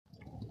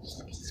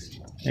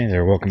Hey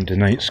there, welcome to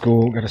night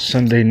school. Got a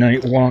Sunday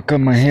night walk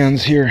on my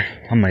hands here,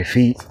 on my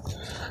feet.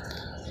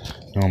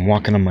 No, I'm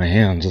walking on my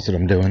hands, that's what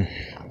I'm doing.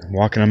 I'm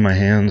walking on my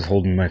hands,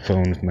 holding my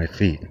phone with my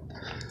feet.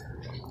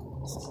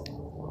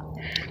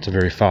 It's a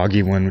very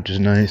foggy one, which is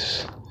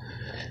nice.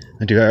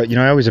 I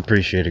always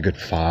appreciate a good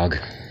fog.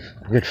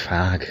 A good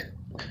fog.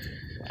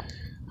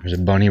 There's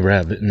a bunny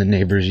rabbit in the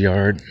neighbor's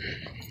yard.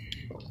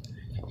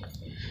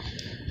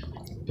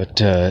 But,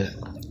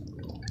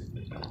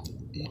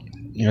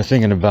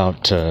 thinking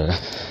about, how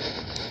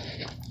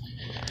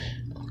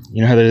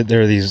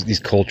there are these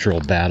cultural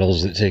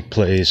battles that take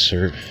place,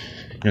 or,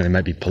 they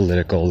might be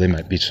political, they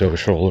might be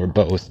social, or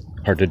both.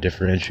 Hard to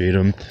differentiate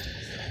them.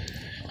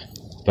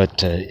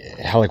 But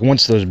how,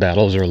 once those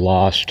battles are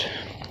lost,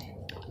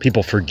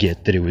 people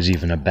forget that it was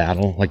even a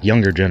battle.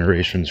 Younger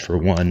generations, for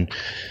one.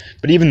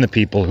 But even the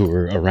people who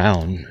are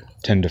around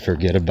tend to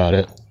forget about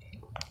it.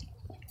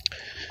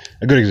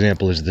 A good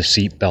example is the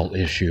seatbelt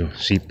issue,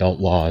 seatbelt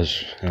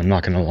laws. I'm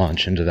not going to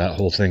launch into that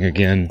whole thing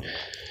again.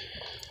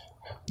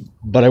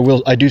 But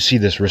I do see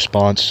this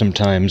response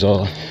sometimes.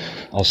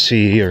 I'll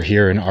see or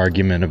hear an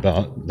argument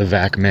about the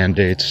vac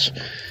mandates.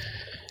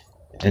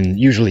 And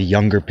usually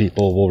younger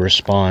people will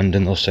respond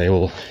and they'll say,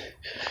 well,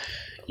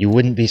 you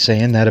wouldn't be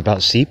saying that about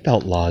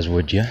seatbelt laws,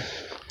 would you?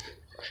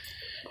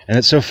 And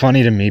it's so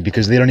funny to me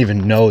because they don't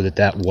even know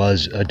that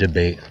was a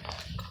debate.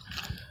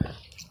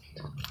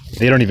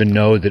 They don't even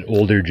know that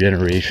older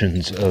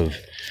generations of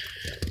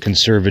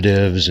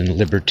conservatives and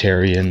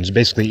libertarians,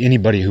 basically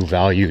anybody who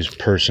values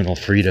personal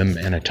freedom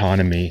and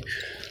autonomy,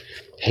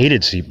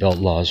 hated seatbelt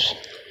laws.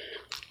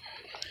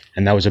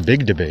 And that was a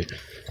big debate.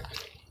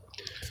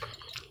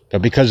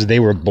 But because they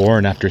were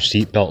born after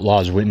seatbelt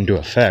laws went into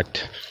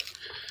effect,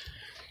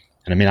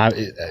 and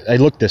I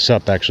looked this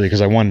up actually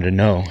because I wanted to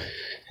know,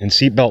 and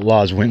seatbelt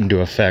laws went into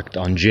effect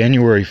on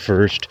January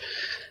 1st,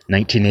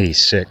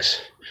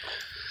 1986.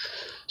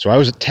 So I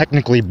was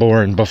technically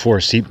born before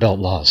seatbelt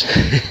laws.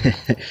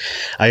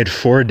 I had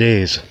 4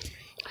 days.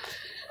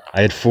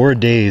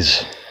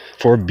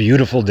 4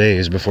 beautiful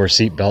days before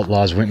seatbelt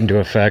laws went into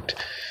effect.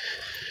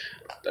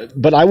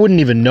 But I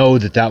wouldn't even know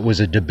that was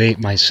a debate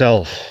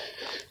myself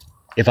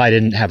if I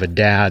didn't have a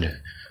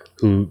dad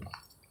who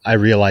I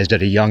realized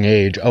at a young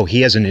age,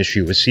 he has an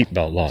issue with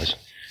seatbelt laws.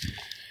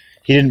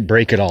 He didn't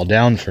break it all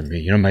down for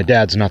me. My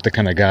dad's not the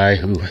kind of guy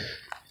who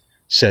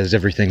says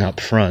everything up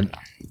front.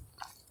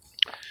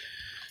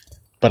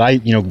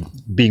 But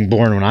being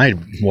born when I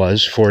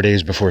was, 4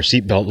 days before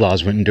seatbelt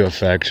laws went into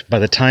effect, by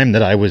the time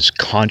that I was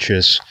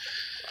conscious,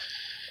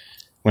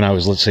 when I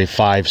was, let's say,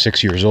 5,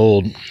 6 years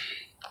old,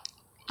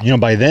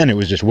 by then it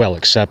was just well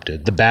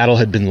accepted. The battle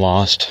had been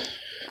lost.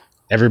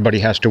 Everybody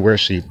has to wear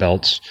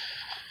seatbelts.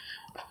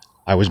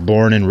 I was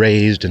born and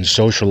raised and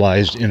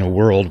socialized in a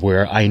world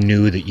where I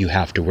knew that you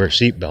have to wear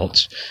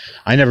seatbelts.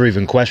 I never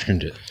even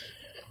questioned it.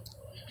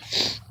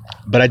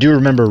 But I do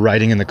remember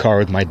riding in the car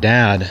with my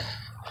dad,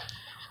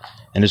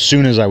 and as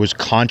soon as I was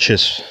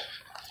conscious,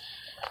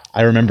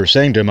 I remember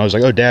saying to him, I was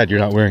like, "Oh, Dad, you're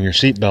not wearing your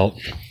seatbelt.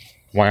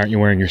 Why aren't you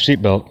wearing your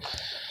seatbelt?"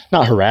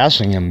 Not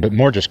harassing him, but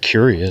more just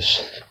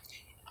curious.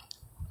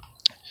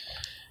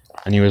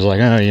 And he was like,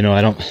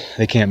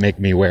 they can't make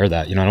me wear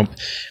that.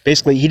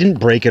 Basically, he didn't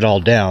break it all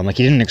down.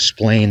 He didn't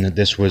explain that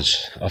this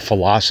was a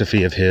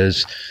philosophy of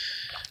his.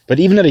 But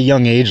even at a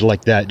young age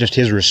like that, just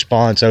his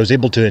response, I was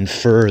able to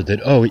infer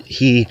that,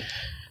 he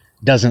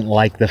doesn't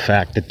like the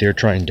fact that they're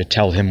trying to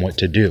tell him what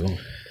to do.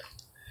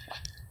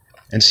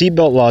 And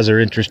seatbelt laws are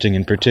interesting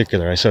in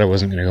particular. I said I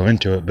wasn't going to go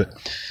into it, but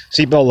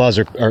seatbelt laws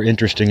are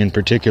interesting in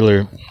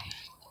particular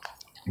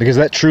because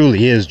that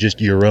truly is just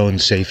your own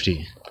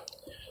safety.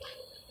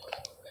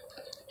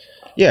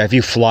 Yeah, if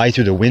you fly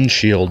through the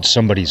windshield,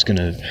 somebody's going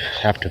to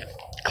have to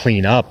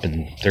clean up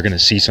and they're going to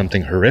see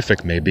something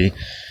horrific maybe.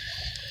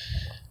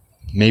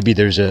 Maybe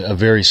there's a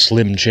very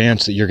slim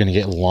chance that you're going to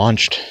get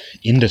launched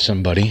into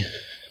somebody.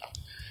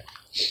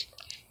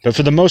 But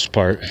for the most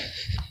part,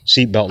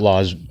 seatbelt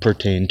laws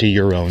pertain to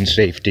your own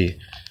safety.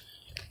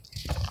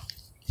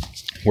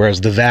 Whereas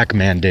the vac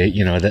mandate,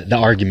 the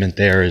argument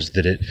there is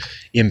that it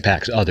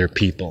impacts other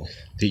people,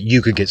 that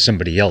you could get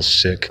somebody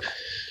else sick.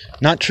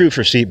 Not true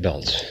for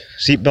seatbelts.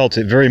 Seatbelts,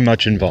 it very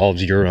much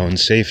involves your own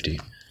safety.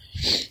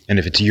 And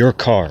if it's your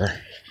car,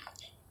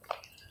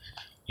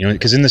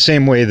 because in the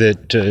same way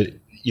that,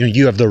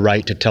 you have the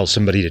right to tell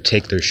somebody to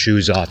take their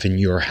shoes off in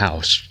your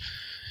house,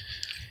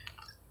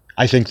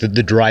 I think that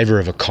the driver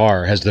of a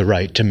car has the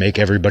right to make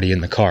everybody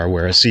in the car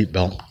wear a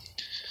seatbelt.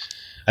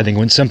 I think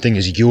when something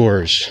is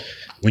yours,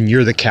 when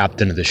you're the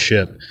captain of the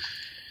ship,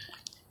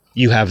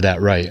 you have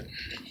that right.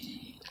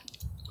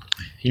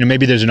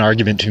 Maybe there's an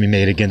argument to be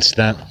made against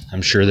that.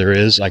 I'm sure there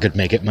is. I could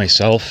make it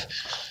myself.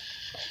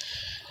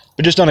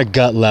 But just on a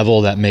gut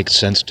level, that makes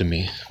sense to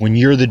me. When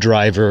you're the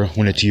driver,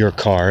 when it's your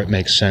car, it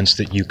makes sense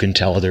that you can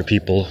tell other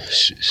people,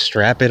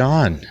 strap it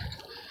on.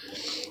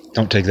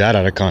 Don't take that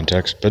out of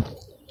context, but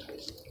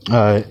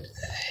when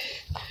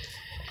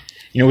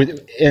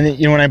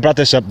I brought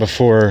this up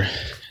before,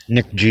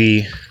 Nick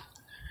G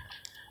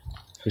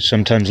who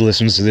sometimes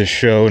listens to this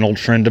show, an old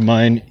friend of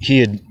mine, he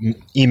had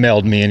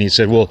emailed me and he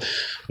said, well,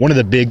 one of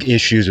the big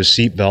issues of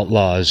seatbelt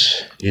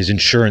laws is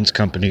insurance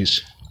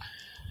companies.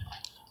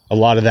 A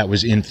lot of that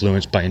was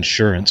influenced by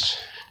insurance.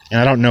 And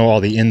I don't know all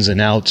the ins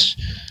and outs.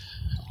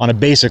 On a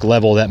basic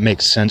level, that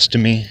makes sense to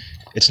me.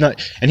 It's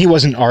not, and he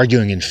wasn't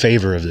arguing in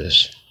favor of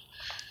this.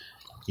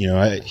 You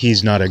know,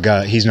 he's not a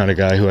guy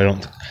who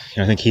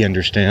I think he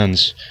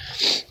understands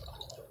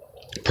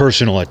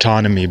personal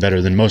autonomy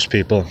better than most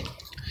people.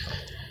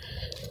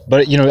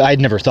 But, you know, I'd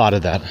never thought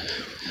of that.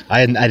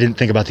 I didn't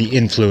think about the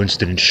influence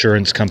that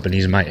insurance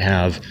companies might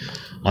have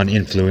on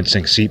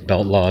influencing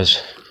seatbelt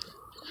laws.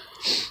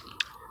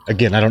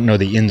 Again, I don't know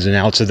the ins and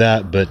outs of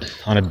that, but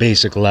on a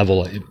basic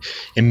level,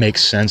 it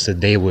makes sense that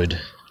they would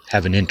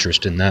have an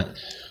interest in that.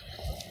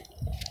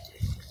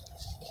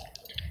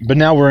 But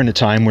now we're in a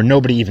time where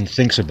nobody even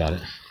thinks about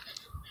it.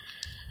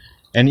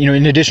 And, you know,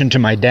 in addition to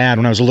my dad,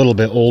 when I was a little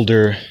bit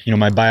older, you know,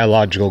 my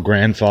biological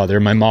grandfather,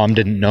 my mom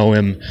didn't know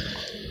him,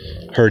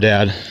 her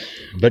dad,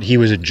 but he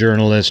was a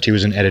journalist, he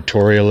was an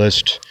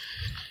editorialist,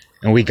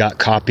 and we got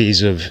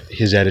copies of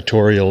his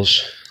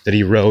editorials that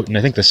he wrote in,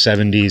 I think, the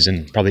 70s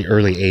and probably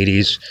early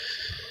 80s.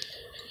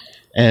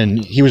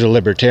 And he was a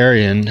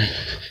libertarian,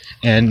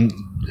 and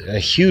a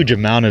huge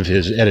amount of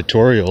his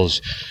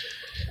editorials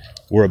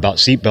were about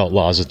seatbelt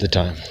laws at the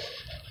time.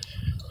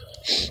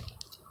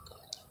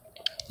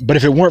 But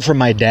if it weren't for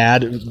my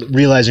dad,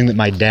 realizing that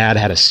my dad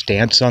had a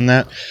stance on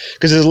that,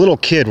 because as a little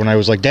kid, when I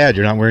was like, Dad,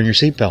 you're not wearing your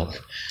seatbelt,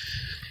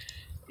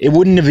 it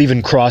wouldn't have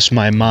even crossed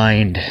my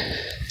mind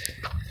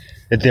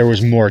that there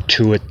was more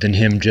to it than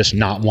him just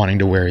not wanting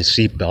to wear his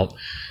seatbelt.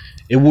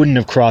 It wouldn't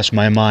have crossed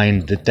my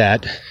mind that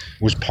that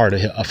was part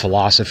of a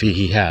philosophy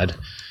he had,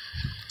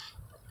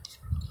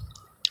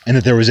 and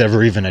that there was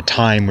ever even a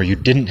time where you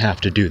didn't have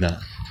to do that.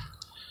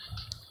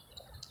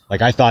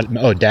 Like, I thought,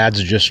 oh,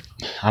 Dad's just,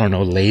 I don't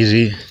know,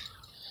 lazy.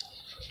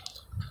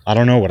 I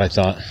don't know what I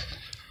thought.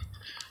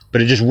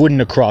 But it just wouldn't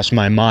have crossed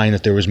my mind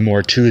that there was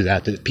more to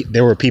that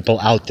there were people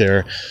out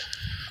there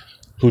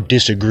who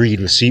disagreed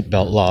with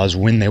seatbelt laws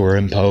when they were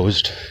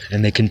imposed,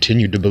 and they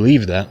continued to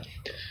believe that.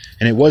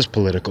 And it was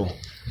political.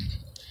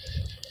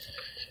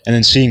 And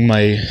then seeing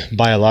my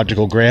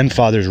biological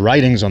grandfather's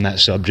writings on that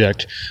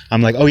subject,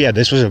 I'm like, oh yeah,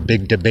 this was a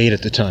big debate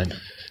at the time.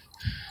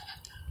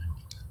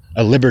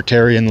 A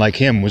libertarian like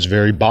him was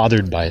very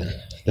bothered by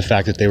the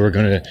fact that they were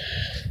going to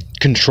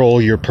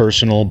control your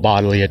personal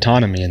bodily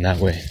autonomy in that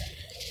way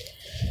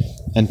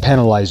and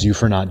penalize you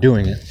for not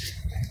doing it.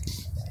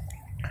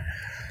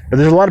 But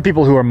there's a lot of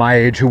people who are my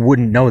age who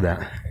wouldn't know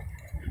that,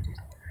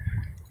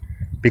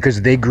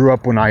 because they grew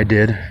up when I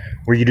did,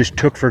 where you just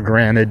took for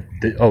granted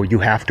that, oh, you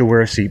have to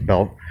wear a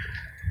seatbelt.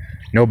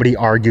 Nobody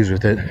argues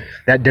with it.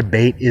 That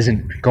debate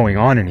isn't going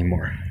on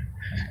anymore,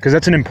 because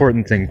that's an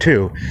important thing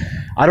too.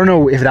 I don't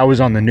know if that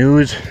was on the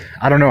news.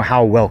 I don't know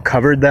how well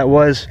covered that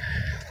was.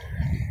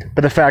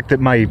 But the fact that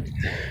my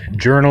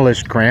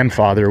journalist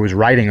grandfather was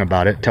writing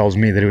about it tells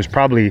me that it was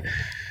probably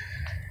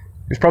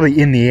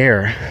in the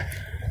air.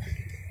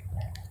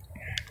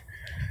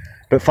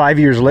 But 5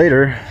 years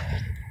later,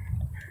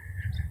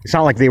 it's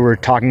not like they were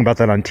talking about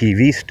that on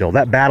TV still.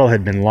 That battle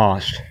had been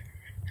lost.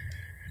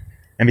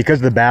 And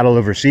because the battle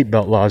over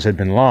seatbelt laws had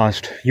been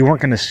lost, you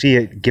weren't going to see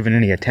it given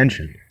any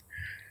attention.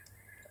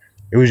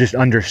 It was just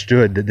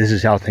understood that this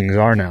is how things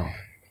are now.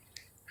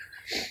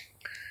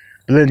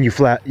 But then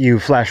you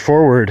flash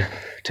forward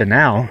to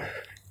now,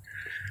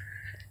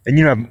 and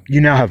you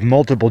now have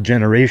multiple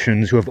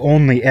generations who have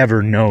only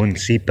ever known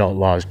seatbelt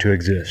laws to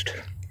exist.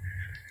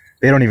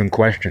 They don't even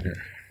question it.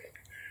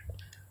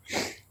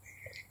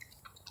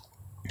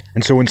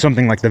 And so when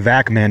something like the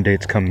VAC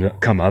mandates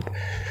come up,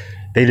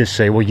 they just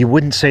say, well, you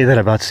wouldn't say that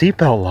about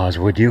seatbelt laws,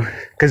 would you?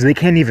 Because they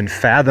can't even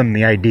fathom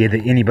the idea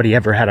that anybody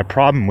ever had a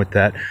problem with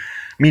that.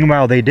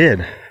 Meanwhile, they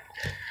did.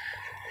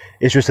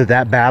 It's just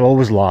that battle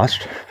was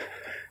lost,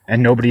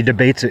 and nobody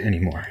debates it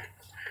anymore.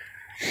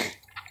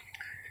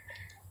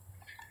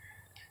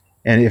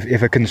 And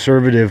if a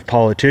conservative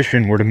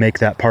politician were to make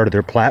that part of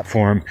their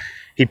platform,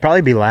 he'd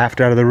probably be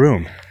laughed out of the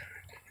room.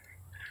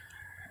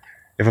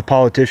 If a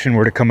politician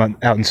were to come out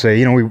and say,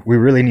 you know, we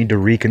really need to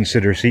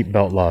reconsider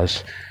seatbelt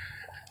laws,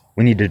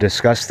 we need to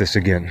discuss this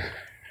again,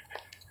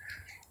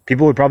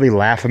 people would probably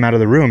laugh him out of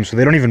the room, so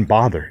they don't even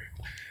bother.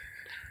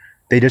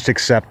 They just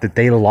accept that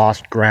they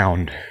lost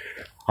ground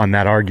on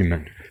that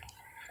argument.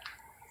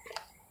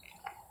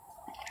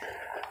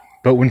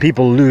 But when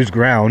people lose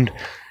ground,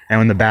 and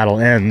when the battle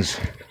ends,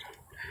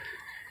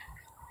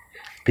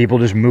 people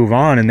just move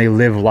on and they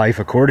live life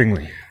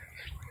accordingly.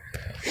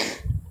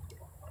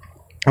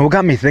 And what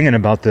got me thinking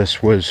about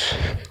this was,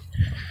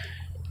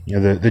 you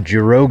know, the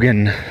Joe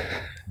Rogan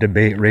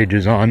debate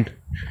rages on,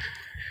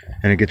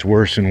 and it gets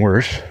worse and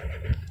worse.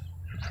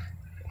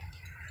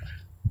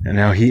 And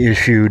now he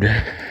issued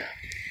a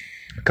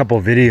couple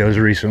of videos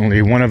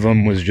recently. One of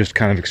them was just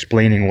kind of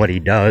explaining what he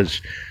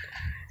does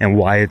and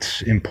why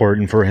it's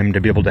important for him to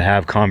be able to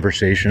have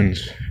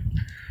conversations,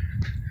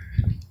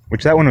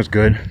 which that one was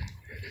good.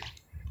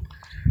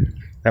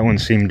 That one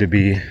seemed to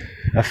be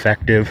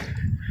effective.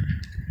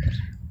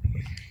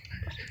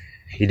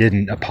 He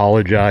didn't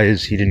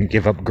apologize. He didn't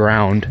give up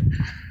ground.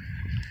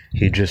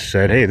 He just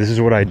said, hey, this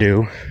is what I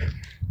do.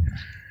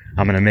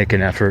 I'm going to make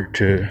an effort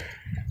to,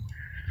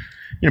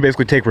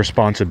 basically take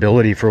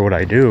responsibility for what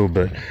I do,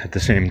 but at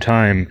the same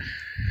time,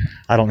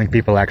 I don't think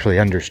people actually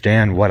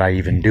understand what I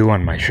even do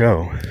on my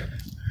show.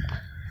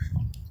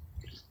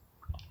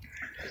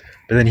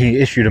 But then he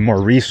issued a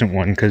more recent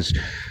one, because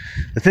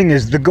the thing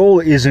is, the goal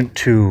isn't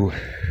to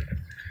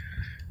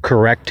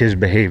correct his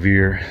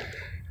behavior.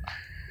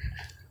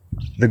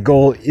 The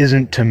goal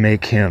isn't to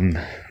make him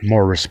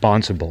more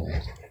responsible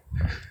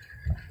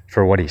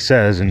for what he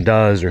says and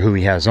does or who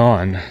he has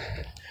on.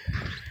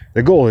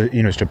 The goal,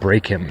 is to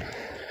break him.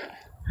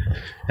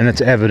 And that's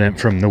evident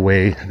from the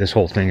way this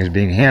whole thing is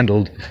being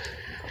handled,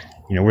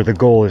 where the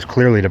goal is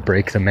clearly to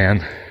break the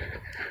man.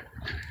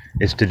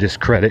 It's to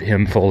discredit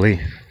him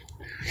fully.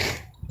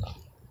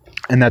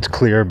 And that's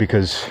clear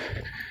because,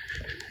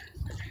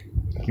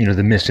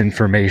 the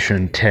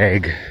misinformation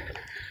tag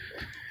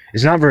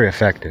is not very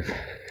effective.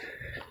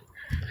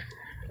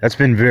 That's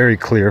been very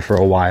clear for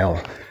a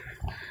while.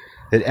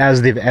 That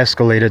as they've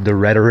escalated the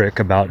rhetoric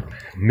about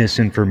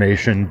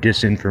misinformation,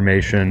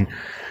 disinformation,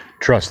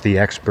 trust the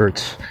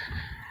experts,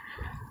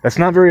 that's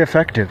not very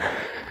effective.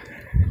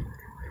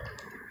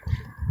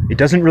 It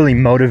doesn't really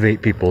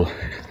motivate people.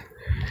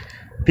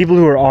 People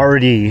who are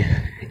already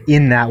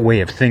in that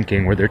way of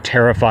thinking, where they're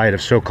terrified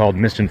of so-called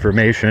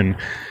misinformation,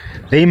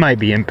 they might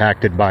be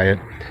impacted by it,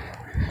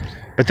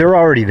 but they're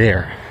already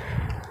there.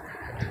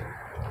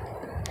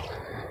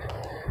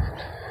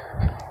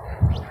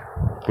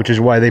 Which is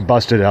why they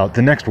busted out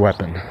the next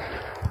weapon,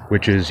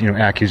 which is,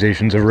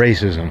 accusations of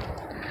racism.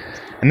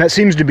 And that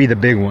seems to be the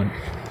big one.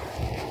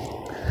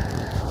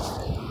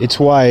 It's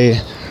why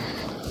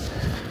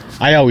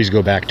I always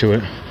go back to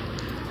it.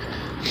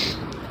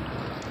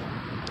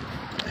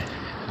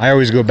 I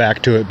always go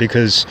back to it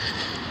because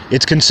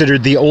it's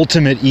considered the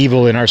ultimate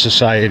evil in our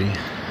society.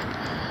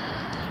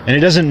 And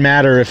it doesn't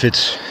matter if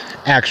it's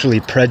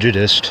actually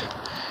prejudiced.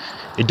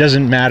 It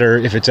doesn't matter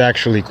if it's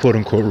actually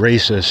quote-unquote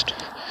racist.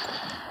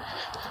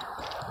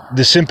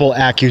 The simple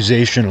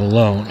accusation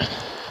alone,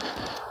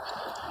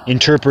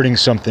 interpreting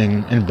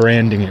something and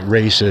branding it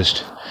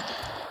racist,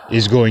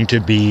 is going to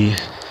be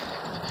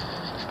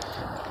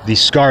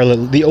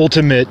the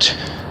ultimate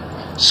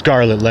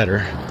scarlet letter.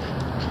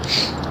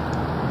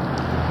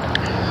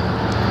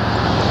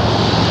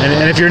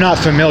 And if you're not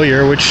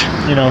familiar, which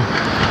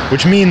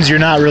means you're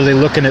not really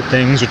looking at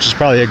things, which is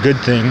probably a good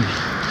thing.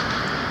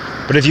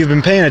 But if you've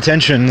been paying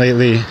attention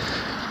lately,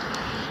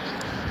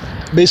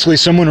 basically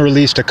someone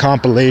released a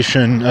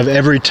compilation of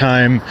every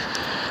time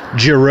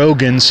Joe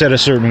Rogan said a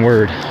certain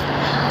word.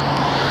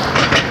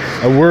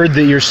 A word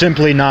that you're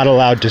simply not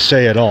allowed to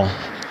say at all.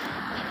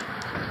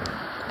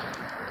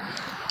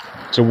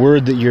 It's a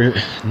word that you're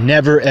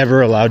never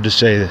ever allowed to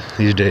say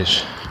these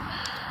days.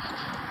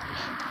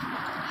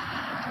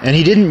 And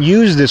he didn't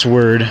use this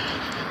word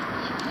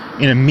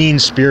in a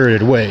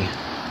mean-spirited way.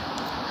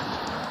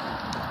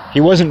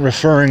 He wasn't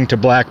referring to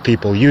black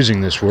people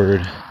using this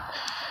word.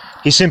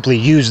 He simply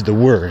used the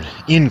word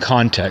in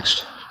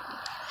context.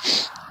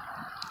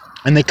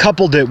 And they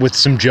coupled it with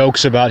some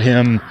jokes about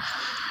him.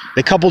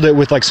 They coupled it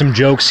with some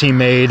jokes he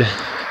made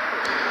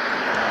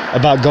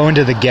about going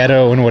to the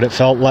ghetto and what it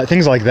felt like,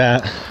 things like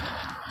that.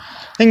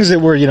 Things that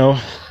were,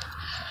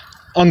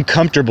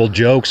 uncomfortable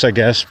jokes, I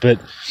guess, but,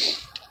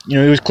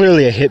 it was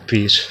clearly a hit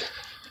piece.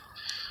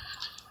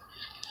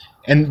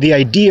 And the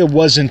idea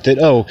wasn't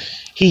that,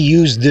 he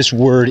used this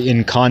word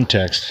in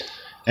context,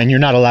 and you're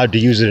not allowed to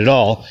use it at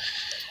all.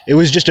 It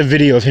was just a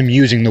video of him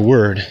using the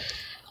word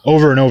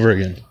over and over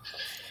again.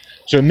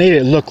 So it made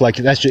it look like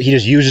he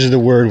just uses the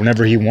word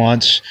whenever he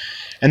wants.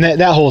 And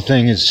that whole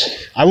thing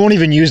is, I won't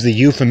even use the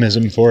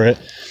euphemism for it,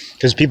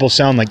 because people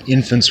sound like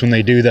infants when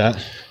they do that.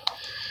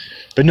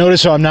 But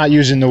notice how I'm not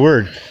using the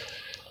word.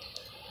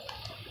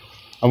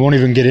 I won't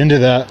even get into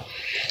that.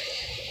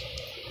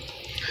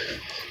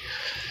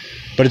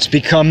 But it's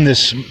become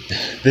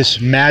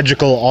this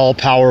magical,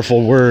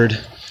 all-powerful word.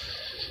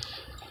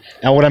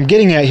 Now what I'm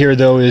getting at here,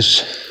 though,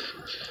 is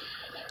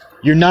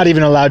you're not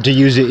even allowed to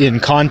use it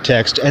in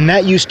context, and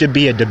that used to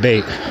be a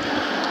debate.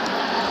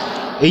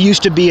 It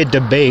used to be a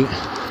debate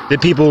that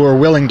people were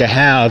willing to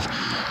have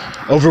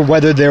over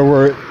whether there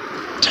were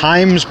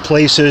times,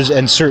 places,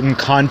 and certain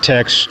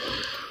contexts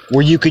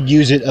where you could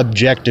use it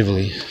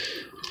objectively.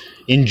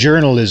 In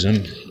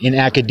journalism, in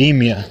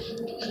academia,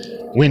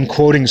 when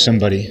quoting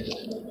somebody.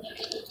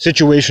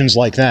 Situations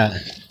like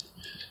that.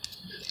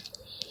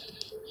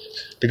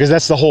 Because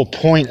that's the whole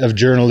point of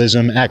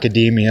journalism,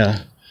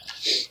 academia,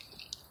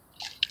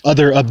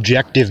 other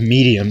objective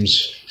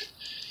mediums,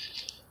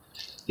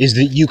 is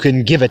that you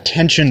can give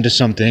attention to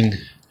something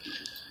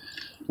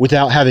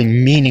without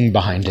having meaning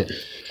behind it.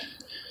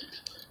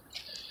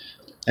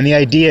 And the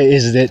idea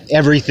is that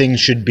everything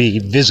should be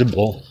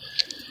visible.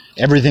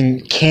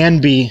 Everything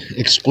can be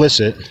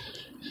explicit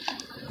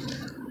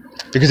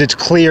because it's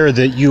clear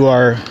that you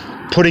are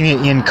putting it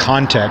in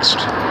context.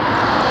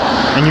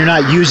 And you're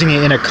not using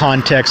it in a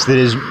context that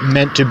is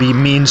meant to be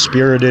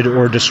mean-spirited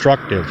or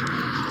destructive.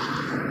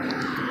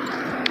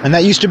 And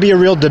that used to be a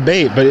real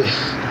debate, but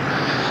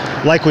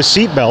like with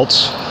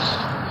seatbelts,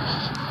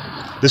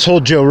 this whole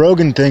Joe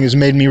Rogan thing has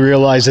made me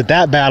realize that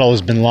that battle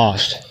has been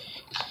lost.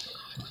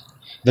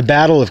 The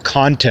battle of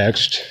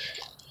context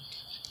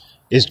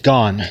is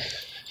gone.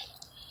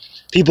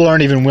 People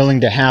aren't even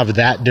willing to have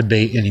that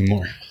debate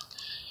anymore.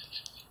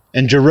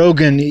 And Joe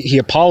Rogan, he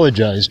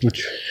apologized,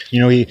 which,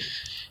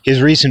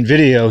 his recent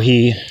video,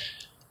 he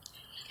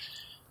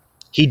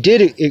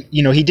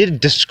did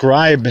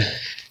describe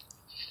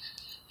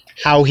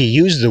how he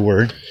used the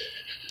word.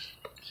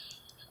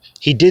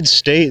 He did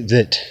state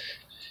that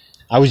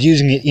I was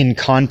using it in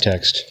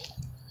context.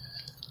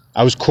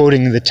 I was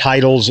quoting the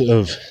titles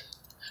of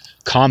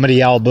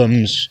comedy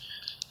albums.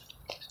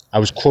 I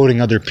was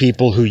quoting other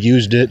people who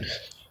used it.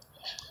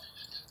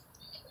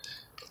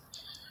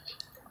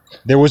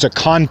 There was a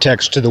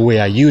context to the way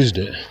I used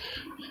it.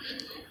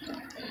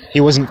 He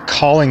wasn't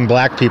calling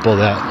black people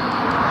that.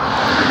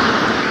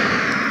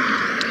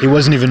 He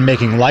wasn't even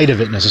making light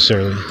of it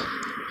necessarily.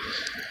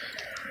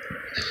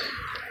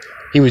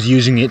 He was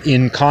using it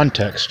in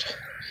context.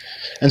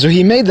 And so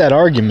he made that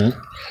argument,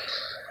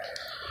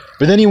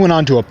 but then he went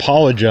on to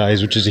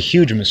apologize, which is a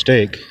huge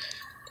mistake.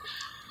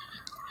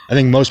 I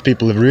think most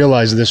people have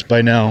realized this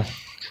by now.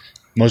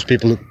 Most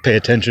people who pay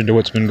attention to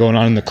what's been going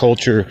on in the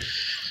culture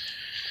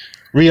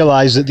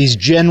realize that these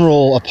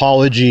general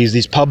apologies,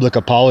 these public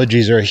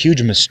apologies, are a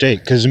huge mistake.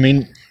 Because,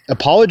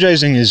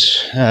 apologizing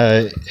is,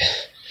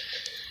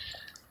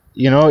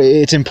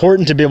 it's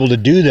important to be able to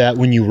do that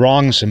when you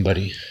wrong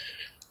somebody.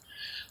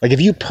 Like, if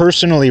you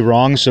personally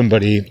wrong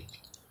somebody,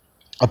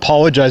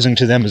 apologizing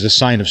to them is a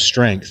sign of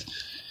strength.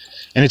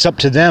 And it's up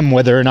to them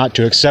whether or not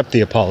to accept the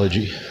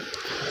apology.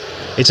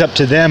 It's up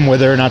to them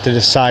whether or not to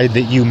decide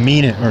that you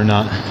mean it or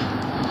not.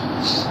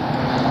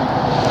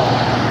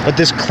 But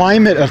this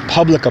climate of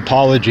public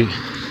apology,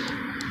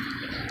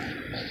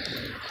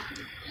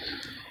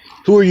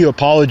 who are you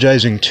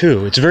apologizing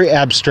to? It's very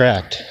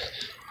abstract.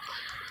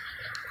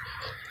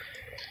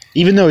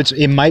 Even though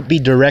it might be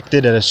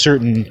directed at a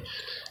certain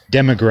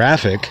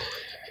demographic,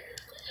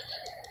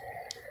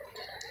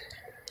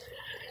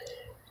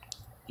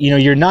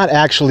 you're not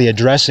actually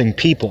addressing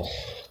people.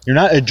 You're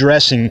not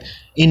addressing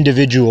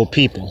individual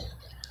people.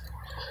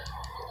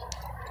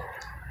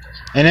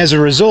 And as a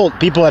result,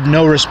 people have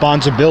no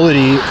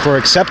responsibility for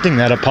accepting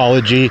that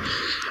apology,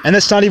 and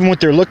that's not even what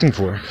they're looking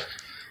for.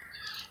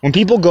 When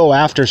people go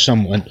after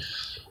someone,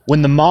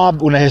 when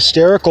a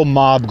hysterical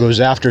mob goes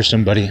after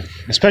somebody,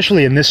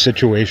 especially in this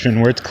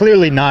situation where it's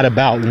clearly not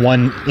about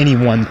any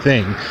one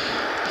thing.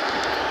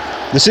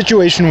 The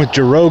situation with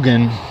Joe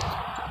Rogan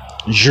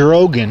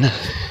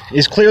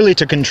is clearly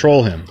to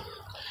control him.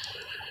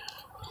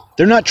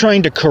 They're not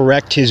trying to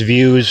correct his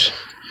views.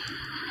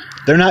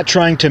 They're not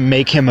trying to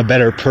make him a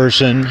better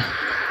person.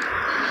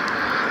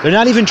 They're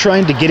not even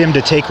trying to get him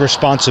to take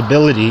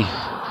responsibility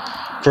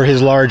for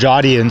his large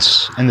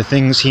audience and the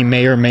things he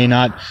may or may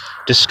not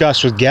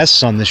discuss with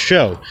guests on this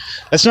show.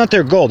 That's not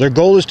their goal. Their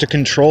goal is to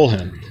control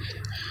him.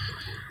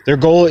 Their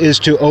goal is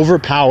to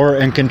overpower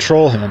and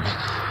control him.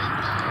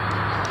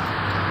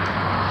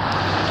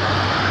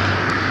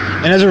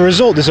 And as a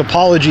result, this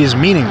apology is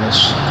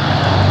meaningless.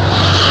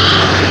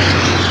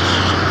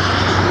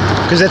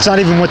 Because that's not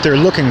even what they're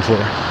looking for.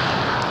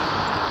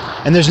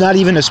 And there's not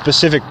even a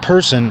specific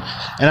person,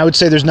 and I would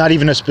say there's not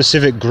even a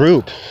specific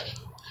group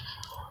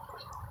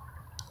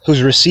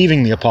who's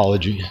receiving the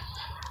apology.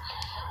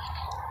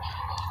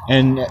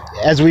 And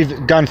as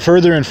we've gone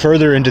further and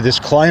further into this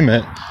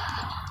climate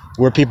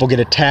where people get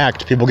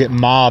attacked, people get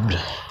mobbed,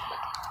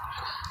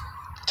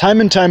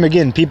 time and time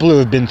again, people who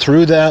have been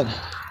through that,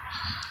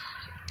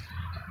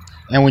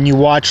 and when you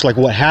watch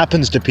what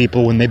happens to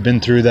people when they've been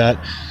through that,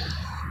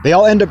 they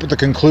all end up with the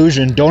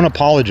conclusion, don't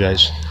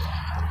apologize.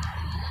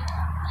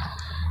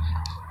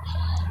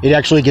 It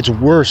actually gets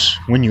worse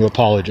when you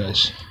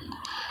apologize.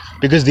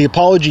 Because the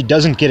apology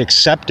doesn't get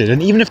accepted.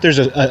 And even if there's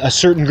a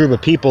certain group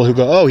of people who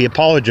go, oh, he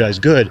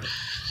apologized, good.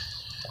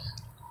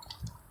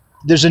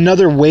 There's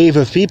another wave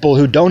of people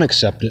who don't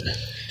accept it.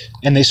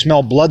 And they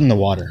smell blood in the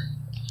water.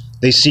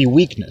 They see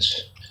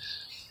weakness.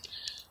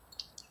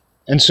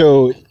 And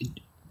so,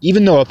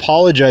 even though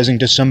apologizing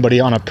to somebody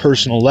on a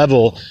personal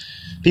level,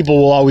 people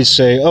will always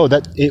say, oh,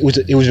 it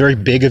was very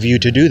big of you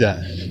to do that.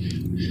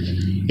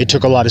 It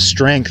took a lot of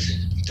strength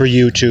for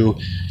you to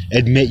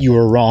admit you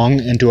were wrong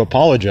and to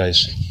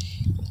apologize.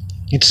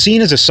 It's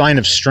seen as a sign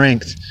of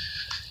strength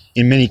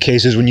in many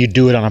cases when you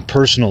do it on a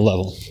personal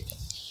level.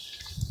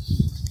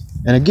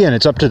 And again,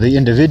 it's up to the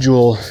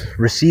individual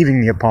receiving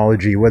the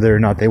apology whether or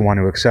not they want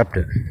to accept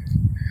it.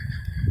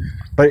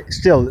 But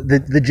still,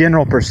 the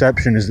general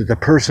perception is that the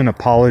person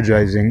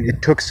apologizing,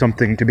 it took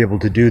something to be able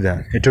to do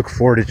that. It took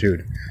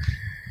fortitude.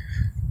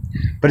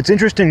 But it's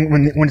interesting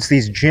when it's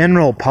these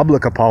general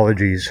public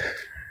apologies,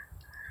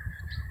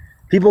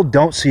 people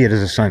don't see it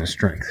as a sign of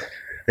strength.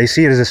 They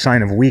see it as a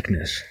sign of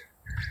weakness.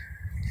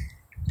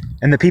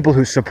 And the people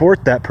who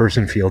support that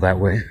person feel that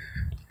way.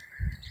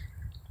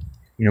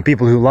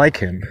 People who like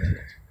him.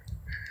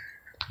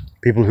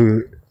 People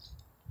who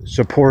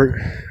support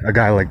a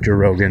guy like Joe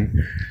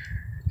Rogan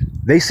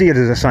They see it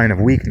as a sign of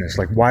weakness.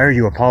 Like, why are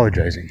you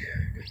apologizing?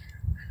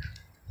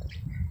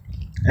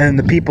 And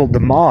the people, the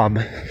mob,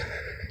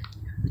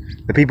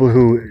 the people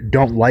who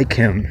don't like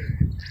him,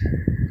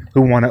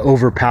 who want to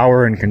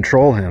overpower and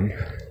control him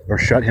or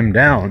shut him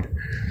down,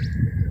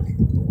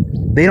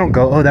 they don't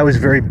go, oh, that was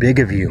very big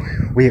of you,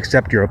 we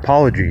accept your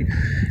apology,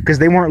 because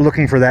they weren't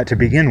looking for that to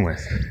begin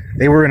with.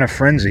 They were in a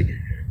frenzy.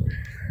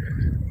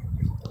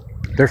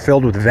 They're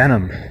filled with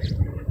venom.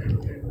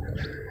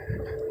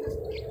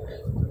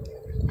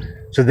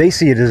 So they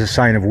see it as a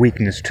sign of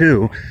weakness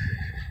too,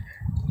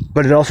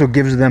 but it also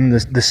gives them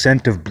the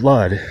scent of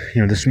blood.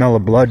 You know, the smell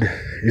of blood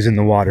is in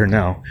the water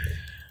now,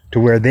 to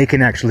where they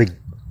can actually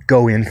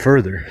go in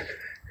further.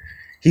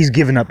 He's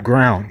given up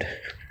ground.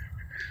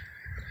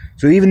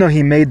 So even though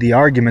he made the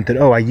argument that,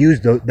 oh, I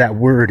used that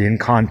word in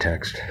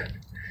context,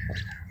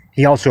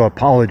 he also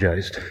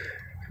apologized.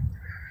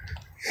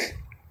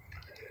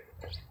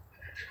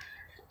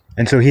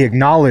 And so he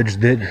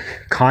acknowledged that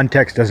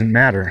context doesn't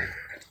matter.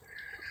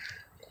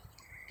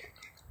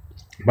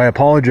 By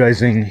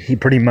apologizing, he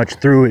pretty much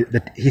threw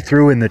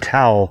in the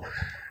towel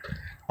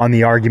on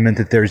the argument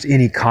that there's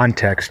any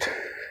context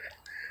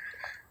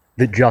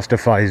that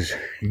justifies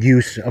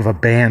use of a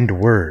banned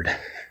word.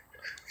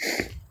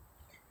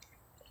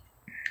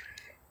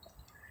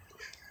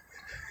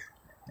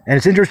 And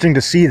it's interesting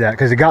to see that,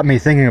 because it got me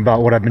thinking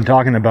about what I've been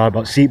talking about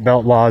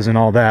seatbelt laws and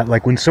all that.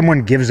 Like, when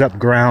someone gives up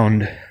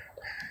ground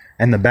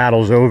and the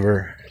battle's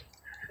over,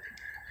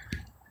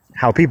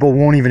 how people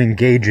won't even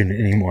engage in it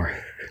anymore.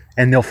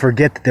 And they'll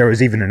forget that there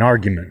was even an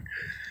argument.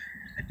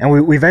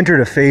 And we've entered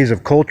a phase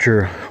of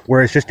culture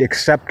where it's just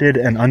accepted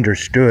and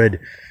understood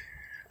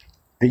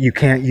that you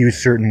can't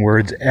use certain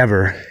words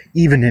ever,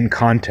 even in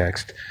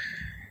context.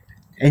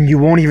 And you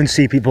won't even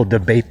see people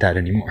debate that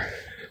anymore.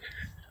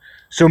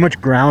 So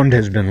much ground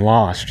has been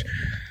lost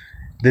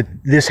that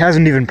this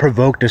hasn't even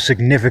provoked a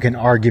significant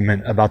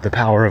argument about the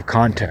power of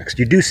context.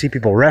 You do see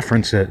people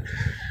reference it,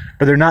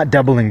 but they're not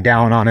doubling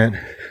down on it.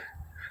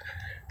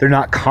 They're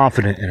not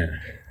confident in it.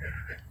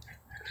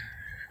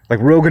 Like,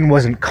 Rogan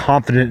wasn't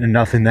confident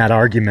enough in that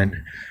argument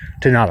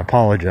to not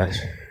apologize.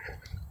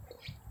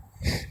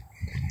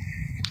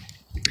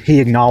 He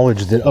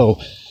acknowledged that, oh,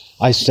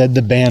 I said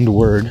the banned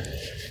word,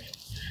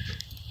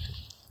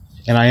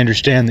 and I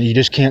understand that you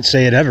just can't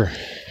say it ever.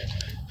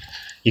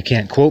 You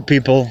can't quote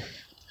people.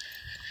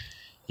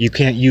 You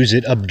can't use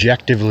it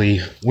objectively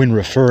when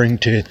referring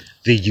to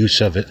the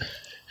use of it.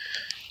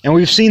 And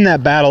we've seen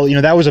that battle. You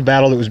know, that was a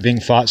battle that was being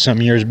fought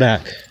some years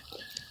back.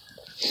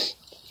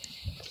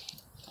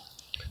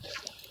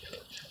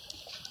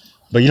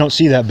 But you don't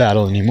see that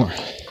battle anymore.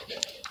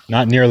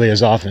 Not nearly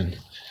as often.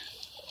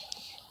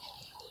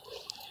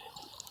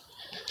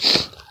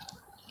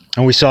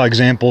 And we saw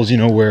examples, you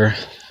know, where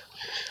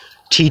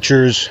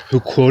teachers who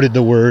quoted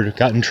the word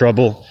got in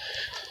trouble.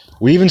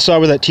 We even saw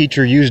where that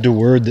teacher used a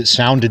word that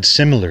sounded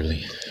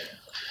similarly.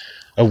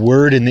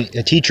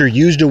 A teacher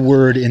used a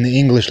word in the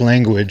English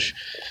language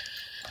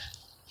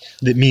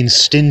that means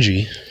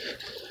stingy.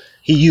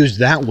 He used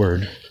that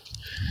word,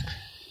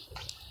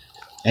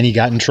 and he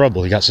got in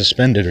trouble. He got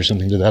suspended or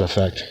something to that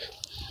effect.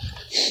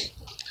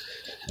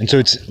 And so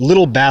it's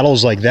little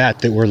battles like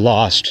that were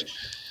lost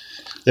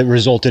that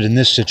resulted in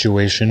this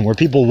situation where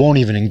people won't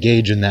even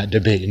engage in that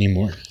debate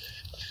anymore.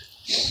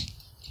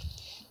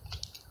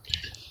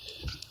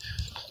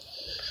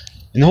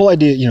 And the whole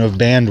idea, you know, of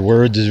banned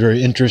words is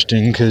very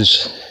interesting,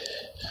 because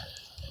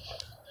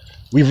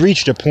we've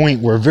reached a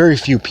point where very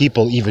few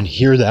people even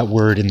hear that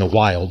word in the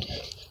wild.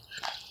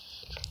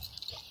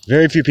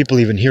 Very few people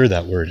even hear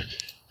that word.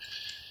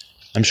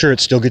 I'm sure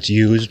it still gets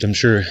used. I'm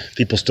sure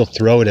people still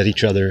throw it at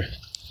each other.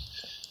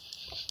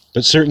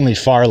 But certainly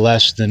far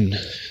less than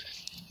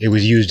it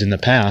was used in the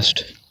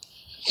past.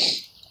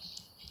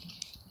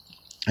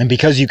 And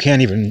because you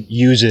can't even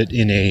use it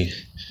in a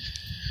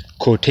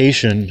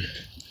quotation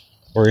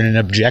or in an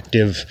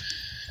objective,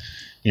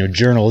 you know,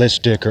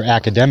 journalistic or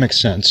academic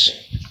sense,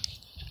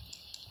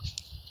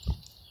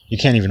 you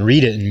can't even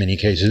read it in many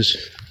cases.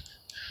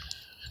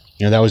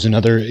 You know, that was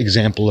another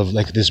example of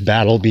like this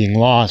battle being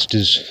lost,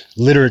 is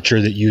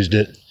literature that used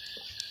it,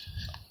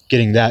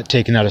 getting that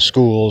taken out of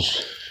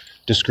schools,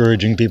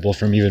 discouraging people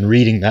from even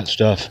reading that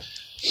stuff.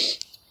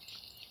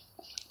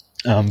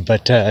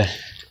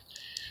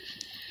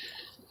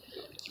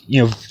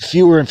 You know,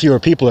 fewer and fewer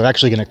people are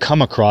actually going to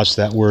come across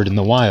that word in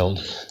the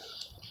wild.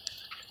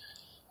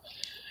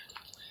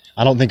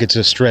 I don't think it's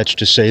a stretch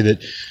to say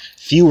that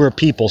fewer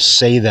people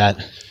say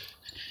that,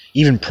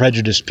 even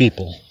prejudiced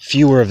people,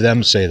 fewer of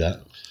them say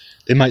that.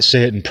 They might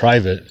say it in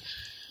private,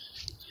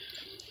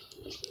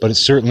 but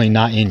it's certainly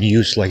not in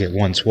use like it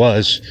once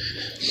was.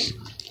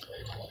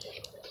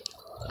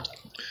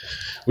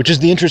 Which is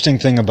the interesting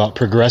thing about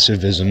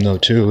progressivism, though,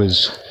 too,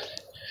 is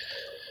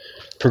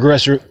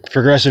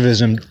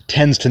progressivism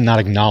tends to not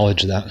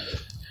acknowledge that.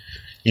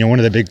 You know, one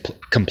of the big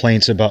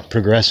complaints about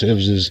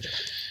progressives is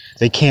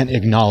they can't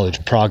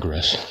acknowledge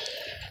progress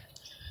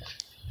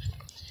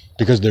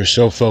because they're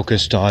so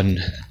focused on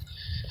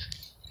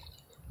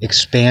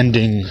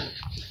expanding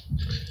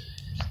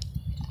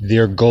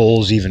their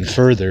goals even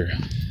further.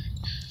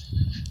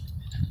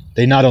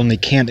 They not only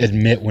can't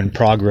admit when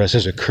progress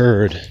has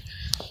occurred,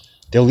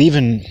 they'll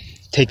even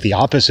take the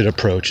opposite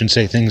approach and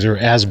say things are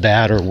as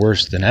bad or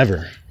worse than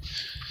ever.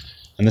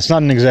 And that's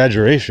not an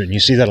exaggeration. You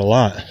see that a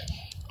lot.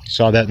 You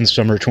saw that in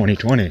summer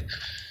 2020.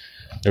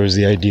 There was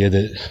the idea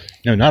that,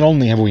 not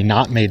only have we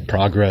not made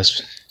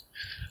progress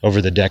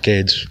over the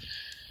decades,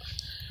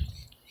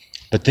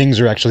 but things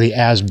are actually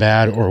as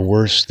bad or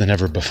worse than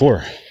ever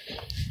before.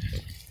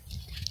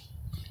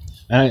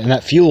 And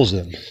that fuels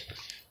them.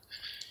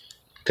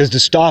 Because to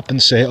stop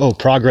and say, oh,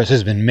 progress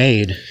has been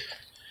made,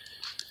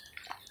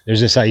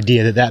 there's this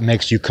idea that that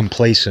makes you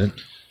complacent.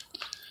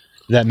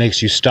 That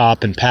makes you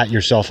stop and pat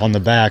yourself on the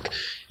back,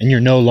 and you're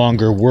no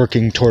longer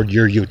working toward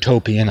your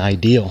utopian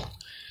ideal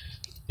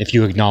if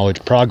you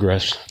acknowledge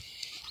progress.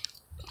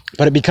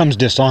 But it becomes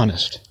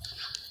dishonest.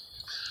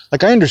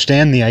 Like, I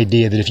understand the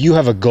idea that if you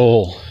have a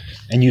goal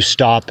and you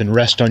stop and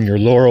rest on your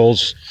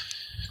laurels,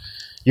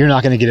 you're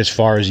not going to get as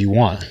far as you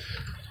want.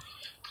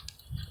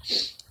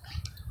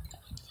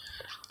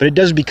 But it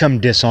does become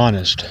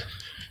dishonest.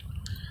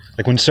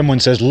 Like when someone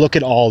says, look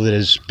at all that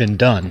has been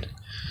done,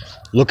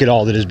 look at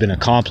all that has been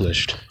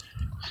accomplished.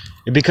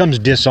 It becomes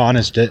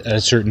dishonest at a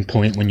certain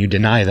point when you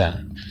deny that.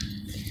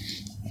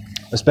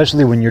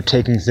 Especially when you're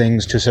taking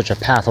things to such a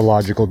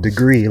pathological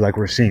degree like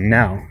we're seeing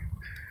now.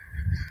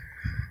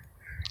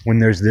 When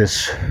there's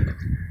this,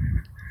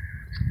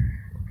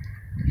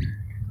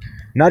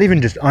 not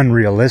even just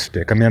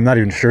unrealistic, I'm not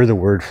even sure the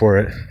word for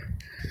it,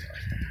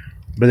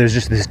 but there's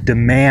just this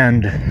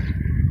demand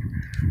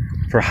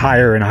for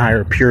higher and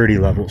higher purity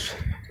levels.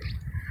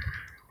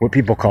 What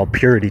people call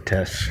purity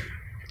tests.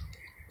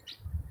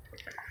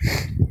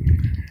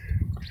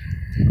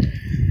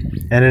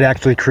 And it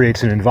actually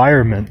creates an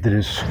environment that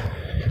is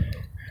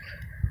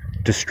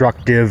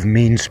destructive,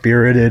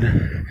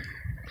 mean-spirited,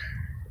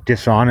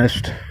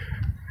 dishonest,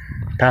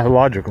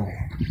 pathological.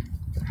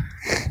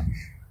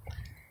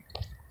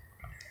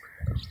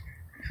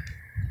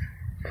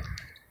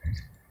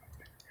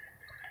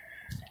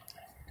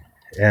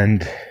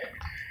 And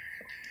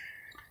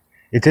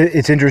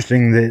it's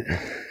interesting that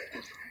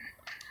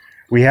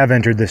we have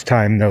entered this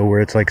time, though,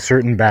 where it's like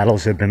certain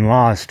battles have been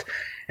lost.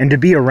 And to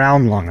be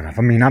around long enough,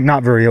 I'm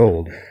not very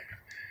old.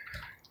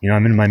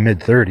 I'm in my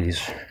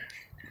mid-30s.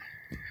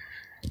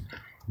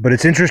 But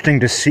it's interesting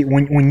to see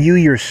when you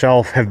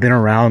yourself have been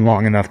around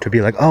long enough to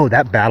be like, oh,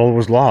 that battle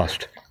was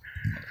lost.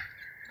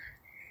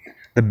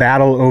 The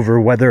battle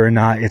over whether or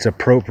not it's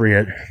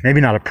appropriate,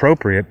 maybe not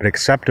appropriate, but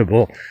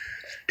acceptable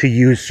to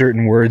use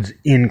certain words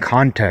in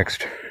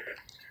context.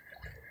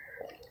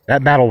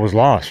 That battle was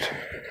lost.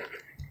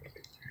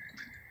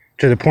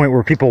 To the point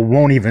where people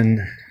won't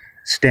even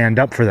stand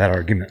up for that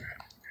argument.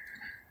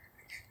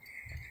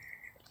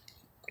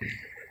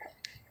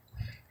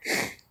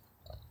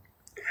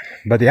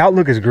 But the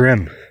outlook is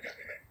grim.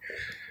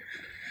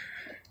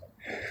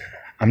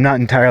 I'm not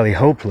entirely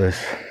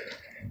hopeless,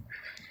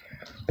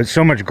 but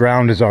so much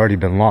ground has already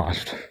been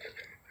lost.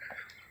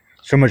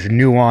 So much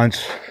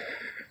nuance.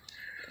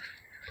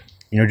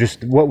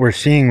 Just what we're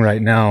seeing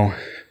right now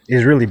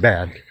is really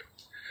bad.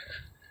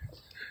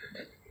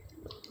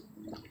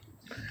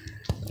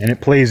 And it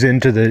plays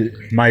into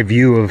my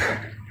view of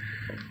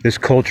this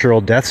cultural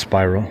death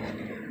spiral.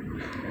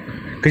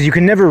 Because you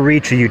can never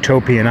reach a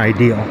utopian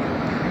ideal.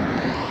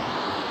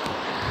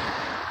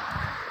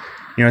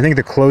 I think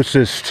the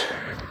closest...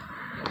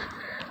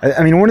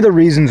 one of the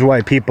reasons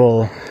why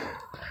people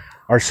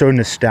are so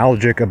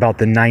nostalgic about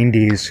the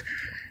 90s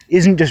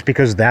isn't just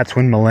because that's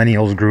when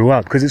millennials grew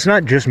up. Because it's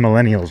not just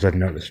millennials, I've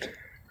noticed.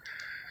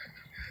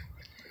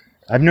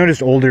 I've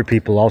noticed older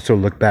people also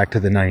look back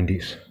to the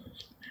 90s.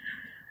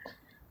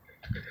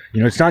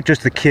 It's not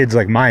just the kids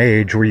like my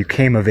age where you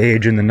came of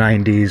age in the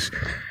 90s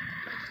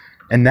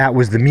and that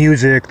was the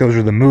music, those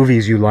were the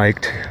movies you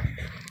liked.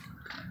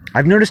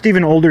 I've noticed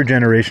even older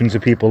generations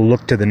of people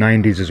look to the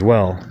 90s as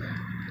well.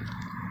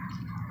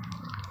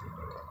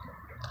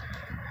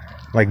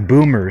 Like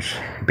boomers,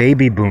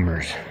 baby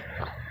boomers.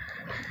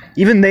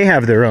 Even they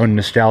have their own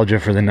nostalgia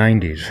for the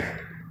 90s.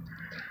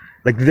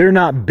 Like they're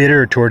not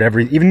bitter toward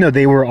even though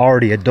they were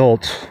already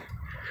adults,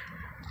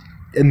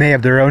 and they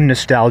have their own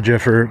nostalgia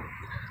for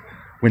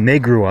when they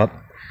grew up.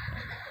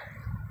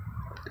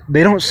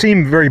 They don't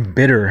seem very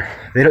bitter.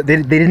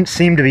 They didn't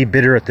seem to be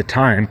bitter at the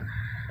time.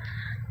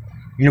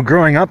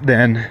 Growing up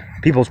then,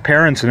 people's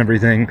parents and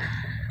everything,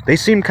 they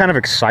seemed kind of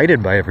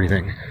excited by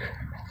everything.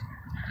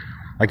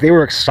 Like they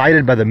were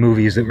excited by the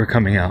movies that were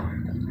coming out.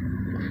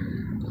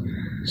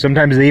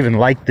 Sometimes they even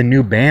liked the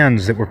new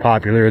bands that were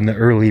popular in the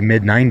early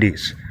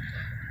mid-90s.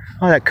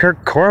 Oh, that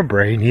Kurt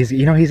Cobain,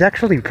 he's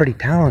actually pretty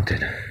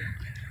talented.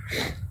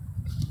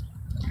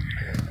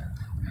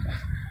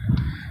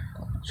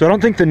 So I don't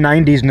think the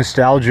 90s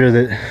nostalgia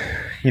that,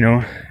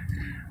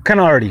 kind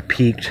of already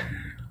peaked.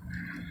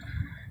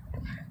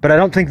 But I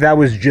don't think that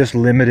was just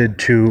limited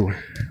to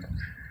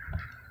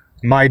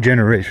my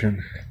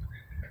generation.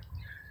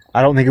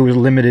 I don't think it was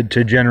limited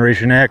to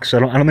Generation X. I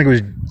don't think it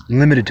was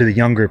limited to the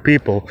younger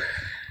people.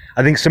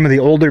 I think some of the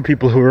older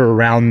people who were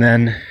around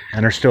then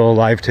and are still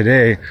alive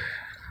today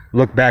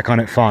look back on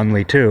it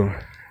fondly too.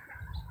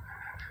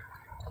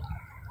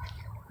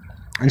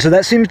 And so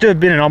that seems to have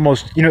been an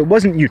almost, it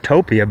wasn't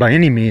utopia by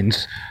any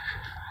means,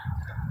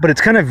 but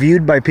it's kind of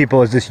viewed by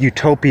people as this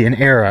utopian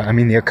era. I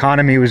mean, the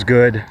economy was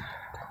good.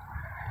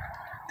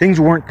 Things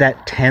weren't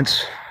that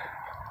tense.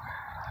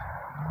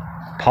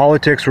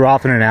 Politics were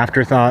often an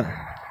afterthought.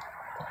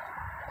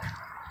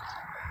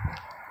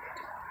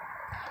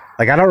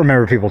 Like, I don't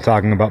remember people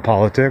talking about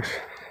politics.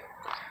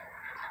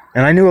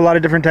 And I knew a lot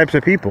of different types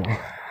of people.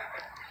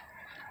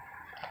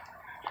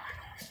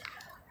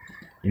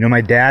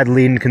 My dad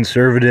leaned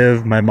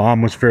conservative. My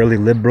mom was fairly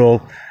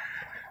liberal.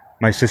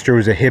 My sister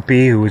was a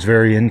hippie who was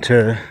very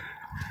into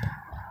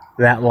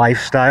that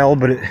lifestyle.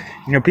 But,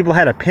 people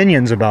had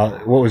opinions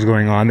about what was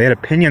going on. They had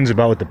opinions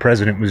about what the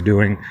president was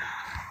doing.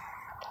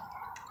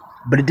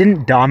 But it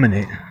didn't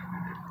dominate.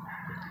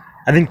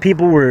 I think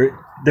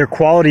their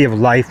quality of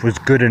life was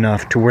good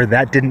enough to where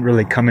that didn't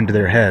really come into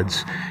their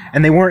heads.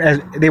 And they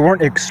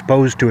weren't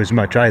exposed to as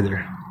much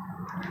either.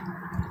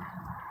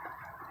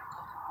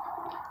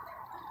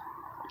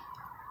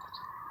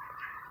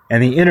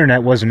 And the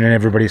internet wasn't in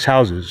everybody's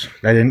houses.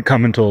 That didn't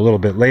come until a little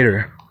bit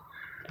later.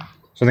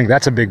 So I think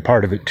that's a big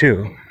part of it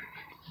too.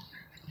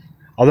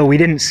 Although we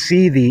didn't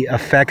see the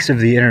effects of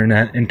the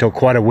internet until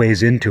quite a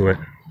ways into it.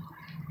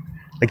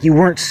 Like, you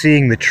weren't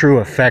seeing the true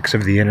effects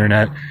of the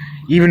internet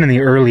even in the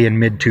early and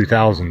mid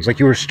 2000s. Like,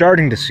 you were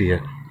starting to see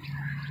it.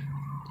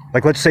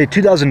 Like, let's say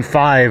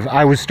 2005,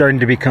 I was starting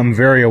to become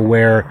very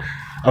aware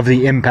of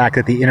the impact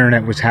that the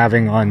internet was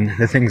having on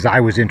the things I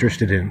was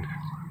interested in.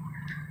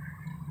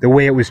 The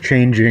way it was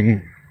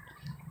changing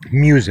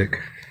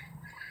music.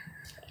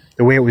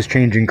 The way it was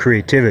changing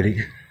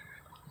creativity.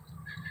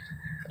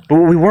 But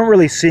we weren't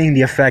really seeing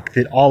the effect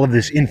that all of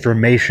this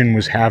information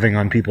was having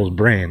on people's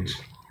brains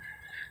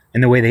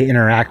and the way they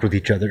interact with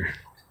each other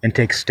and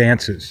take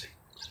stances.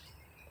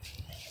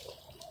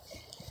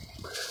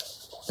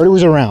 But it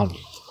was around.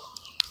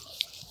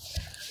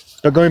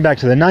 But going back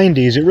to the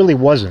 90s, it really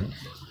wasn't.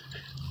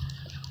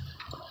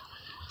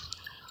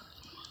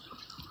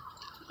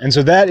 And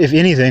so that, if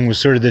anything, was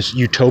sort of this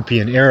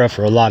utopian era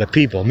for a lot of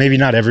people. Maybe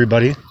not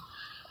everybody.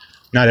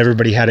 Not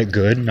everybody had it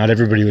good. Not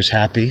everybody was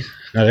happy.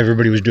 Not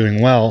everybody was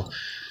doing well.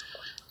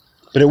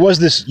 But it was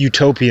this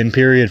utopian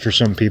period for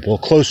some people,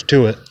 close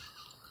to it.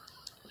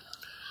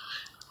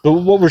 But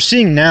what we're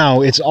seeing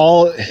now, it's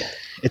all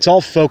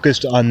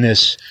focused on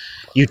this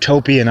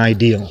utopian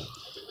ideal.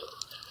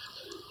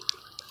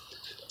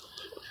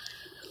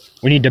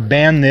 We need to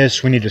ban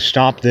this. We need to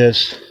stop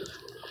this.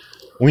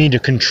 We need to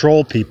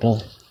control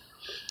people.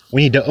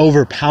 We need to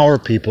overpower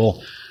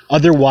people.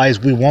 Otherwise,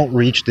 we won't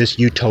reach this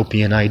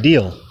utopian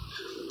ideal.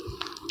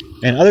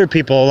 And other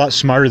people a lot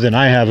smarter than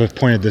I have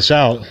pointed this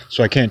out,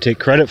 so I can't take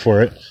credit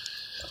for it.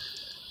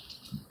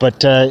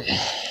 But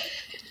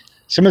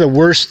some of the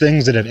worst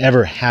things that have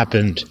ever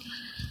happened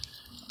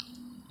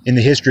in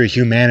the history of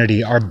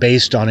humanity are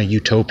based on a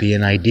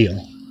utopian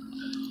ideal.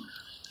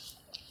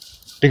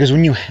 Because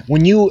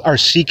when you are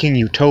seeking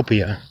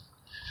utopia,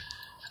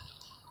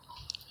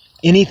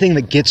 anything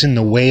that gets in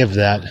the way of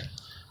that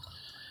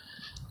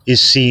is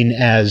seen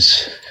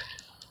as,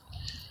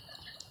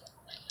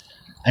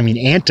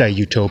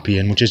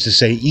 anti-utopian, which is to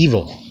say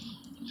evil.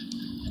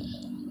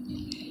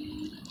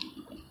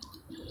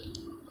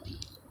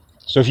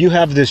 So if you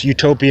have this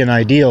utopian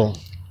ideal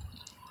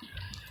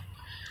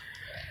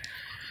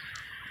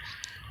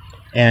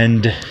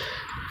and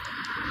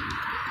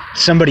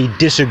somebody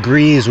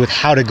disagrees with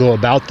how to go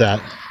about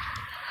that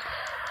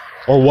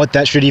or what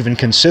that should even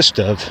consist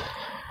of,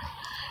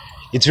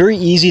 it's very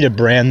easy to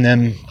brand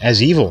them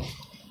as evil.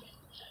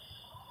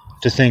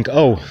 To think,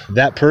 oh,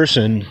 that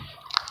person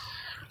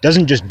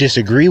doesn't just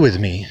disagree with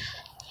me.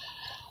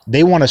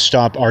 They want to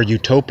stop our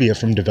utopia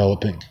from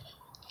developing.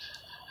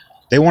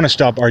 They want to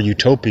stop our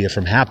utopia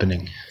from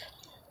happening.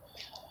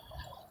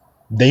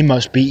 They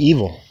must be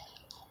evil.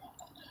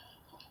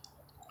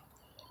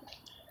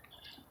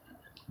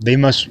 They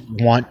must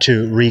want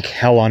to wreak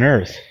hell on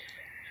earth.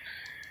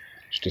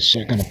 Just a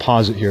sec, I'm going to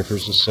pause it here for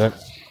just a sec.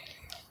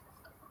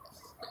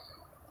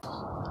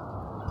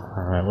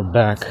 Alright, we're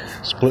back.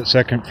 Split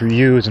second for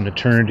you is an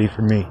eternity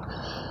for me.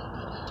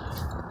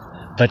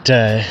 But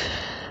the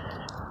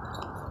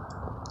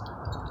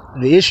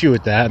issue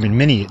with that,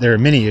 there are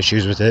many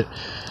issues with it,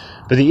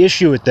 but the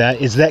issue with that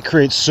is that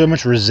creates so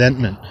much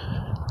resentment.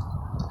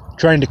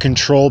 Trying to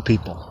control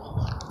people.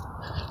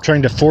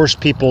 Trying to force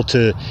people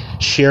to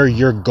share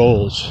your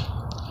goals.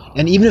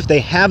 And even if they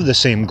have the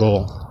same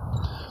goal,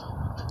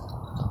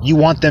 you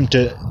want them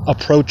to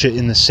approach it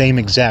in the same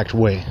exact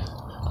way.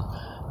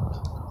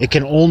 It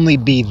can only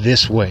be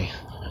this way.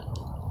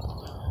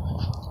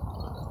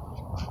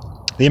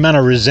 The amount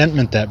of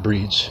resentment that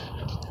breeds.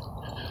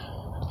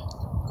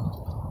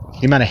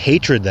 The amount of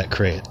hatred that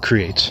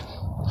creates.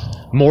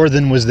 More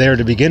than was there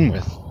to begin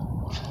with.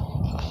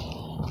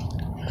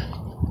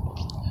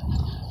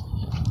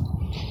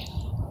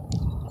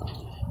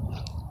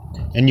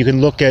 And you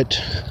can look at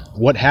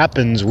what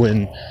happens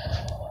when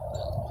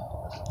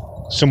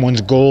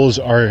someone's goals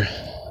are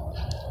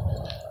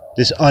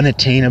this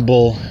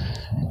unattainable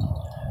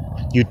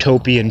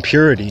utopian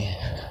purity,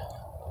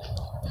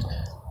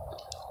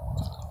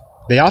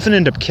 they often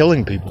end up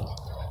killing people.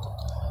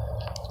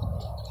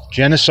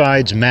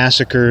 Genocides,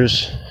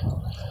 massacres,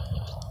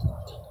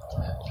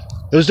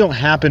 those don't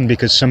happen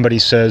because somebody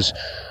says,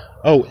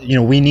 oh,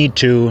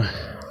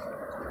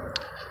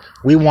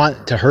 we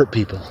want to hurt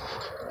people.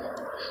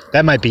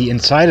 That might be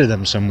inside of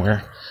them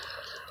somewhere.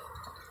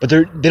 But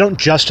they don't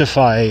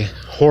justify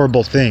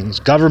horrible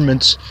things.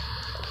 Governments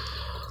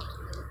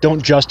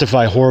don't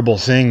justify horrible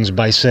things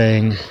by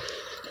saying,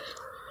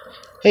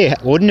 hey,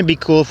 wouldn't it be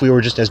cool if we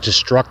were just as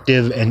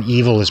destructive and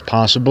evil as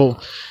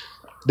possible?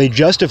 They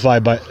justify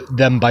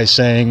them by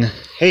saying,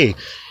 hey,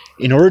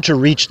 in order to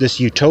reach this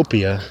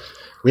utopia,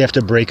 we have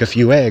to break a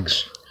few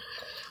eggs.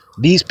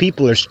 These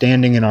people are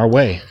standing in our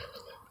way.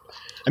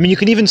 I mean, you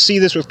can even see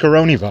this with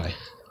coronavirus.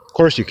 Of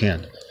course you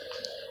can.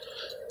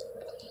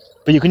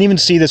 But you can even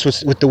see this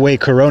with the way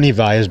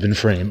coronavirus has been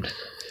framed.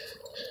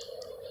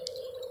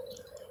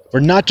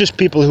 We're not just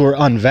people who are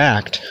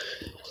unvaxxed,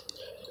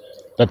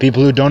 but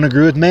people who don't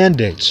agree with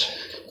mandates.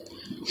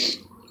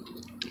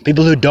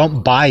 People who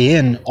don't buy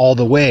in all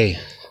the way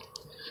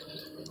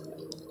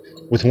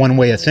with one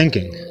way of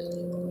thinking.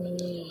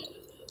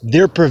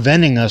 They're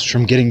preventing us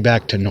from getting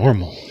back to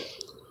normal.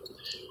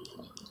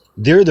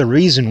 They're the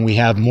reason we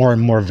have more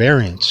and more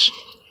variants.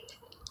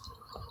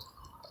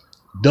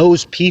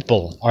 Those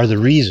people are the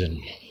reason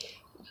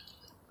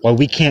why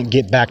we can't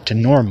get back to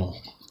normal.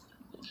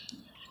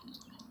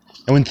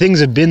 And when things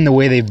have been the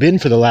way they've been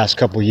for the last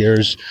couple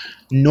years,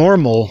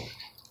 normal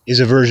is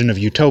a version of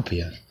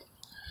utopia.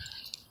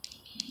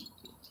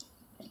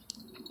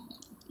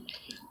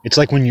 It's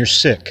like when you're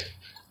sick.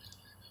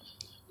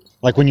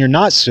 Like when you're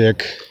not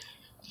sick,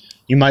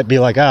 you might be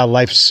like,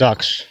 life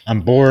sucks. I'm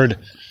bored.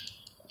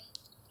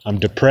 I'm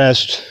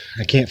depressed.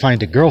 I can't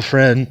find a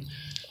girlfriend.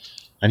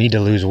 I need to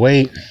lose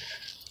weight.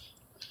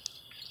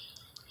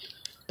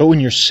 But when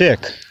you're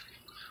sick,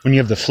 when you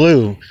have the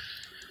flu,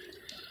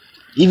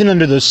 even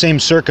under those same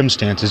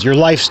circumstances, your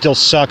life still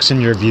sucks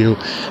in your view,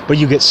 but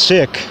you get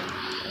sick,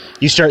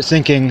 you start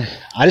thinking,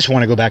 I just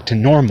want to go back to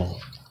normal.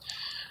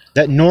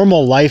 That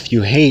normal life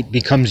you hate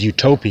becomes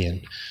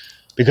utopian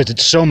because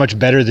it's so much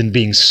better than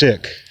being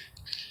sick.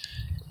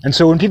 And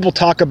so when people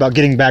talk about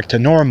getting back to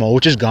normal,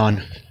 which is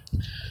gone,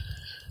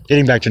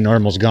 getting back to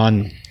normal is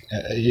gone,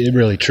 it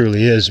really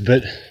truly is,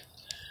 but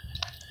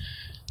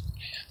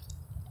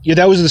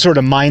that was the sort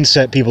of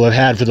mindset people have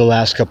had for the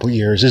last couple of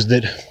years, is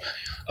that,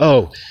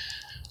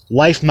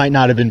 life might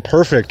not have been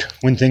perfect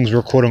when things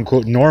were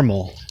quote-unquote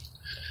normal,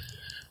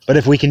 but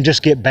if we can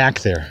just get back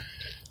there,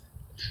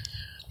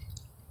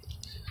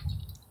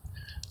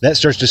 that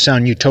starts to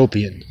sound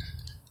utopian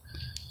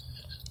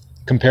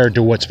compared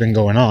to what's been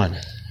going on.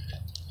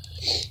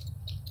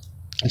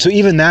 And so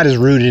even that is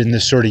rooted in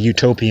this sort of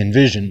utopian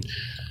vision,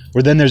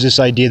 where then there's this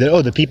idea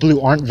that, the people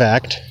who aren't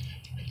vaxxed,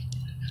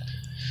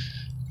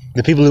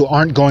 the people who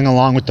aren't going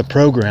along with the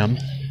program,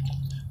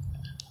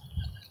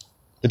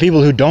 the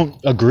people who don't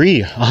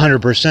agree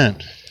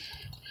 100%,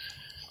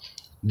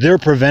 they're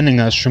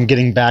preventing us from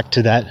getting back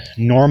to that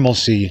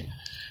normalcy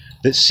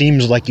that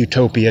seems like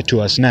utopia to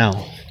us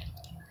now.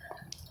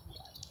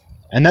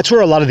 And that's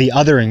where a lot of the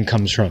othering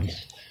comes from.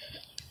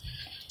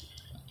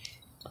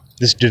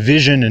 This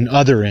division and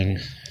othering,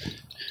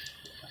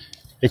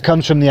 it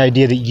comes from the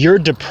idea that you're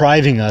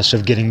depriving us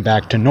of getting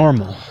back to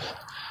normal.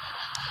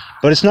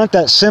 But it's not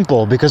that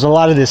simple, because a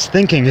lot of this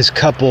thinking is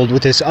coupled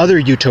with this other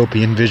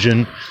utopian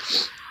vision,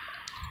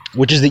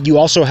 which is that you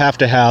also have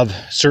to have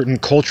certain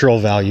cultural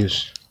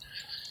values.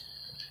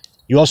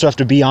 You also have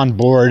to be on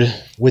board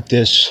with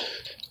this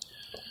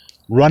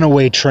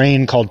runaway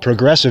train called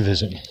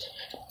progressivism.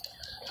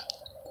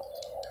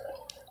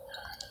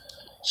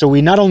 So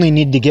we not only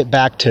need to get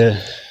back to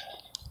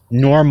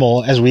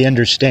normal as we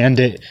understand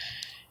it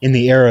in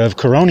the era of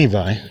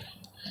coronavirus,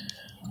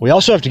 we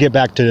also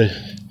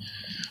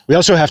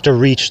have to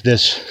reach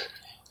this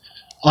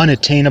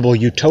unattainable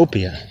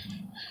utopia.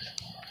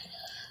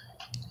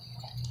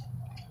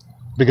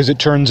 Because it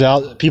turns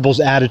out people's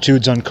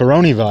attitudes on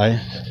coronavirus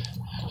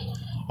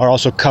are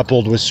also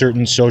coupled with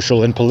certain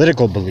social and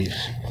political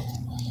beliefs.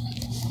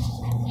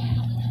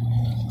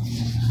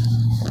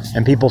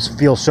 And people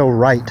feel so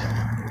right.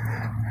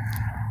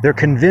 They're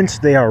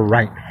convinced they are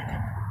right,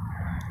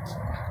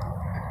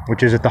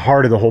 which is at the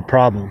heart of the whole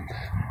problem.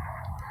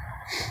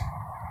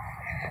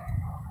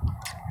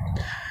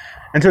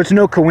 And so it's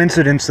no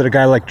coincidence that a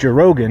guy like Joe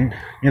Rogan,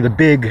 the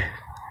big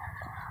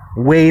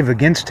wave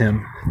against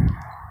him,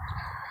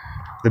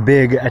 the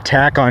big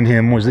attack on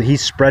him was that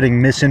he's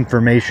spreading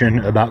misinformation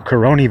about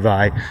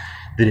coronavirus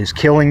that is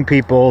killing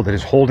people, that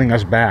is holding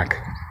us back.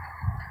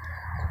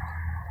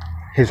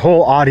 His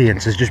whole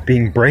audience is just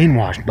being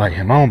brainwashed by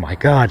him. Oh my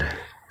God.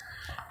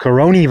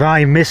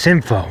 Coronavirus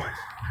misinfo.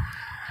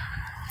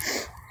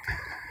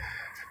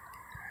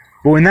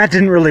 But when that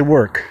didn't really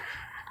work,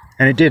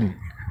 and it didn't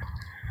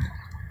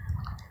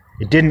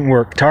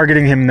work.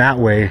 Targeting him that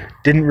way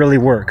didn't really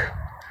work.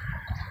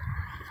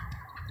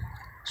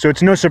 So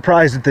it's no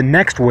surprise that the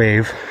next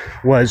wave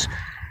was,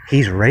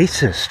 he's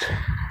racist.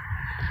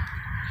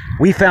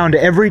 We found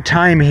every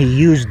time he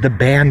used the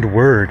banned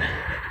word,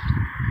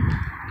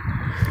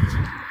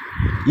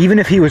 even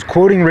if he was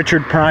quoting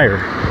Richard Pryor.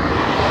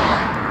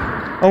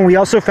 Oh, we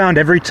also found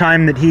every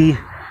time that he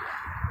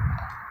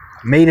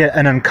made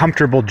an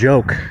uncomfortable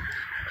joke.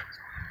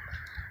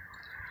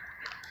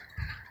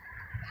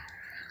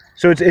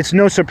 So it's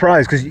no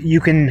surprise, because you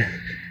can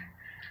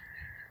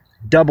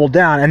double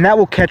down, and that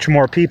will catch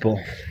more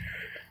people.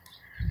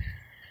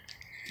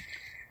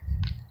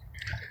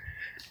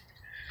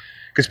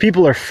 Because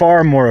people are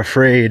far more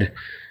afraid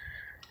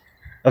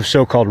of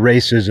so-called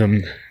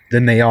racism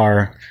than they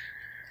are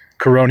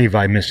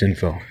coronavirus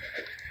misinfo.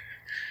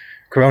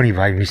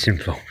 Coronavirus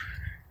misinfo.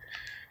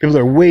 People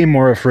are way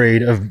more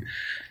afraid of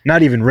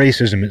not even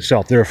racism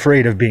itself. They're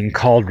afraid of being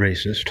called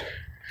racist.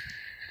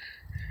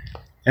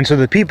 And so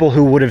the people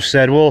who would have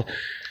said, well,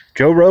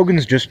 Joe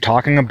Rogan's just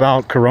talking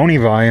about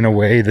coronavirus in a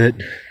way that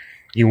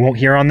you won't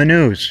hear on the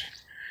news.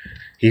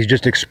 He's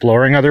just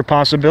exploring other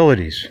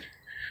possibilities.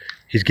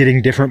 He's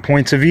getting different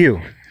points of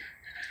view.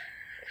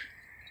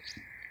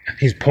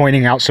 He's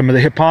pointing out some of the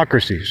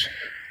hypocrisies.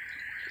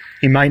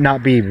 He might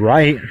not be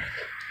right,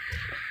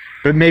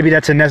 but maybe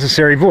that's a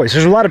necessary voice.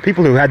 There's a lot of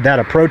people who had that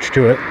approach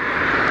to it.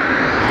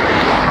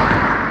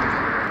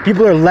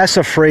 People are less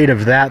afraid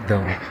of that,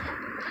 though.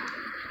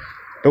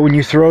 But when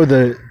you throw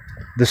the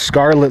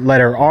scarlet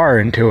letter R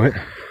into it,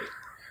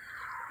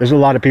 there's a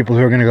lot of people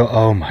who are going to go,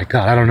 oh my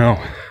God, I don't know.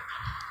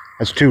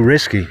 That's too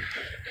risky.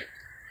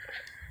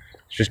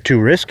 It's just too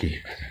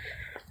risky.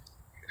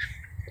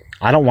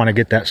 I don't want to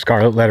get that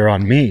scarlet letter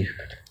on me.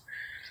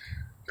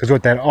 Because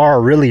what that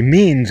R really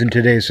means in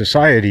today's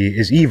society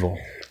is evil.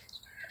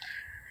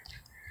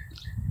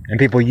 And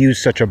people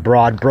use such a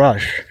broad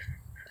brush.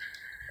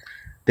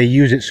 They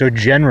use it so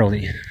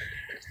generally.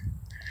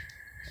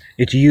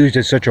 It's used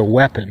as such a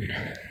weapon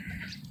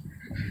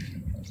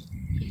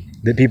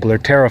that people are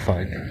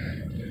terrified.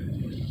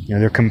 You know,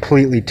 they're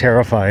completely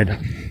terrified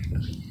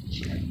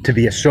to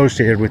be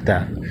associated with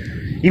that.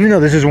 Even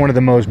though this is one of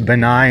the most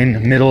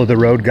benign,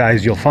 middle-of-the-road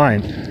guys you'll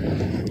find.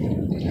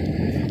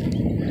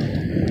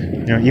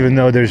 You know, even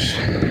though there's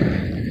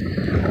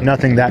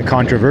nothing that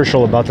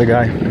controversial about the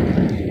guy.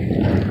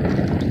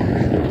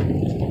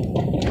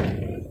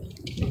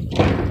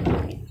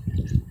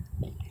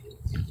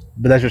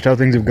 But that's just how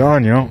things have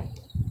gone, you know.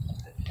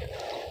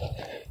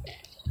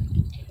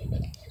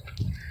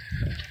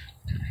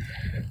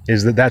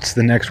 That's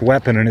the next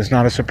weapon, and it's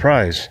not a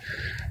surprise.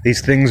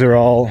 These things are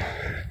all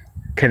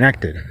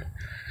connected.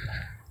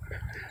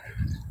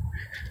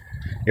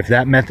 If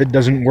that method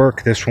doesn't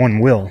work, this one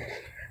will.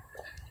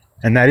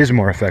 And that is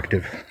more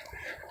effective.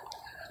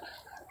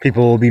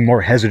 People will be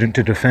more hesitant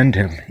to defend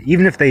him,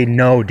 even if they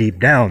know deep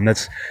down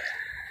that's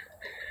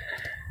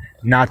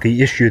not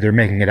the issue they're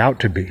making it out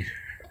to be.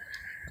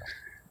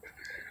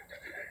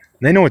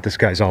 They know what this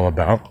guy's all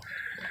about.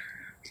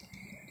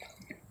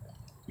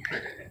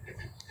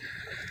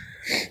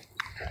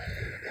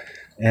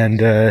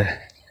 And,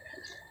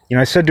 you know,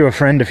 I said to a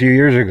friend a few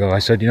years ago, I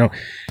said, you know,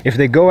 if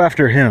they go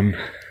after him,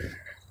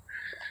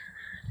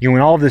 you know,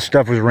 when all of this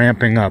stuff was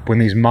ramping up, when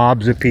these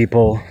mobs of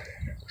people,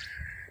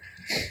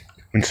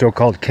 when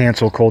so-called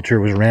cancel culture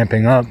was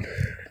ramping up,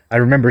 I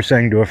remember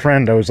saying to a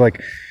friend, I was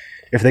like,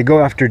 if they go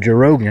after Joe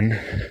Rogan,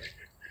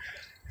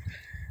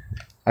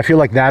 I feel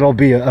like that'll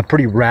be a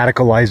pretty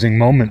radicalizing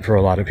moment for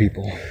a lot of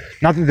people.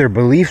 Not that their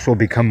beliefs will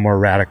become more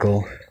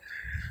radical,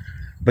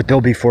 but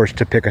they'll be forced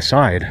to pick a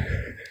side.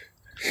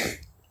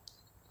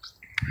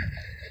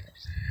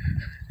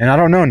 And I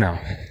don't know now.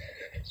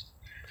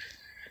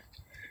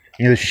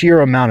 You know, the sheer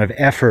amount of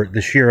effort,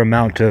 the sheer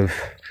amount of...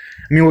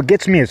 I mean, what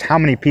gets me is how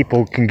many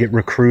people can get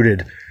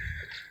recruited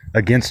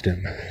against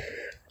him.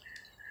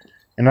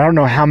 And I don't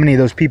know how many of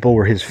those people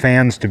were his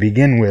fans to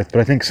begin with,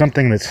 but I think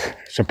something that's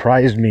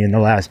surprised me in the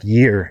last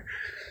year,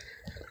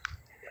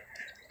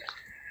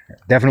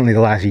 definitely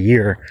the last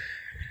year,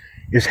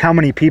 is how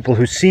many people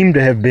who seem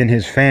to have been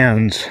his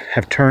fans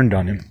have turned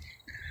on him.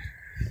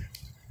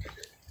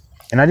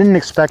 And I didn't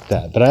expect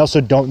that, but I also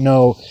don't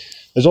know.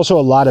 There's also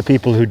a lot of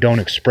people who don't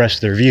express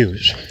their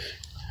views.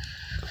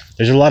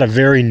 There's a lot of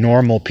very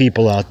normal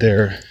people out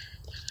there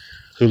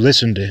who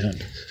listen to him.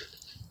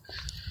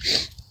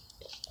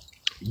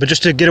 But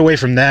just to get away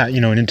from that,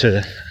 you know, and into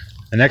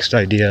the next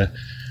idea,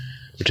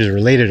 which is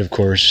related, of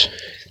course,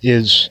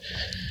 is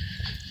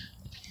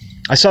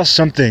I saw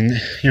something,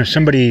 you know,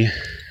 somebody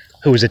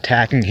who was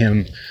attacking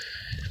him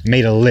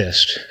made a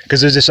list.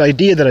 Because there's this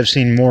idea that I've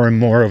seen more and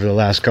more over the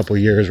last couple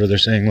of years where they're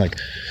saying, like,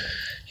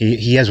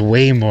 he has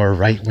way more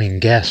right-wing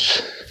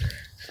guests.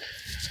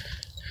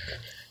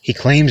 He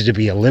claims to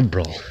be a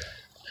liberal.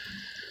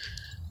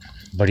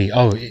 But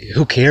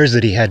who cares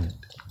that he had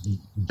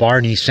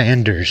Barney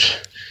Sanders?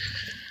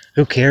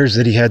 Who cares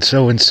that he had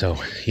so-and-so?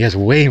 He has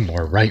way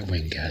more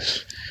right-wing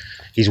guests.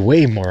 He's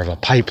way more of a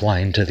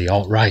pipeline to the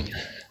alt-right.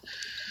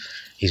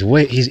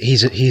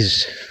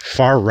 He's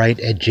far-right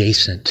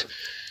adjacent.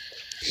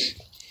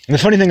 And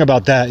the funny thing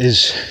about that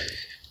is,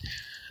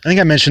 I think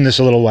I mentioned this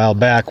a little while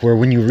back, where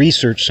when you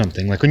research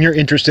something, like when you're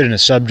interested in a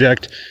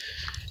subject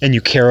and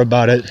you care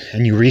about it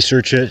and you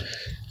research it,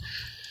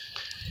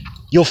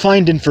 you'll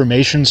find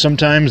information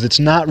sometimes that's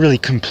not really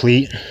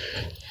complete,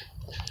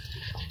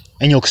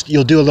 and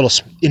you'll do a little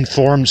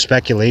informed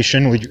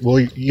speculation.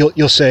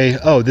 You'll say,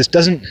 oh,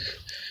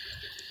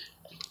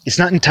 it's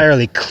not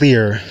entirely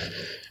clear,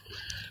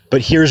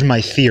 but here's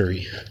my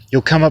theory.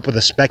 You'll come up with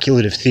a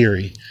speculative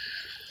theory.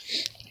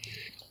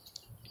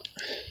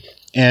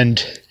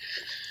 And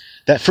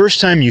that first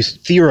time you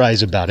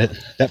theorize about it,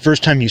 that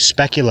first time you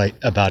speculate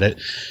about it,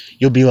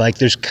 you'll be like,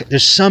 there's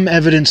some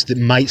evidence that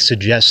might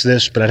suggest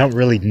this, but I don't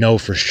really know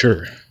for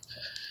sure.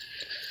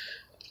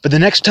 But the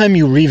next time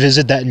you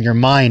revisit that in your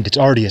mind, it's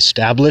already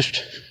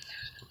established.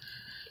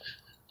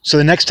 So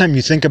the next time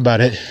you think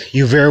about it,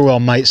 you very well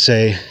might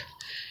say,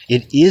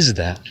 it is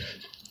that.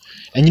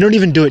 And you don't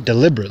even do it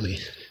deliberately.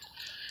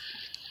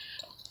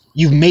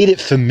 You've made it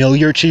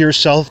familiar to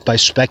yourself by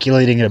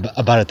speculating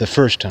about it the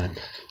first time.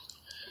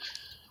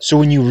 So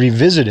when you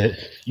revisit it,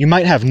 you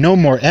might have no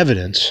more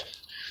evidence,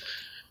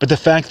 but the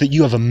fact that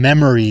you have a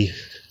memory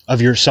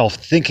of yourself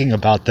thinking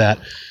about that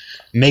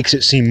makes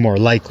it seem more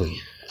likely.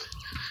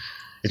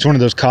 It's one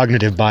of those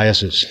cognitive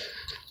biases.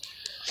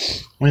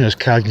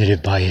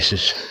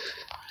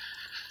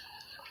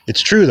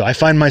 It's true, though. I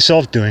find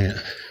myself doing it.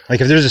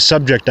 Like, if there's a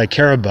subject I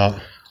care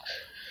about,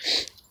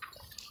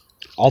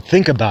 I'll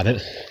think about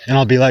it, and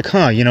I'll be like,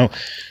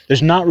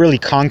 there's not really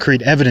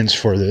concrete evidence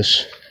for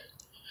this,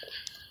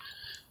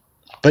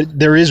 but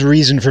there is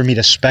reason for me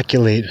to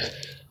speculate,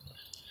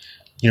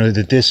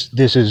 that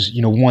this is,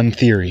 one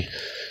theory.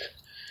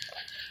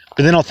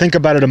 But then I'll think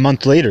about it a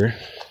month later,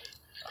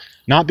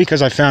 not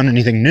because I found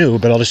anything new,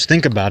 but I'll just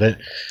think about it,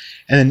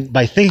 and then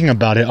by thinking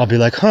about it, I'll be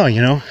like, I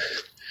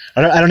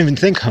don't even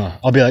think,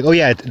 I'll be like, oh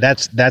yeah,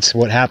 that's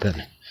what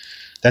happened.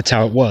 That's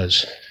how it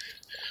was.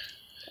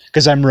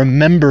 Because I'm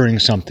remembering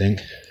something.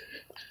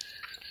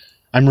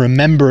 I'm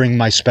remembering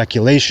my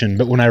speculation,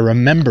 but when I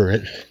remember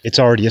it, it's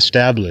already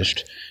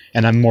established,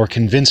 and I'm more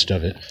convinced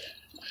of it.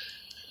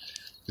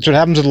 That's what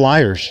happens with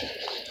liars.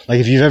 Like,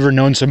 if you've ever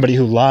known somebody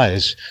who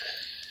lies,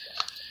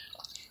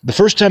 the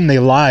first time they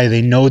lie,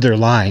 they know they're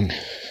lying.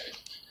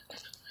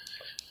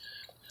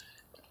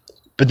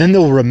 But then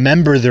they'll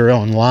remember their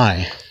own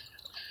lie.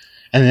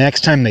 And the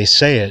next time they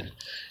say it,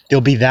 they'll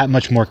be that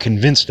much more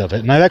convinced of it.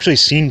 And I've actually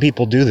seen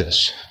people do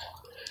this.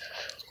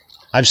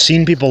 I've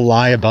seen people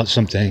lie about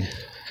something.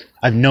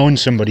 I've known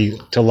somebody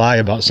to lie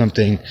about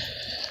something.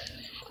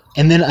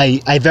 And then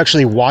I've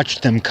actually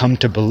watched them come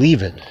to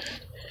believe it.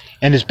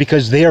 And it's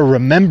because they are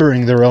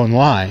remembering their own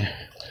lie.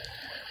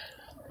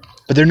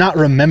 But they're not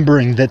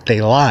remembering that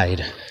they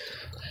lied.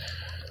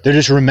 They're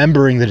just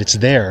remembering that it's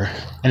there.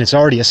 And it's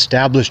already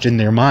established in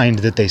their mind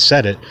that they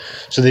said it.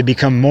 So they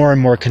become more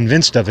and more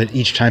convinced of it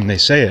each time they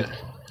say it.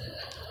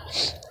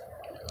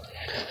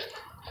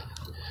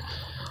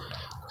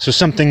 So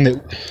something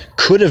that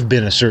could have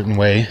been a certain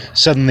way,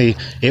 suddenly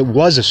it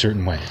was a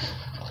certain way.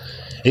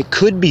 It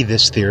could be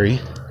this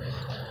theory.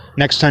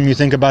 Next time you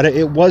think about it,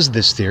 it was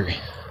this theory.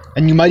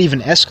 And you might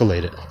even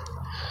escalate it.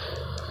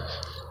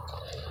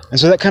 And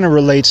so that kind of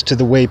relates to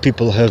the way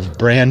people have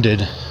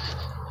branded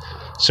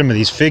some of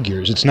these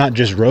figures. It's not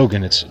just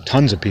Rogan, it's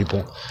tons of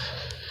people.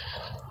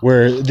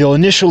 Where they'll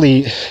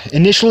initially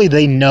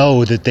they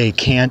know that they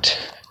can't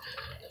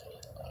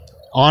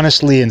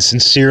honestly and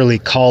sincerely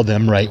call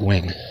them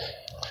right-wing.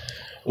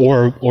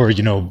 Or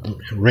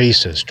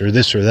racist, or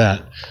this or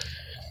that.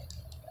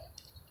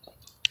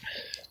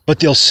 But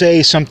they'll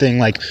say something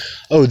like,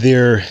 oh,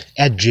 they're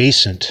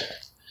adjacent.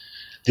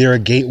 They're a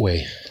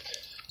gateway.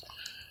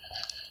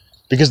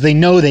 Because they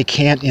know they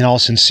can't, in all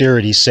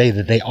sincerity, say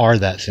that they are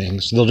that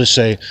thing. So they'll just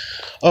say,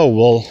 oh,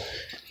 well,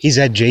 he's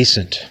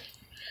adjacent.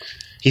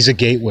 He's a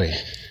gateway.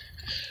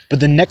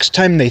 But the next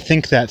time they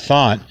think that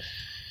thought,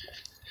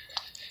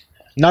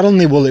 not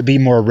only will it be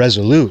more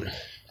resolute,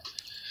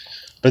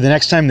 but the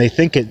next time they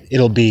think it,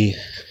 it'll be,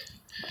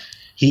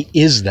 he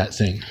is that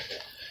thing.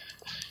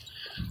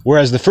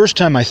 Whereas the first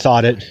time I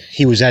thought it,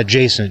 he was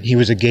adjacent, he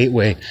was a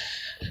gateway.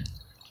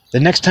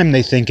 The next time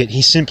they think it,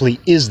 he simply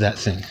is that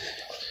thing.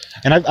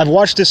 And I've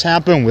watched this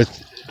happen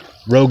with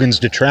Rogan's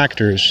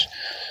detractors,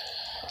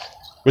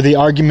 where the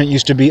argument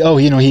used to be, oh,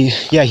 he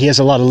has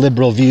a lot of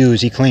liberal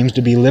views, he claims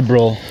to be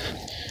liberal,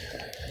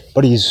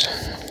 but he's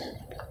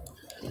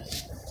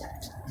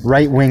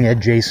right-wing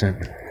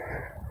adjacent.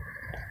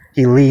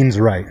 He leans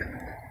right.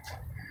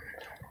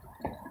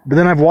 But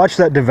then I've watched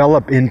that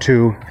develop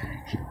into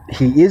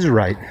he is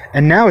right.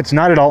 And now it's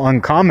not at all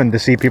uncommon to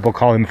see people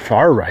call him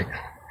far right.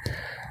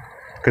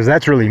 Because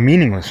that's really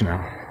meaningless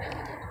now.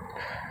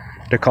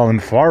 To call him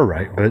far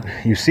right, but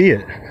you see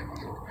it.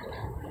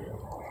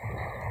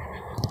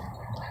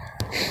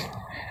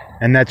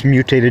 And that's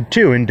mutated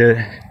too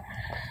into,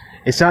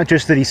 it's not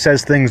just that he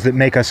says things that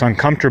make us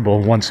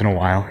uncomfortable once in a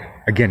while.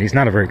 Again, he's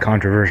not a very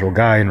controversial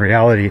guy in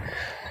reality.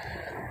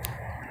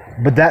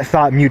 But that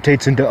thought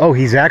mutates into, oh,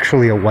 he's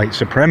actually a white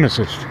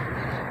supremacist.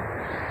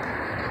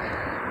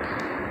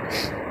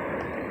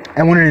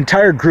 And when an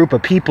entire group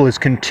of people is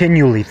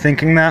continually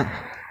thinking that,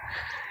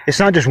 It's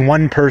not just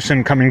one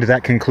person coming to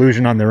that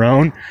conclusion on their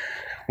own.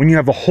 When you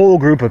have a whole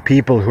group of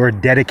people who are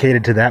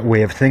dedicated to that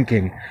way of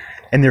thinking,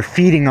 and they're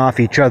feeding off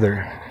each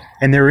other,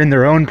 and they're in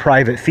their own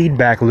private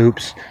feedback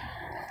loops,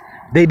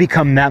 they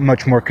become that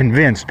much more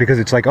convinced, because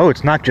it's like, oh,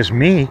 it's not just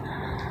me.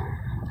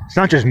 It's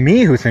not just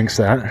me who thinks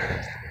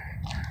that.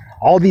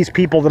 All these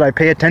people that I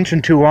pay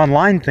attention to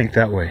online think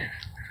that way.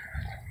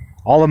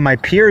 All of my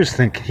peers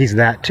think he's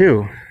that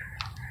too.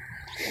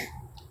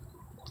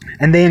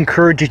 And they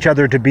encourage each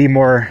other to be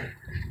more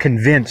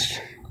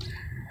convinced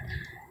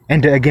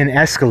and to, again,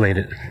 escalate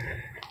it.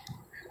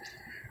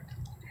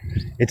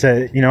 It's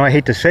a, I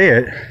hate to say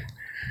it,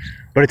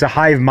 but it's a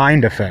hive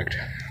mind effect,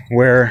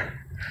 where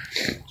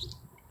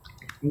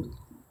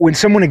when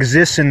someone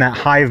exists in that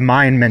hive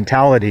mind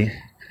mentality,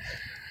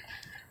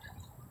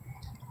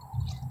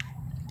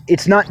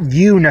 it's not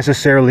you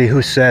necessarily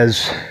who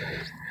says,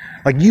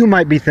 like, you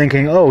might be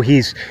thinking, oh,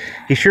 he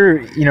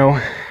sure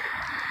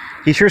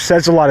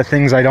says a lot of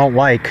things I don't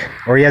like,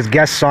 or he has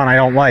guests on I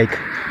don't like.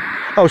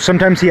 Oh,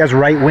 sometimes he has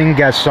right-wing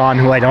guests on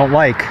who I don't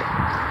like.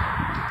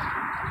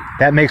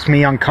 That makes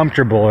me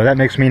uncomfortable, or that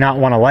makes me not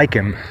want to like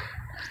him.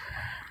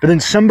 But then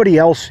somebody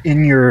else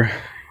in your,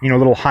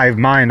 little hive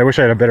mind, I wish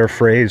I had a better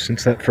phrase,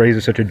 since that phrase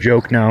is such a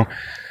joke now,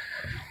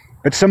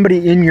 but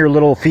somebody in your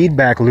little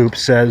feedback loop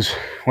says,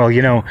 well,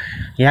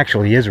 he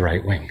actually is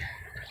right-wing.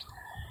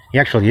 He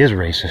actually is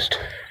racist.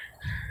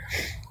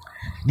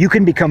 You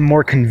can become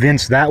more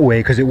convinced that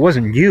way because it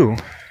wasn't you.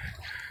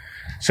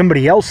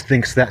 Somebody else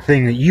thinks that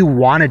thing that you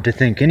wanted to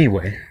think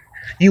anyway.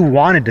 You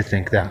wanted to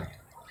think that.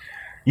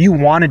 You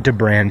wanted to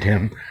brand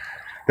him,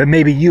 but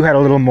maybe you had a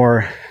little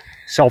more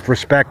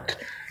self-respect.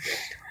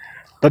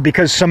 But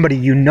because somebody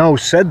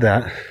said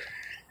that,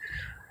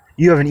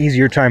 you have an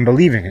easier time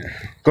believing it.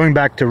 Going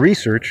back to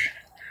research,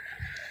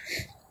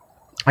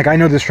 like, I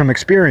know this from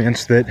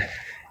experience, that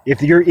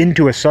if you're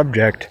into a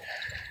subject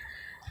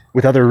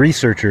with other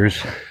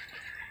researchers,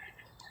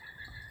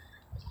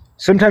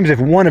 sometimes if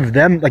one of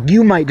them, like,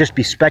 you might just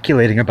be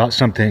speculating about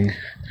something,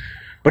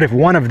 but if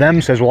one of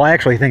them says, well, I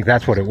actually think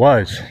that's what it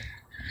was,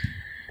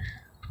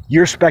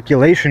 your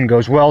speculation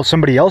goes, well,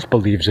 somebody else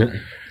believes it,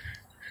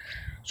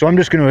 so I'm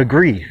just going to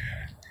agree.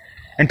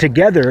 And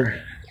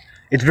together,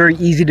 it's very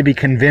easy to be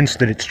convinced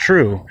that it's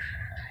true.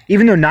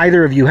 Even though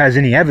neither of you has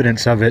any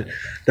evidence of it,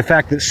 the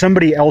fact that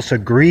somebody else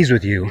agrees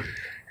with you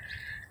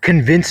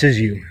convinces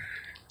you.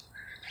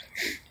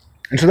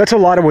 And so that's a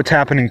lot of what's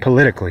happening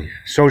politically,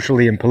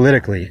 socially and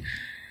politically.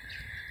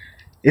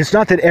 It's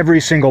not that every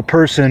single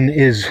person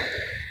is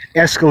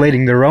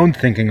escalating their own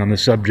thinking on the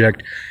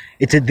subject.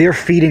 It's that they're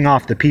feeding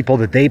off the people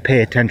that they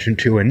pay attention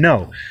to and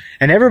know.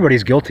 And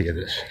everybody's guilty of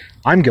this.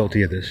 I'm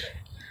guilty of this.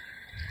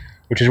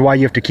 Which is why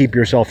you have to keep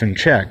yourself in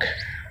check.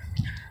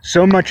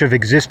 So much of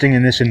existing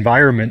in this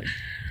environment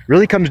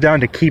really comes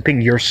down to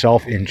keeping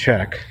yourself in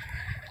check.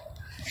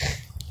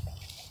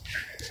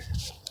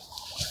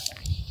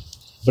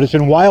 But it's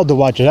been wild to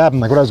watch it happen.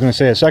 Like what I was going to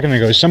say a second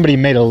ago, somebody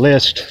made a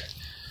list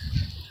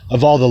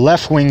of all the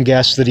left-wing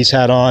guests that he's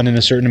had on in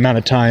a certain amount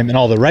of time and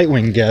all the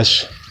right-wing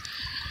guests.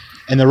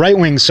 And the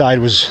right-wing side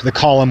the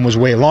column was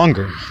way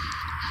longer.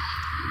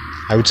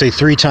 I would say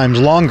 3 times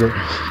longer.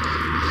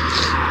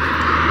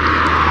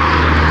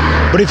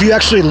 But if you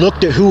actually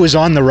looked at who was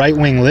on the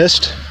right-wing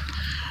list,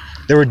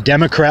 there were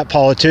Democrat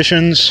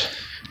politicians,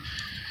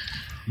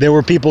 there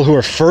were people who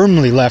are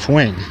firmly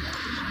left-wing.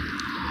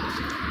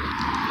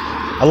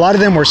 A lot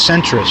of them were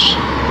centrists.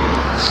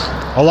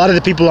 A lot of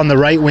the people on the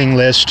right-wing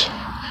list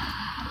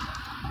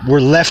were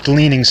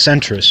left-leaning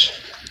centrists.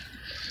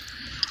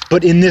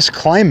 But in this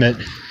climate,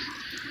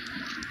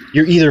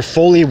 you're either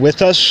fully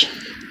with us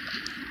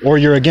or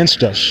you're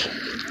against us.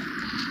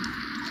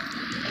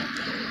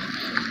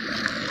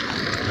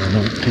 I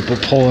know people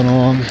pulling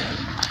along.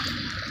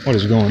 What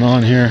is going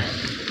on here?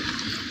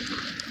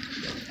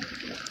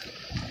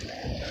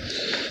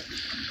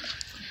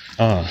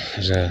 Oh,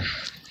 there's a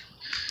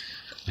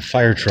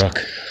fire truck.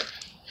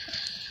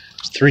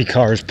 There's 3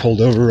 cars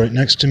pulled over right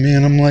next to me,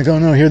 and I'm like, oh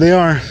no, here they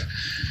are.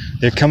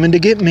 They're coming to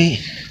get me.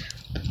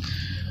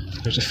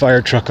 There's a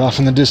fire truck off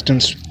in the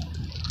distance.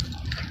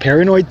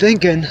 Paranoid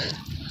thinking.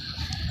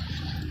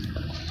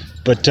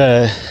 But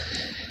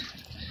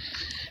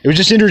it was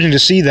just interesting to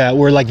see that,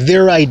 where like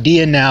their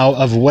idea now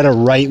of what a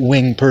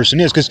right-wing person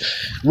is, because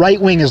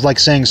right-wing is like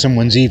saying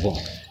someone's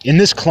evil. In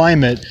this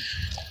climate,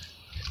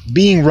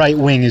 being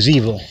right-wing is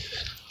evil.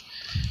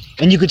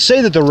 And you could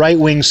say that the right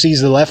wing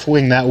sees the left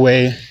wing that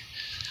way.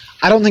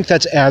 I don't think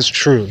that's as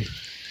true.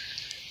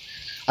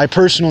 I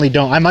personally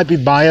don't. I might be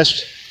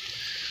biased.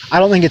 I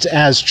don't think it's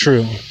as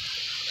true.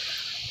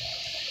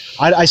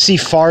 I see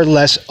far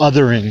less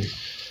othering.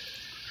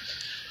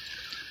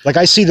 Like,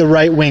 I see the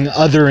right wing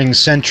othering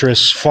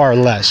centrists far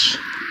less.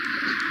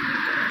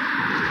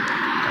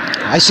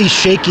 I see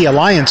shaky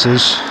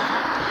alliances.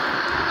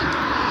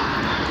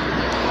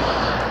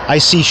 I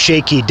see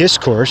shaky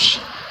discourse.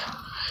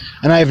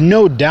 And I have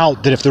no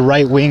doubt that if the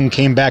right wing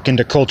came back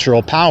into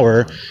cultural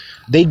power,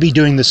 they'd be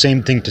doing the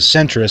same thing to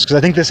centrists, because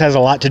I think this has a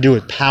lot to do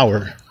with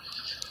power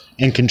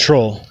and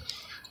control.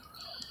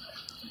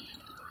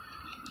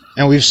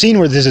 And we've seen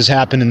where this has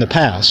happened in the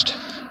past.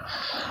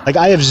 Like,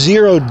 I have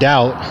zero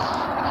doubt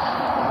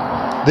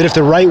that if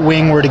the right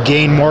wing were to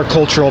gain more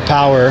cultural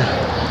power,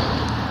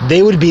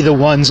 they would be the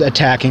ones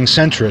attacking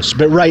centrists.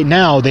 But right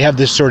now, they have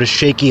this sort of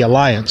shaky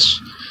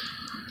alliance.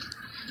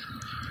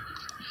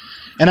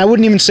 And I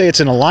wouldn't even say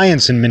it's an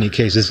alliance in many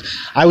cases.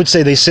 I would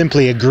say they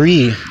simply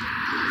agree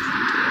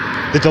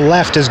that the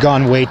left has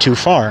gone way too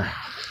far.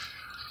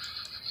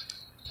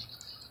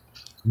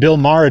 Bill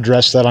Maher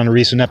addressed that on a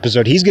recent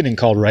episode. He's getting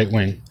called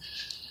right-wing.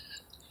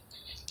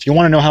 If you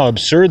want to know how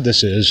absurd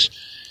this is,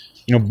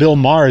 Bill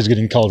Maher is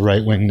getting called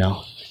right-wing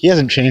now. He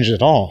hasn't changed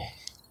at all.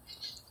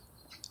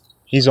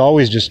 He's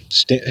always just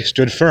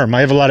stood firm. I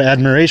have a lot of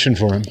admiration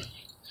for him.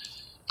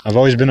 I've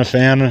always been a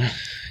fan,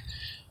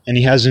 and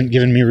he hasn't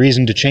given me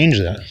reason to change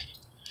that.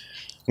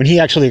 When he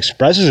actually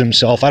expresses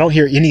himself, I don't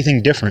hear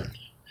anything different.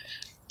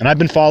 And I've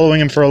been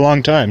following him for a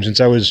long time, since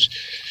I was,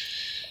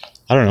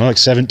 like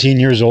 17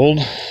 years old.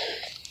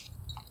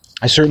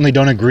 I certainly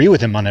don't agree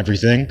with him on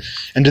everything,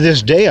 and to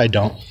this day I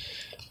don't.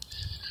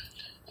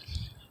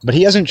 But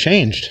he hasn't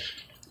changed.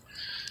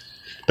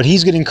 But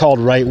he's getting called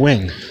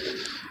right-wing.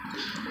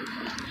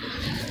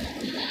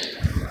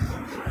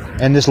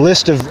 And this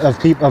list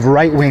of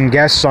right-wing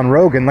guests on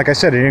Rogan, like I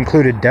said, it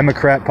included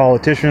Democrat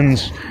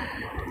politicians.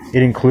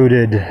 It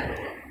included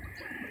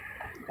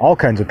all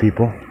kinds of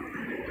people.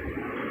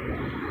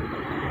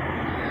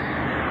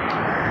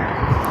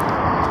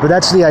 But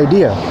that's the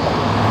idea.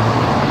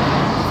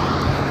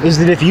 Is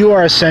that if you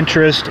are a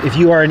centrist, if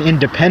you are an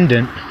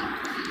independent,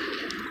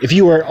 if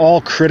you are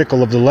all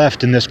critical of the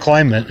left in this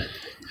climate,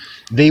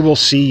 they will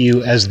see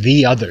you as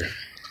the other.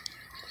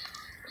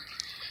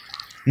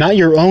 Not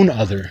your own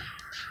other.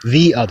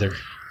 The other.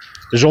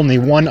 There's only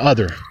one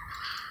other.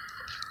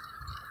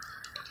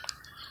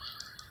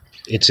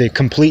 It's a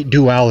complete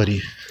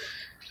duality.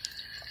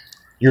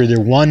 You're either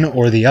one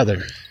or the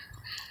other.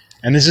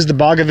 And this is the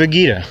Bhagavad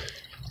Gita.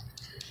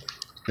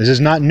 This is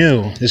not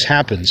new. This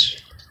happens.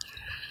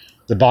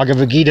 The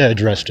Bhagavad Gita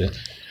addressed it.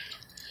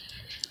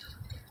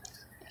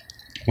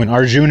 When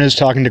Arjuna is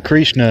talking to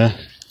Krishna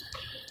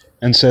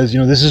and says,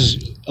 this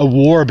is a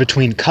war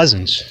between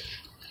cousins.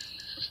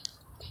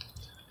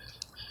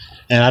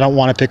 And I don't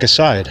want to pick a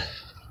side.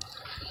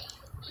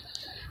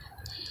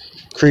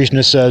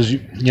 Krishna says,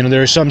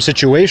 there are some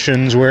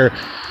situations where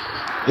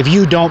if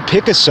you don't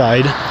pick a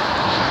side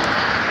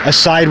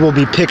will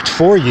be picked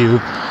for you,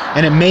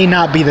 and it may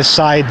not be the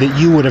side that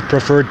you would have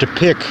preferred to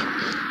pick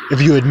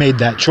if you had made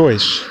that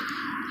choice.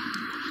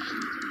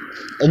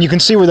 And you can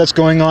see where that's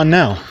going on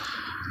now.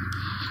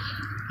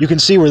 You can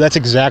see where that's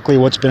exactly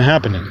what's been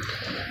happening.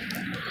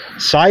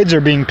 Sides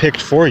are being picked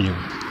for you.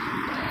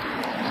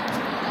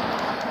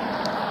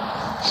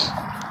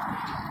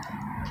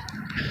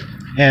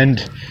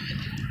 And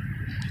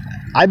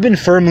I've been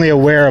firmly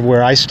aware of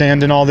where I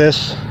stand in all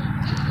this,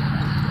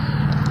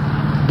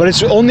 but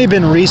it's only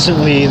been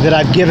recently that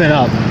I've given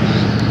up.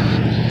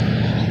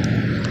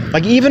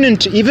 Like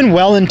even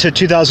well into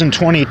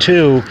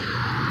 2022,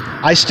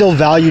 I still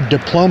valued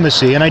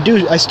diplomacy, and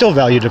I still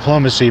value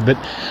diplomacy, but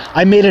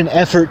I made an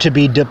effort to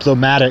be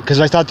diplomatic because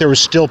I thought there was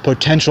still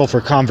potential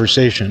for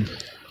conversation.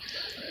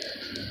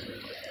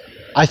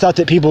 I thought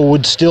that people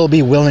would still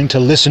be willing to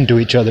listen to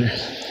each other.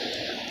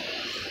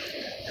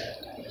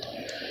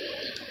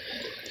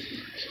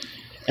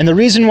 And the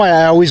reason why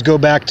I always go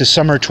back to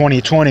summer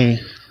 2020,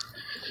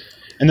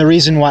 and the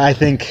reason why I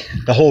think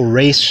the whole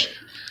race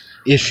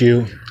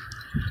issue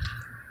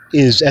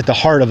is at the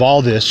heart of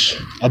all this,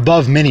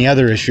 above many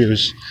other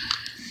issues,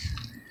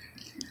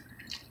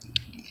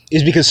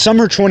 is because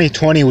summer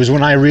 2020 was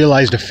when I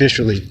realized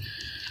officially,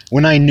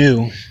 when I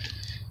knew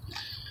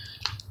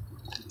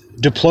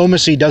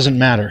diplomacy doesn't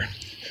matter.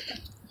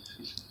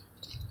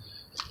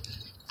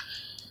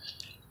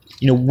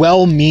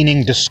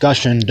 Well-meaning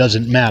discussion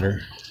doesn't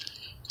matter.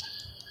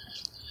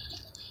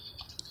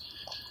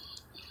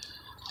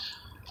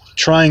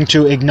 Trying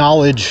to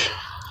acknowledge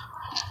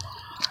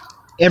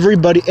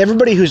everybody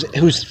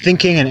who's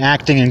thinking and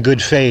acting in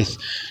good faith,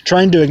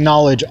 trying to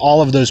acknowledge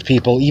all of those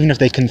people, even if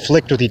they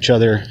conflict with each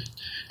other,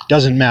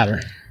 doesn't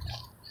matter.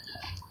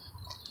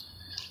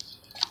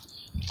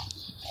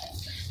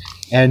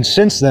 And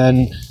since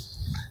then,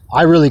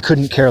 I really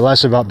couldn't care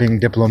less about being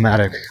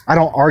diplomatic. I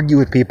don't argue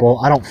with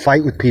people. I don't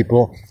fight with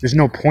people. There's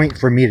no point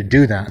for me to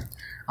do that.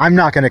 I'm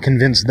not going to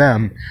convince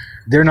them.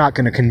 They're not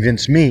going to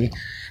convince me.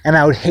 And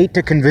I would hate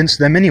to convince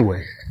them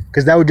anyway,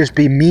 because that would just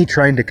be me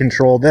trying to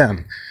control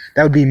them.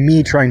 That would be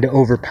me trying to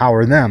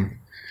overpower them.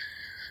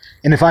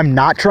 And if I'm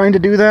not trying to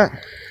do that,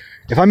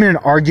 if I'm in an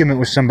argument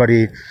with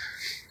somebody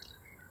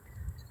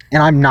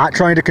and I'm not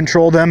trying to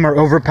control them or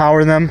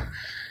overpower them,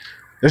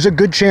 there's a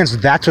good chance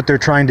that's what they're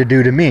trying to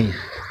do to me.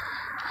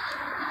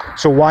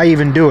 So why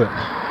even do it?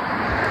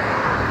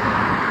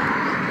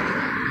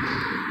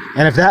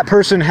 And if that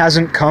person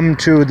hasn't come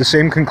to the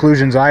same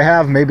conclusions I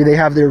have, maybe they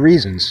have their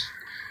reasons.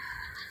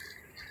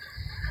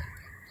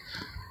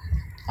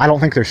 I don't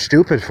think they're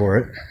stupid for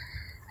it.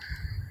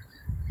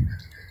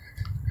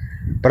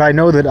 But I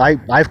know that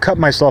I've cut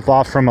myself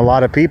off from a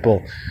lot of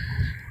people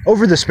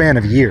over the span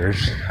of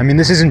years. I mean,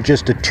 this isn't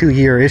just a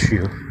 2-year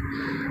issue.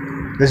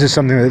 This is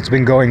something that's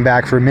been going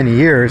back for many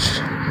years.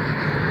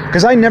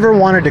 Because I never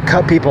wanted to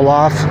cut people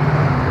off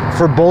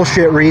for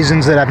bullshit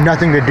reasons that have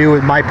nothing to do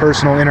with my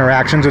personal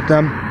interactions with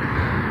them.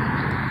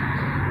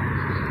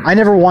 I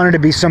never wanted to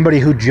be somebody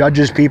who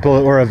judges people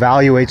or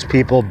evaluates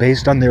people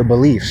based on their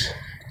beliefs,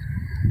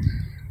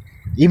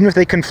 even if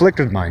they conflict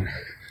with mine.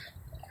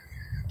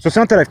 So it's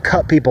not that I've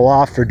cut people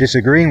off for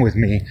disagreeing with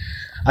me.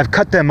 I've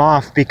cut them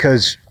off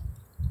because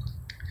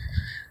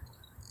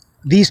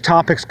these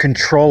topics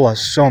control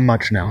us so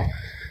much now.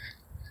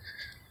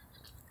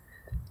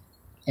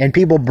 And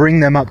people bring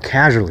them up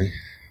casually.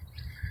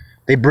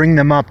 They bring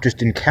them up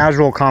just in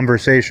casual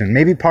conversation.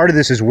 Maybe part of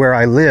this is where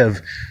I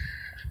live,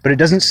 but it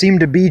doesn't seem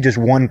to be just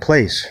one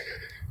place.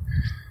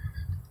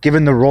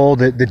 Given the role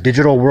that the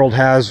digital world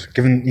has,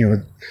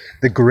 given,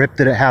 the grip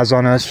that it has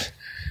on us,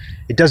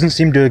 it doesn't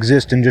seem to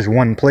exist in just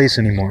one place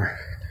anymore.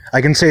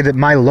 I can say that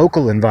my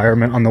local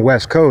environment on the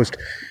West Coast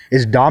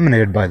is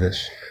dominated by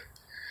this.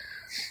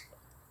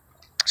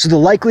 So the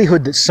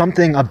likelihood that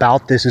something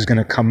about this is going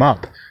to come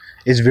up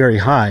is very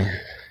high.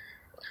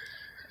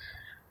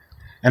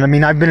 And I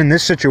mean, I've been in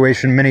this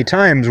situation many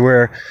times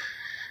where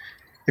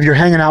if you're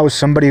hanging out with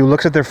somebody who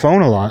looks at their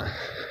phone a lot,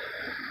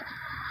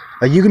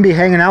 like you can be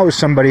hanging out with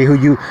somebody who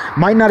you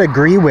might not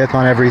agree with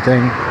on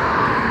everything,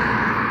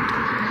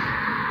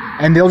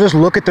 and they'll just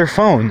look at their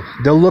phone.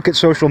 They'll look at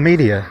social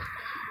media.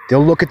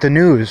 They'll look at the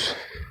news.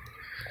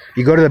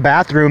 You go to the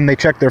bathroom, they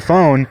check their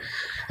phone,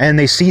 and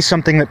they see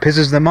something that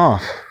pisses them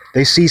off.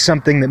 They see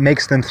something that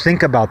makes them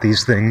think about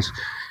these things,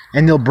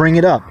 and they'll bring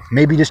it up,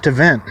 maybe just to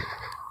vent.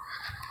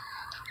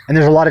 And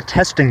there's a lot of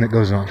testing that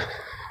goes on.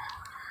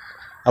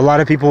 A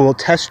lot of people will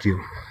test you.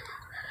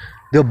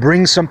 They'll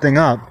bring something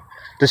up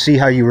to see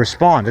how you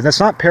respond. And that's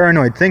not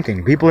paranoid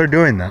thinking. People are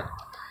doing that.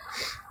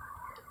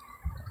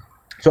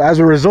 So as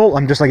a result,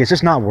 I'm just like, it's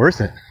just not worth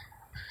it.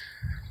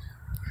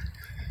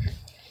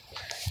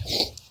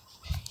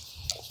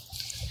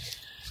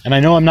 And I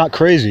know I'm not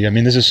crazy. I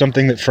mean, this is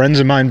something that friends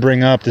of mine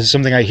bring up. This is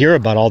something I hear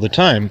about all the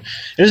time.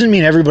 It doesn't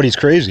mean everybody's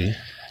crazy.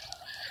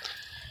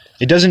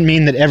 It doesn't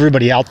mean that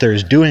everybody out there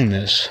is doing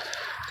this.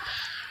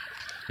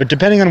 But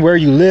depending on where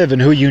you live and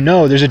who you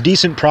know, there's a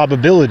decent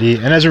probability,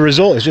 and as a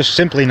result, it's just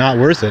simply not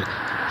worth it.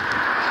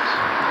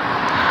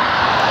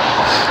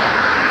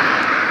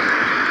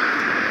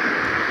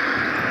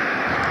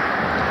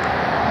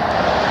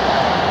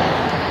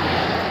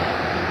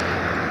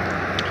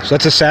 So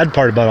that's the sad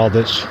part about all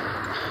this,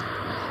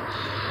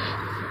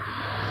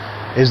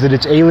 is that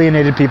it's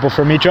alienated people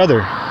from each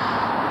other.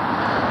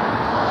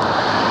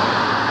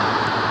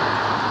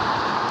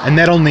 And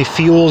that only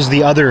fuels the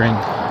othering.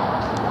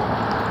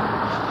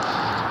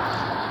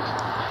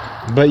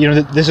 But,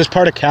 this is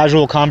part of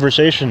casual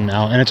conversation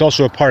now, and it's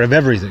also a part of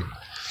everything.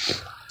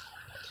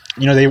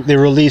 They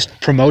released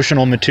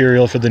promotional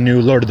material for the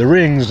new Lord of the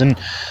Rings, and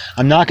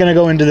I'm not going to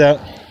go into that.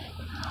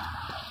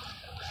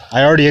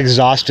 I already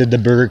exhausted the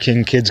Burger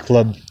King Kids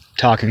Club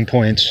talking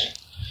points.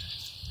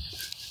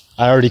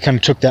 I already kind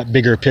of took that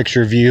bigger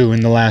picture view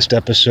in the last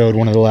episode,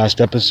 one of the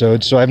last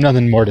episodes, so I have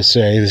nothing more to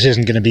say. This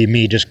isn't going to be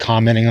me just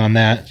commenting on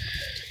that,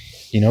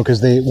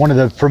 because one of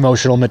the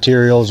promotional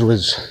materials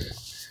was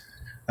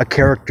a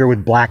character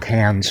with black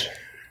hands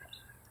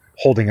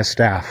holding a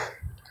staff.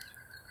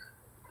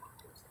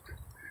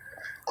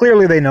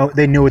 Clearly they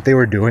knew what they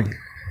were doing.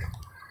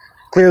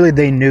 Clearly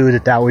they knew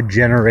that would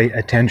generate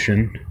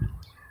attention.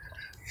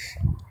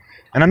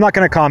 And I'm not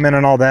going to comment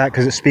on all that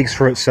because it speaks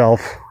for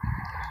itself.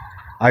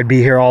 I'd be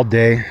here all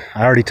day.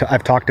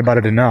 I've talked about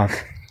it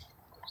enough.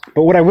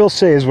 But what I will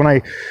say is when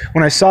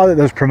I saw that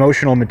those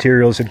promotional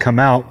materials had come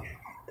out,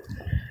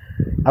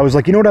 I was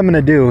like, you know what I'm going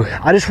to do?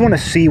 I just want to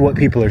see what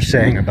people are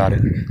saying about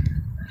it.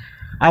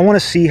 I want to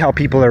see how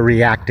people are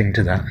reacting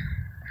to that.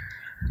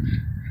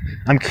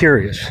 I'm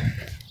curious.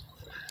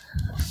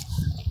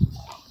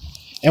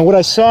 And what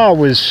I saw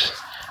was,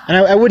 and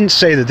I wouldn't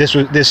say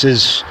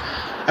that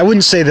I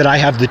wouldn't say that I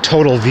have the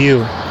total view.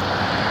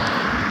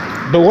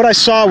 But what I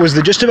saw was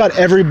that just about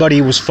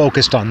everybody was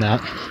focused on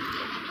that.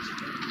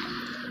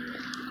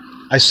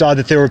 I saw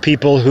that there were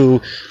people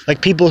who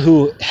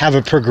have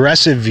a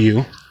progressive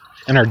view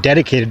and are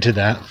dedicated to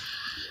that.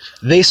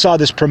 They saw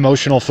this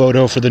promotional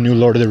photo for the new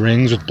Lord of the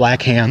Rings with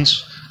black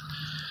hands.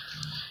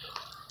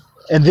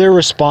 And their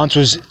response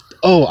was,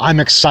 oh,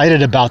 I'm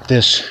excited about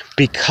this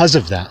because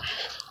of that.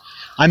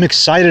 I'm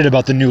excited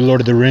about the new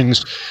Lord of the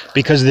Rings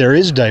because there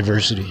is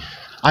diversity.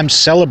 I'm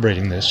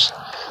celebrating this.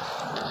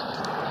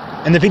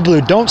 And the people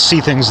who don't see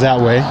things that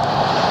way,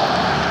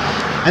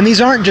 and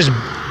these aren't just,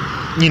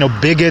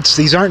 bigots,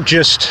 these aren't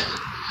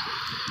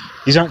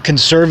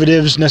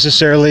conservatives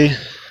necessarily,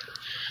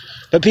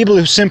 but people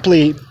who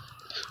simply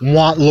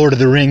want Lord of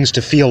the Rings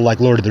to feel like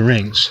Lord of the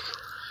Rings.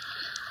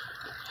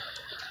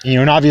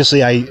 And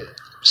obviously I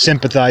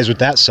sympathize with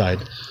that side.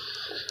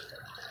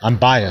 I'm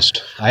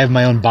biased. I have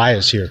my own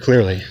bias here,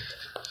 clearly.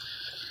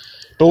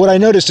 But what I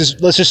noticed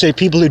is, let's just say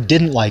people who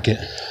didn't like it,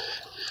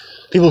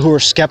 people who are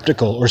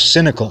skeptical or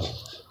cynical,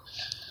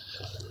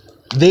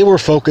 they were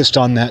focused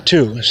on that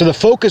too. So the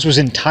focus was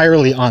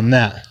entirely on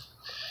that.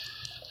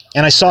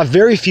 And I saw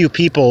very few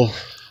people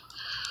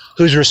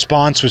whose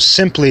response was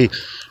simply,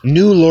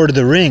 new Lord of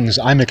the Rings,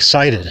 I'm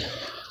excited.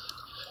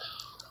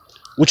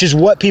 Which is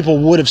what people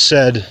would have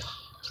said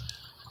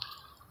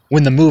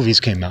when the movies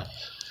came out.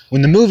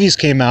 When the movies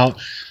came out,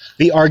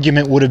 the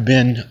argument would have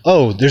been,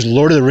 oh, there's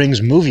Lord of the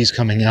Rings movies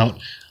coming out,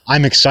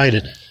 I'm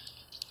excited.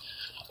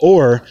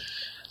 Or,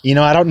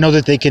 I don't know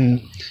that they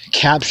can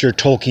capture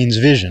Tolkien's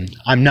vision,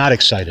 I'm not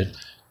excited.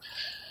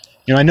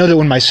 I know that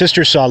when my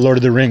sister saw Lord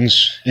of the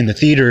Rings in the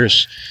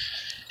theaters,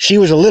 she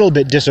was a little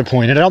bit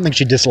disappointed. I don't think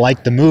she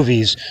disliked the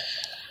movies,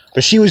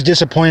 but she was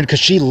disappointed because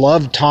she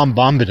loved Tom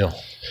Bombadil.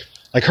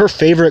 Like, her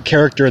favorite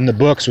character in the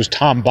books was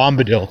Tom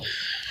Bombadil,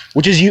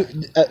 which is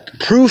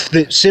proof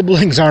that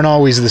siblings aren't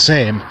always the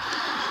same.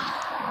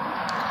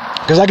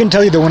 Because I can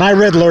tell you that when I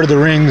read Lord of the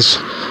Rings,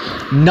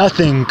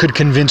 nothing could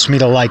convince me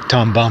to like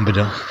Tom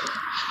Bombadil.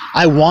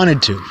 I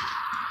wanted to.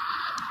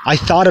 I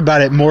thought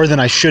about it more than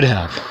I should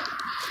have.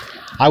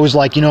 I was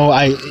like,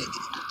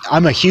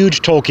 I'm a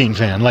huge Tolkien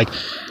fan. Like,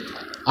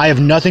 I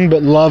have nothing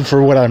but love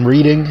for what I'm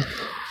reading.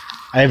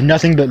 I have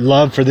nothing but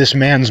love for this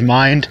man's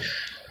mind.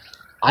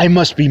 I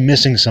must be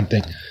missing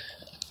something.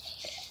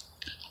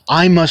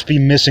 I must be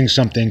missing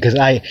something because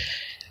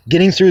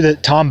getting through the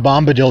Tom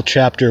Bombadil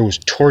chapter was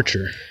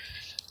torture.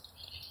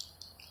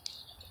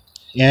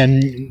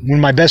 And when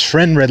my best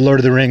friend read Lord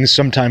of the Rings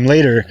sometime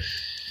later,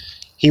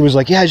 he was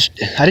like, yeah,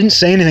 I didn't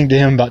say anything to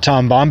him about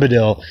Tom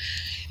Bombadil. And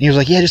he was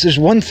like, yeah, just there's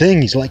one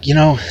thing. He's like,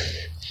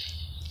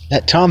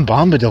 that Tom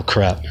Bombadil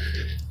crap.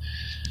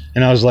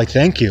 And I was like,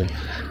 thank you.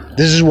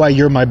 This is why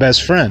you're my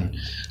best friend.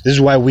 This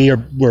is why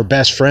we're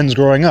best friends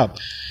growing up.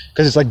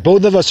 Because it's like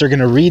both of us are going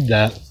to read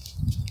that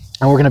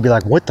and we're going to be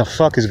like, what the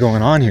fuck is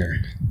going on here?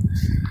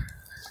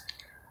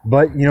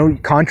 But,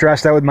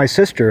 contrast that with my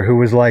sister who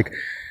was like,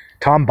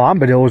 Tom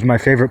Bombadil was my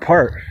favorite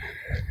part.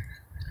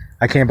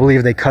 I can't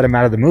believe they cut him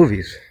out of the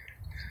movies.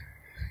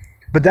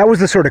 But that was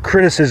the sort of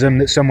criticism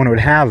that someone would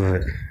have of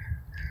it.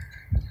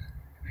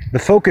 The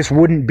focus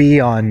wouldn't be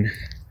on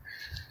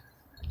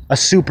a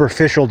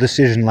superficial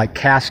decision like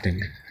casting.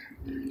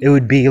 It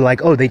would be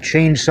like, oh, they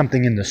changed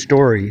something in the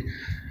story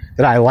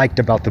that I liked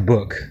about the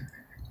book.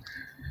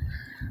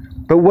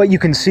 But what you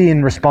can see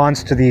in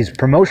response to these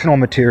promotional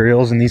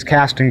materials and these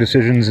casting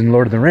decisions in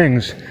Lord of the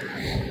Rings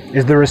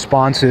is the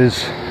response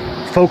is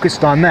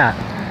focused on that.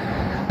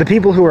 The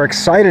people who are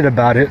excited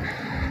about it,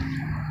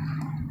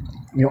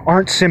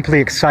 aren't simply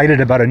excited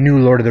about a new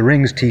Lord of the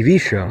Rings TV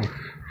show.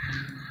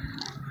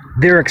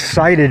 They're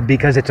excited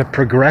because it's a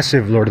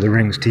progressive Lord of the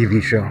Rings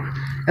TV show.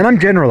 And I'm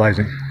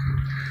generalizing.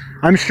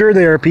 I'm sure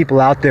there are people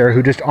out there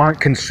who just aren't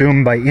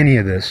consumed by any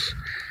of this.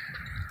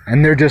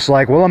 And they're just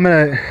like, well, I'm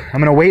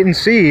gonna wait and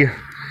see.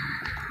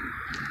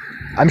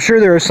 I'm sure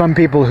there are some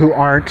people who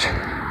aren't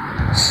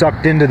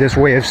sucked into this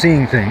way of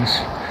seeing things.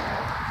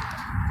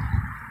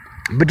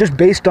 But just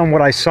based on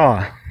what I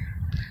saw,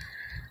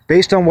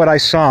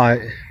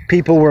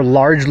 people were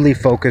largely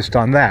focused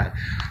on that.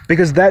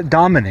 Because that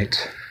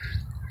dominates.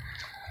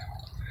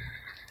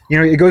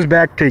 It goes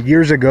back to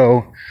years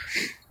ago,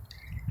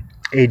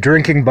 a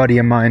drinking buddy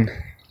of mine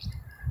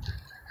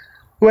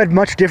who had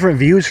much different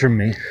views from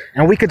me.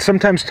 And we could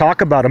sometimes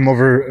talk about them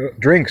over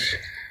drinks.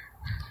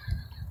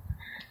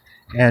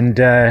 And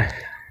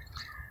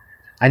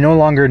I no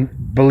longer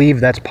believe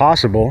that's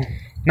possible.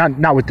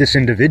 Not with this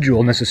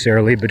individual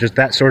necessarily, but just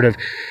that sort of,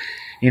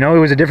 it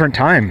was a different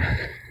time.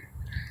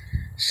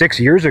 6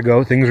 years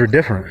ago, things were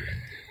different.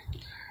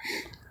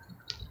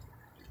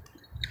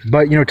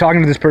 But,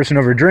 talking to this person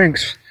over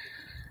drinks,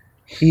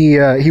 he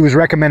was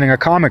recommending a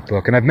comic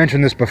book. And I've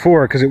mentioned this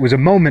before because it was a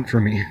moment for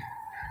me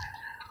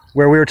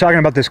where we were talking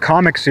about this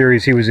comic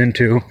series he was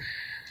into.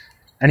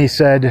 And he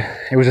said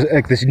it was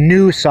like this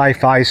new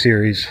sci-fi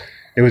series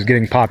that was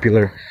getting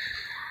popular.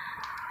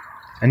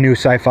 A new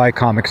sci-fi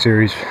comic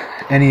series.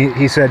 And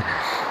he said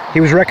he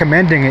was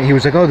recommending it. He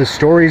was like, oh, the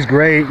story's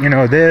great,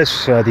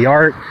 the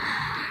art.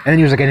 And then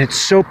he was like, and it's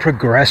so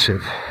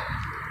progressive.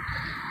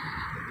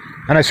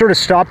 And I sort of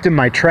stopped in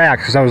my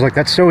tracks because I was like,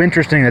 that's so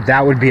interesting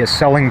that would be a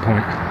selling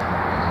point.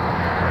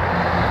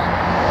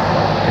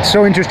 It's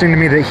so interesting to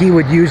me that he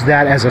would use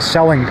that as a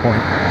selling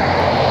point.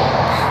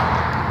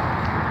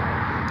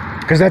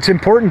 Because that's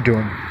important to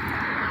him.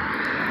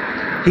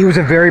 He was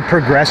a very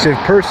progressive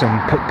person,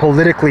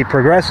 politically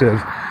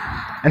progressive.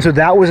 And so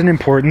that was an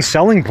important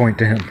selling point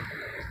to him.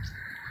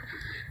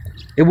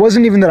 It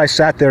wasn't even that I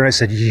sat there and I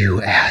said,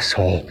 you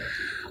asshole.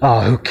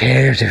 Oh, who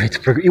cares if it's...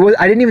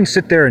 I didn't even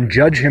sit there and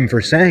judge him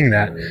for saying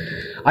that.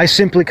 I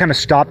simply kind of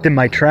stopped in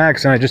my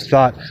tracks and I just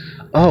thought,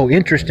 oh,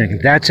 interesting.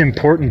 That's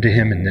important to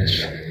him in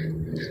this.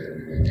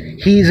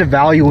 He's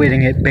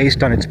evaluating it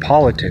based on its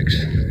politics.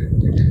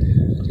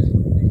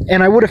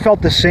 And I would have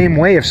felt the same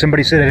way if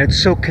somebody said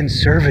it's so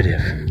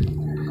conservative.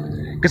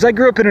 Because I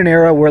grew up in an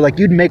era where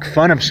you'd make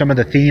fun of some of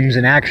the themes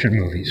in action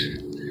movies.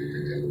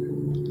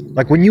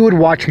 Like when you would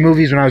watch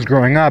movies when I was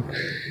growing up,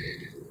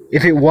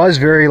 if it was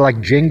very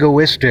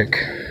jingoistic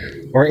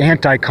or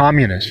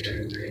anti-communist,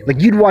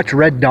 you'd watch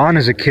Red Dawn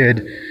as a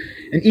kid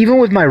And even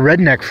with my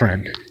redneck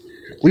friend,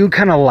 we would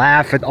kind of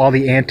laugh at all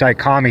the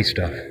anti-commie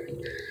stuff.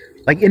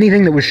 Like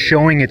anything that was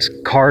showing its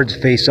cards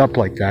face up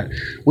like that,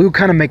 we would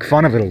kind of make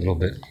fun of it a little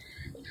bit.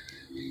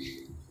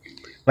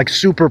 Like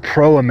super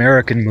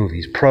pro-American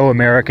movies,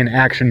 pro-American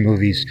action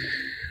movies.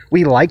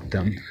 We liked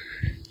them.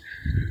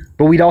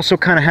 But we'd also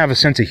kind of have a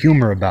sense of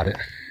humor about it.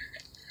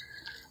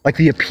 Like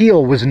the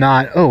appeal was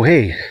not, oh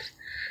hey,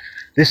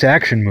 this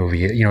action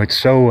movie, it's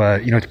so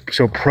it's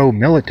so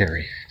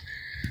pro-military.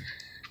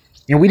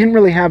 We didn't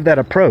really have that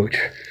approach.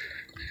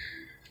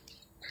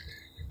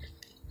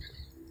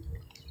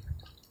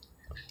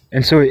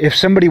 And so if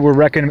somebody were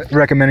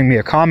recommending me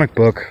a comic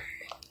book,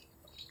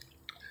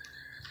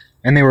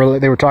 and they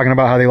were talking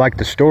about how they liked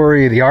the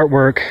story, the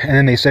artwork, and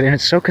then they said, and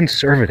it's so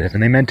conservative,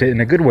 and they meant it in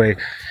a good way,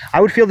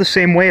 I would feel the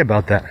same way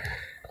about that.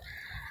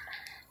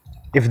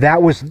 If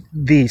that was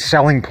the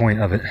selling point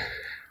of it.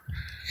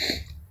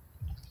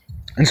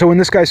 And so when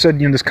this guy said,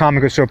 this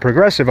comic was so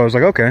progressive, I was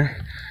like, okay,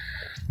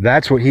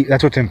 that's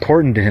what's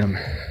important to him.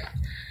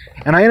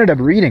 And I ended up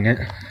reading it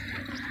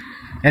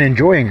and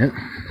enjoying it.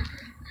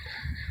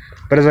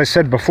 But as I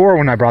said before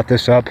when I brought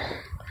this up,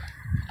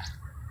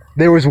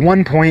 there was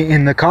one point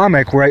in the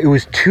comic where it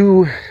was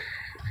too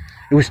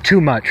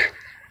much.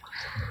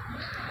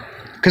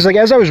 Because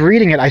as I was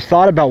reading it, I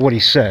thought about what he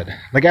said.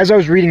 As I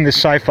was reading this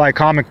sci-fi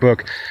comic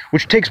book,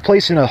 which takes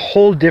place in a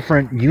whole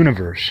different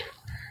universe.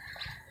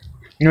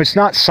 It's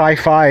not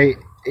sci-fi,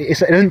 it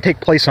doesn't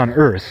take place on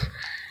Earth.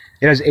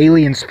 It has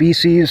alien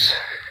species,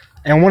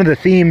 and one of the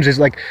themes is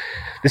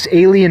this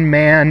alien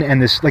man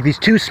and these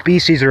two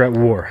species are at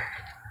war.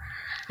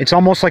 It's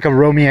almost like a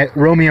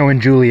Romeo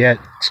and Juliet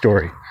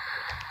story,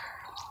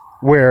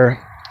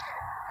 where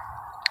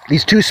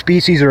these two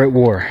species are at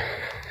war,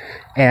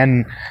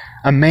 and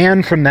a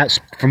man from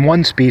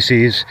one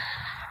species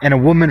and a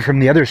woman from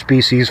the other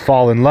species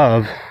fall in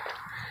love,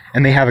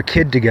 and they have a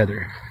kid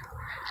together.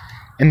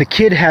 And the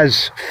kid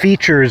has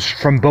features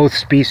from both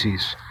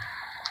species.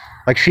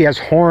 She has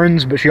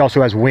horns, but she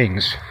also has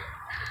wings.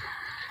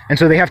 And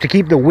so they have to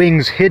keep the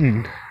wings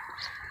hidden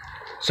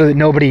so that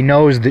nobody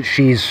knows that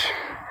she's,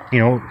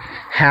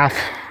 half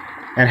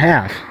and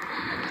half.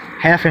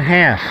 Half and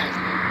half.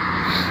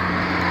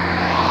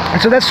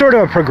 And so that's sort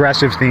of a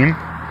progressive theme.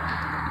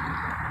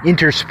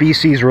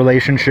 Interspecies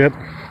relationship.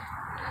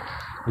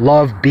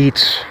 Love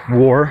beats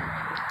war.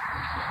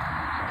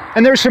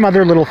 And there's some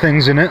other little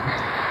things in it.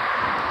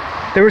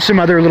 There were some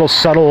other little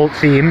subtle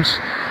themes.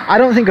 I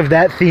don't think of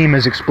that theme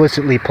as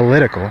explicitly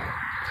political.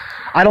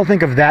 I don't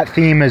think of that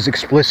theme as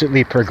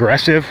explicitly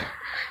progressive.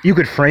 You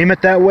could frame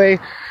it that way,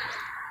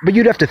 but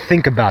you'd have to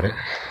think about it.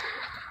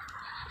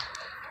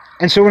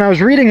 And so when I was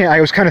reading it, I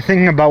was kind of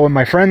thinking about what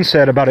my friend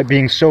said about it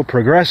being so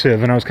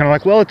progressive, and I was kind of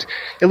like, well,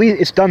 at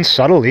least it's done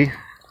subtly.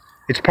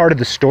 It's part of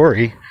the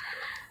story.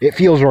 It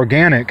feels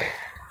organic.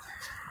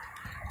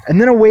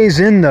 And then a ways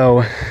in,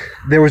 though,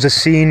 there was a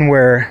scene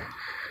where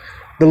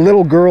the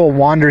little girl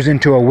wanders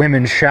into a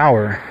women's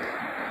shower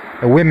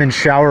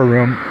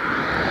room,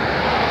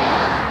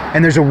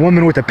 and there's a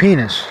woman with a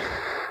penis,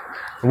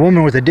 a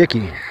woman with a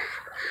dicky,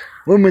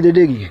 woman with a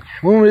diggy,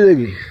 woman with a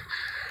diggy.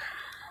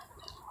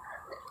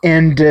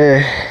 And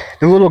the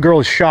little girl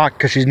is shocked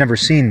because she's never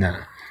seen that.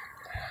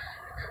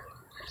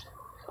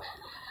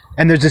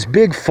 And there's this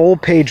big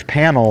full-page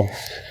panel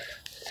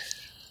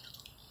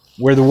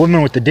where the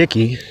woman with the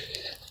dicky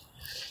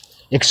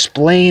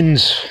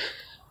explains,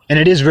 and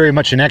it is very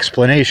much an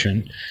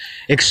explanation,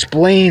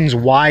 explains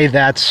why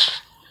that's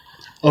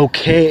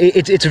okay.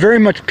 It's very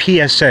much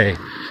PSA.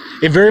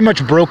 It very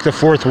much broke the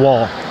fourth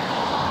wall,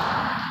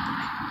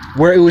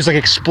 where it was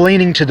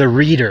explaining to the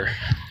reader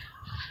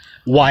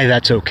why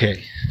that's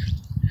okay.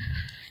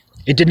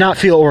 It did not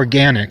feel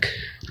organic.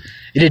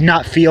 It did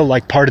not feel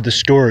like part of the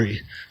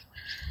story.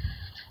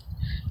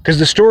 Because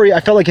the story, I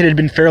felt like it had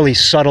been fairly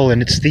subtle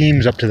in its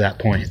themes up to that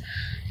point.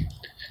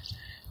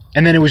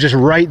 And then it was just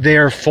right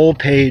there, full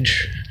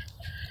page.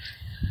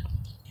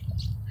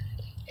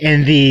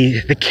 And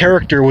the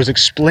character was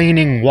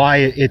explaining why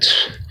it's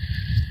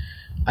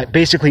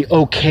basically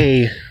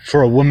okay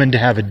for a woman to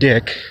have a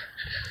dick.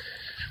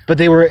 But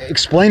they were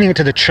explaining it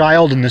to the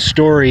child in the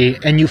story,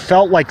 and it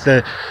felt like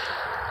it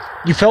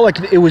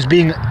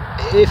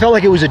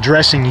was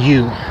addressing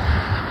you.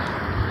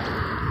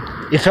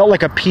 It felt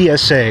like a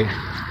PSA.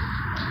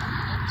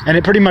 And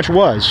it pretty much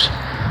was.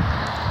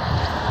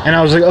 And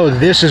I was like, oh,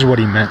 this is what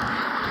he meant.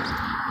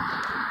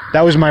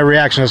 That was my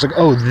reaction. I was like,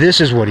 oh,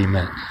 this is what he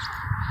meant.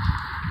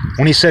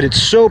 When he said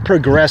it's so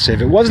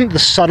progressive, it wasn't the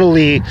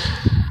subtly,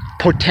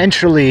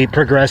 potentially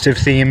progressive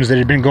themes that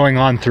had been going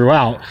on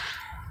throughout.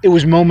 It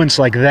was moments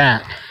like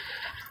that.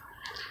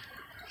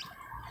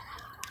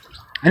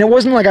 And it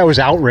wasn't like I was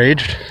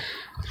outraged,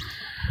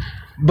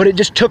 but it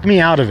just took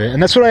me out of it.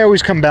 And that's what I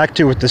always come back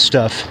to with this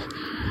stuff.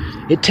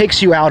 It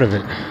takes you out of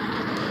it.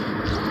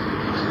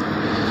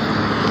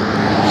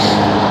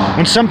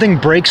 When something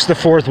breaks the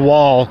fourth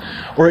wall,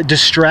 or it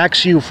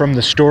distracts you from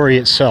the story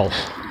itself.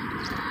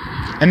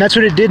 And that's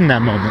what it did in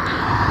that moment.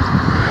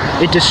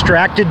 It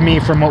distracted me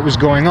from what was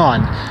going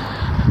on.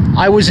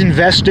 I was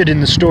invested in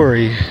the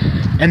story,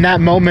 And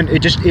that moment,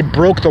 it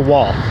broke the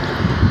wall.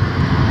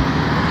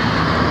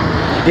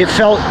 It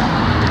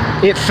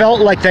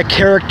felt like that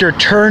character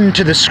turned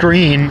to the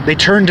screen, they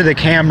turned to the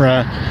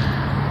camera.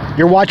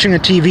 You're watching a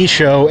TV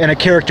show and a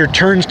character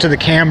turns to the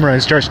camera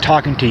and starts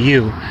talking to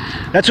you.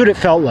 That's what it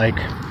felt like.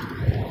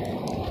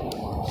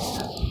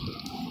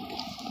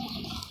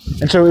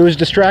 And so it was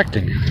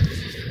distracting.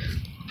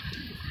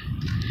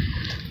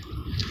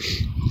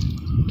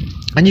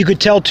 And you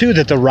could tell too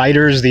that the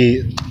writers,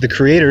 the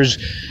creators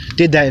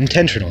did that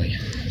intentionally.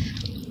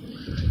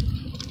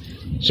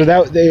 So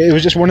that it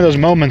was just one of those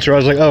moments where I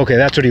was like, oh, okay,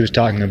 that's what he was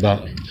talking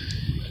about.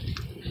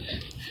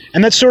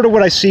 And that's sort of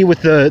what I see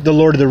with the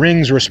Lord of the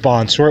Rings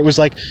response, where it was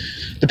like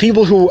the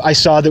people who I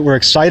saw that were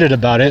excited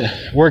about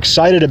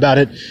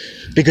it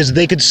because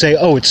they could say,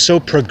 oh, it's so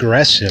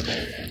progressive.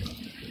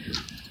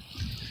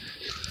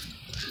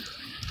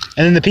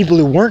 And then the people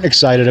who weren't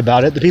excited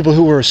about it, the people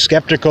who were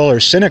skeptical or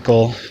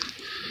cynical,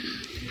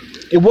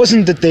 it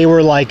wasn't that they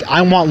were like,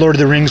 I want Lord of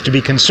the Rings to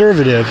be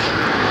conservative.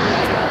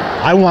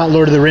 I want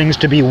Lord of the Rings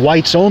to be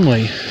whites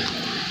only.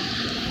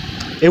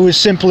 It was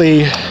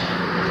simply,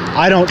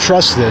 I don't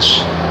trust this.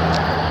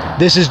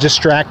 This is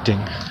distracting.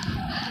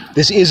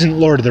 This isn't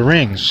Lord of the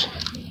Rings.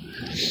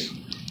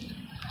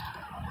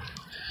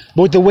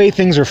 But with the way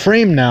things are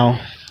framed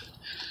now,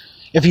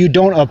 if you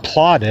don't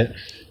applaud it,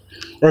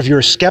 or if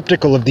you're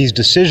skeptical of these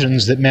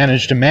decisions that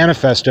manage to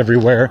manifest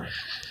everywhere,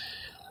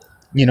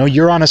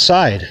 you're on a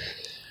side.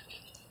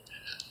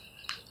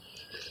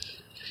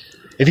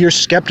 If you're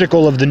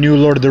skeptical of the new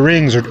Lord of the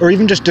Rings, or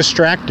even just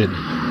distracted,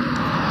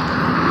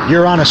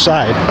 you're on a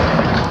side.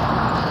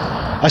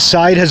 A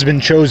side has been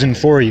chosen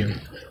for you.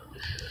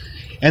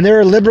 And there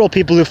are liberal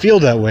people who feel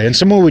that way, and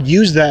someone would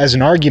use that as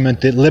an argument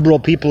that liberal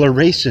people are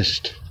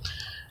racist,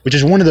 which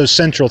is one of those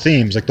central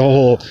themes, like the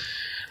whole,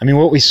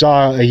 what we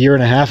saw a year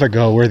and a half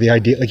ago, where the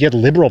idea, like you had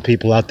liberal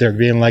people out there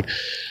being like,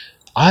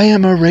 I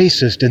am a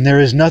racist and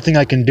there is nothing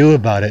I can do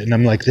about it. And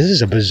I'm like, this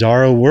is a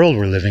bizarro world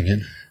we're living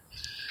in.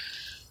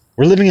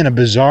 We're living in a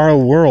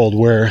bizarro world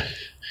where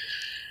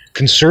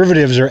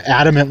conservatives are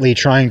adamantly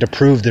trying to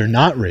prove they're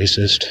not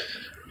racist,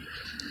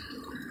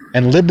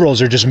 and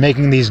liberals are just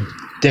making these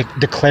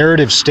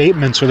declarative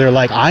statements where they're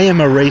like, I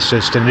am a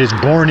racist and it is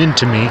born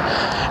into me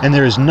and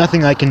there is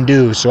nothing I can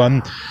do, so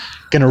I'm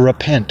going to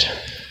repent.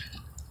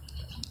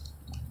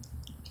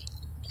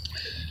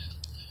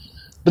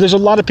 But there's a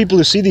lot of people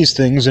who see these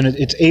things and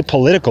it's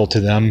apolitical to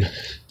them,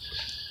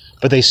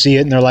 but they see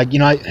it and they're like,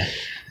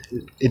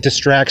 it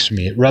distracts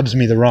me. It rubs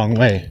me the wrong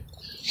way.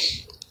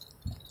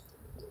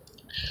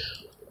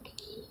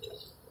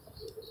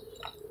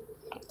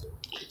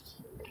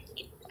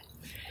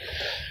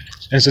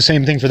 And it's the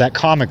same thing for that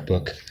comic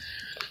book,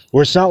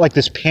 where it's not like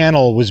this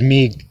panel was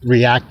me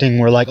reacting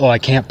where like, oh, I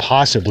can't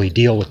possibly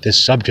deal with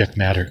this subject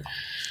matter.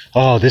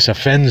 Oh, this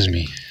offends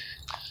me.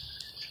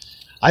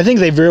 I think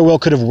they very well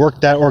could have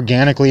worked that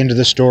organically into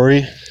the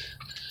story.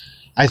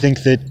 I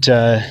think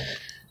that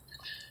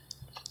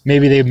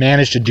maybe they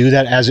managed to do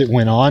that as it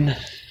went on,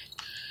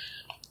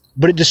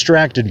 but it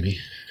distracted me.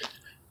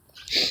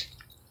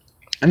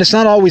 And it's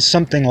not always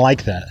something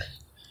like that.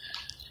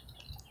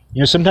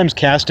 Sometimes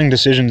casting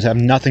decisions have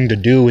nothing to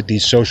do with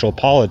these social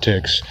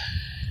politics.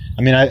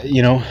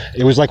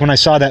 It was like when I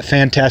saw that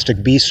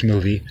Fantastic Beasts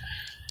movie.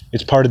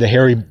 It's part of the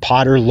Harry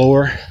Potter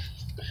lore.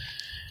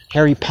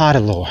 Harry Potter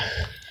lore.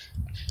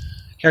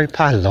 It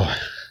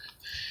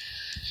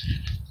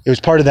was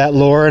part of that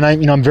lore, and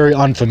I'm very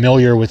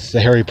unfamiliar with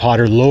the Harry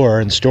Potter lore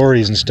and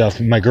stories and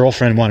stuff. My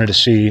girlfriend wanted to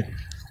see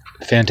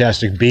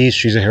Fantastic Beasts.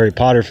 She's a Harry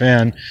Potter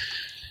fan,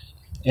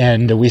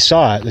 and we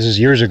saw it. This is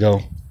years ago.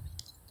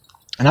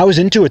 And I was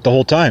into it the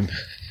whole time.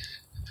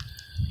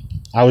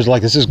 I was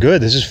like, this is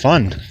good. This is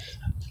fun.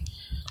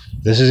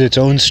 This is its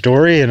own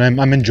story, and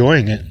I'm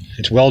enjoying it.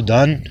 It's well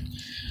done.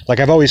 Like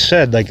I've always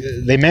said, like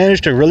they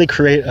managed to really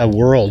create a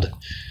world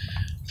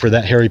for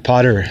that Harry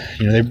Potter.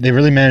 They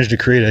really managed to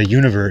create a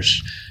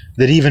universe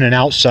that even an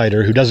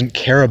outsider who doesn't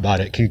care about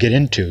it can get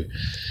into.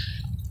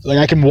 Like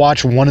I can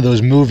watch one of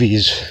those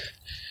movies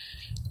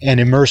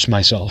and immerse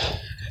myself.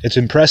 It's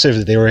impressive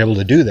that they were able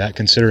to do that,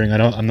 considering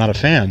I'm not a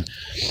fan.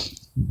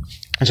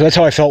 And so that's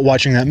how I felt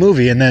watching that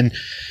movie. And then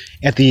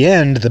at the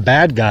end, the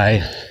bad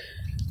guy,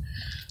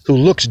 who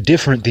looks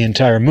different the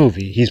entire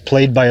movie, he's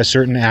played by a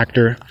certain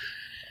actor.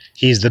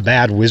 He's the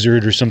bad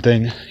wizard or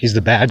something. He's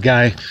the bad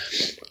guy.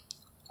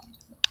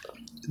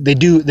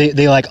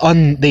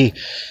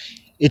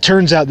 It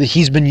turns out that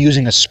he's been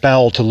using a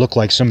spell to look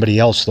like somebody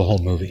else the whole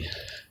movie.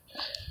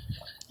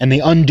 And they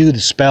undo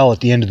the spell at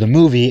the end of the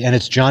movie, and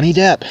it's Johnny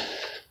Depp.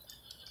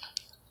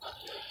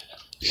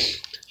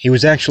 He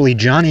was actually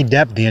Johnny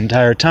Depp the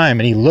entire time,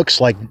 and he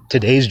looks like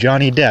today's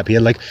Johnny Depp. He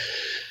had like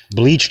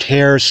bleached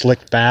hair,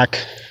 slicked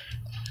back.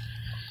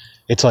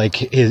 It's like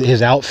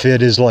his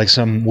outfit is like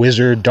some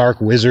wizard,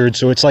 dark wizard.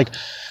 So it's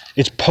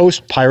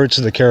post Pirates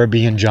of the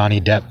Caribbean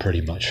Johnny Depp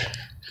pretty much.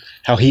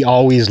 How he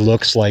always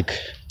looks like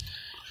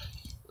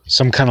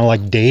some kind of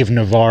like Dave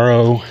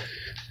Navarro,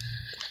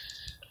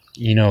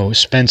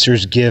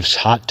 Spencer's Gifts,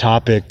 Hot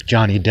Topic,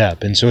 Johnny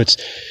Depp. And so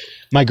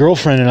my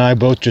girlfriend and I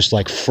both just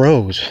like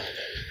froze.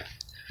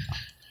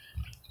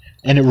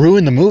 And it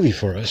ruined the movie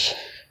for us.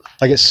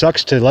 Like, it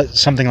sucks to let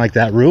something like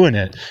that ruin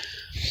it.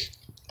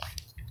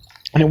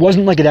 And it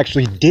wasn't like it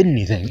actually did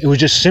anything. It was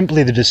just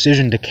simply the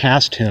decision to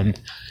cast him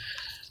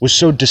was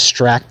so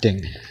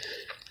distracting.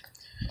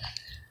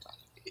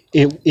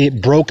 It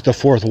broke the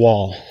fourth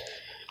wall.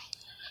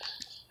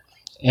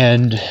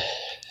 And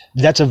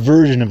that's a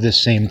version of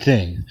this same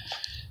thing.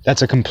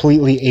 That's a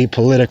completely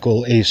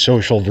apolitical,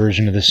 asocial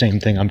version of the same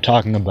thing I'm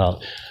talking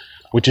about.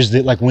 Which is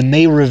that, like, when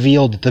they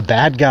revealed that the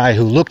bad guy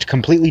who looked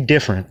completely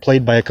different,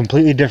 played by a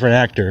completely different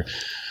actor,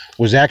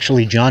 was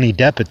actually Johnny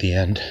Depp at the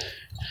end,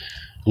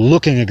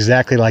 looking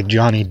exactly like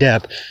Johnny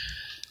Depp,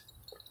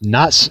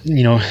 not,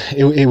 you know,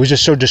 it was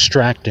just so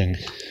distracting.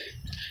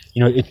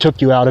 You know, it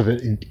took you out of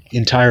it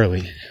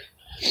entirely.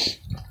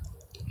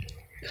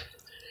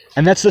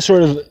 And that's the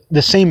sort of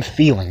the same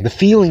feeling. The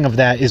feeling of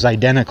that is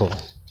identical.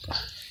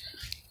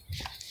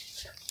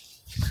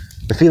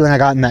 The feeling I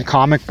got in that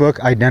comic book,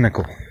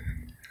 identical.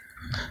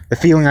 The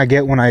feeling I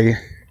get when I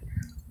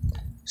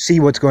see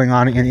what's going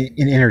on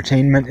in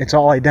entertainment, it's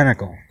all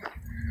identical.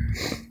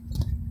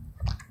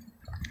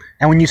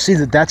 And when you see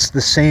that that's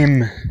the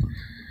same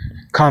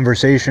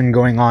conversation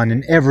going on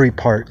in every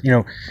part, you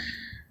know,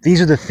 these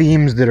are the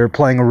themes that are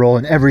playing a role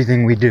in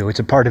everything we do. It's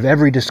a part of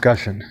every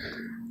discussion.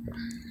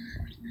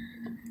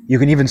 You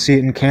can even see it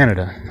in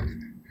Canada,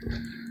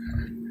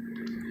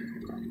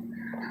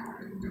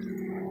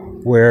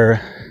 where,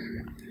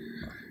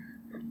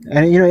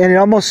 and you know, and it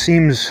almost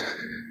seems,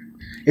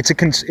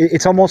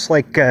 it's almost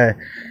like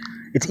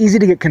it's easy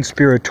to get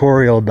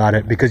conspiratorial about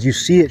it because you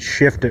see it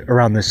shift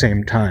around the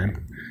same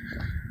time.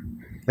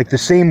 Like the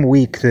same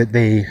week that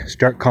they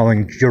start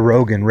calling Joe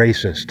Rogan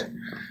racist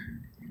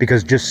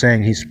because just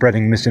saying he's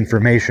spreading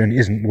misinformation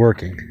isn't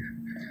working.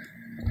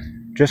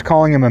 Just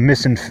calling him a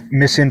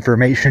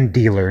misinformation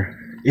dealer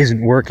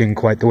isn't working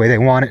quite the way they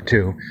want it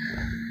to.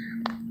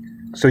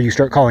 So you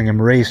start calling him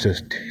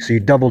racist. So you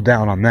double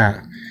down on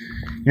that.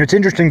 You know, it's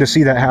interesting to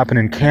see that happen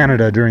in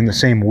Canada during the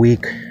same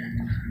week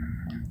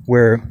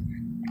where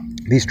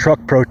these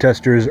truck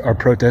protesters are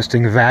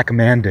protesting vac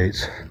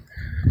mandates.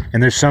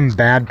 And there's some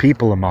bad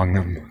people among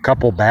them. A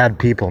couple bad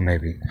people,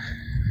 maybe.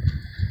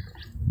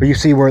 But you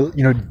see where,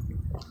 you know,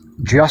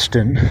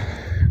 Justin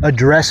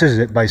addresses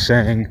it by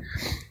saying,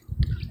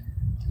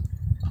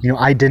 you know,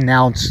 I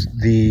denounce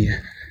the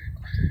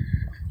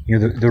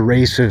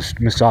racist,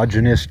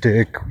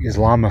 misogynistic,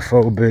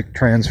 Islamophobic,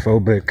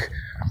 transphobic,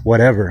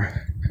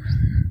 whatever,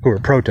 who are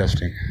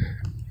protesting.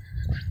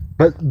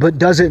 But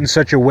does it in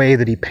such a way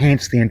that he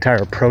paints the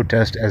entire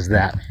protest as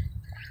that.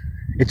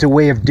 It's a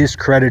way of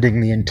discrediting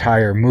the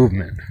entire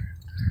movement.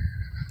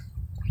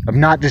 Of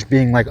not just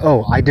being like,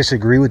 oh, I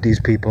disagree with these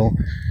people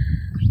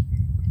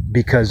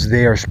because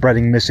they are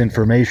spreading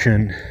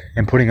misinformation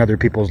and putting other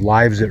people's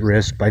lives at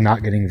risk by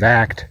not getting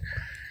vaxxed.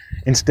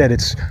 Instead,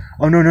 it's,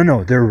 oh,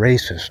 no, they're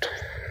racist.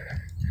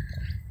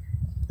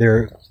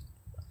 They're,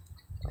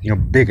 you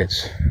know,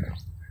 bigots.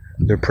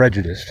 They're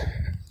prejudiced.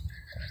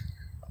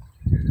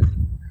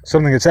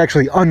 Something that's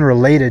actually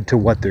unrelated to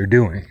what they're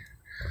doing.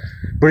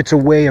 But it's a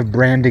way of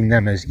branding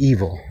them as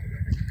evil.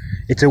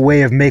 It's a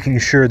way of making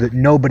sure that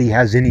nobody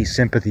has any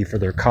sympathy for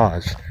their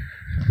cause.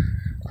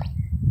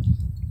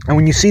 And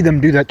when you see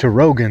them do that to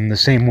Rogan the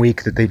same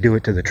week that they do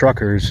it to the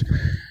truckers,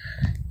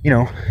 you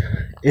know,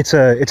 it's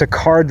a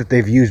card that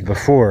they've used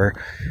before.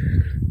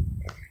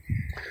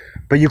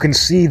 But you can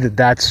see that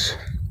that's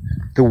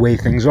the way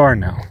things are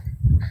now.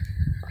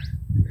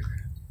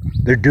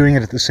 They're doing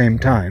it at the same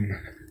time.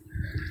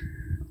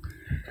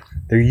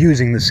 They're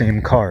using the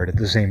same card at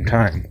the same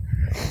time.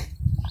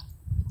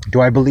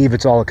 Do I believe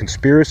it's all a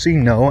conspiracy?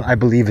 No, I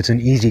believe it's an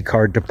easy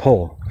card to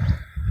pull.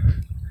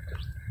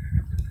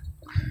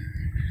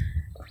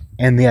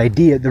 And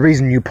the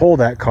reason you pull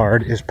that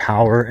card is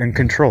power and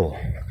control.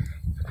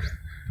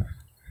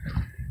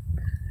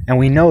 And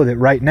we know that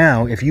right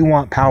now, if you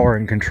want power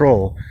and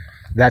control,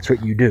 that's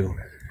what you do.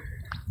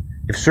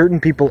 If certain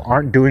people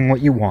aren't doing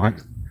what you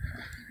want,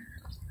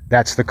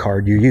 that's the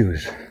card you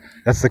use.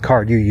 That's the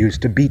card you use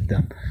to beat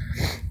them.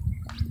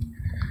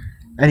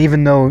 And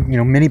even though, you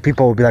know, many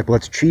people will be like, well,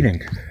 that's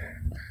cheating.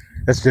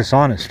 That's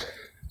dishonest.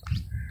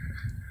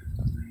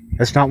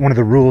 That's not one of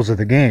the rules of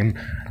the game.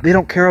 They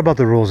don't care about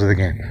the rules of the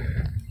game.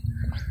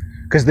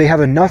 Because they have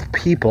enough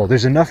people,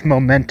 there's enough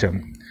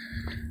momentum.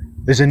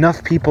 There's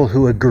enough people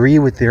who agree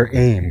with their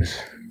aims,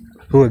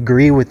 who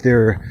agree with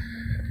their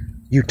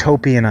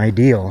utopian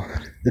ideal,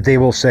 that they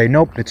will say,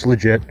 nope, it's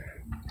legit.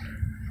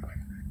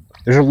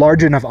 There's a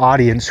large enough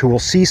audience who will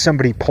see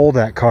somebody pull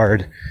that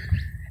card,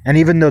 and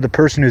even though the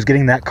person who's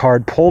getting that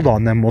card pulled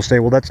on them will say,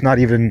 well, that's not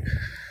even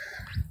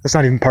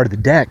part of the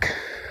deck.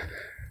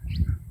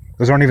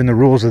 Those aren't even the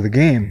rules of the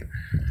game.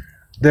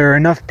 There are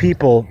enough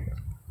people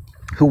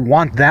who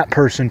want that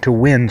person to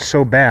win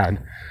so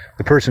bad,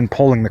 the person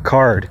pulling the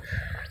card,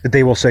 that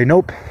they will say,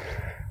 nope,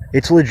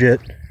 it's legit.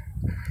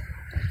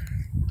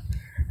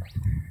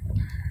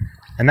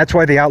 And that's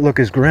why the outlook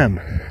is grim.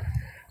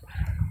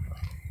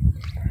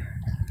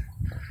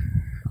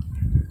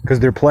 because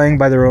they're playing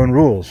by their own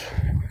rules.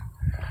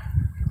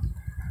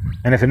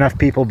 And if enough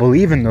people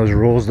believe in those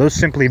rules, those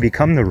simply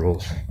become the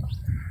rules.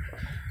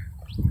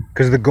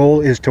 Because the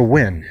goal is to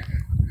win.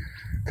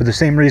 For the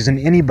same reason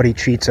anybody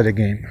cheats at a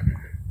game.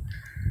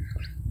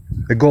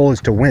 The goal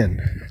is to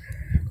win,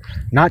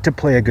 not to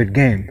play a good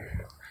game.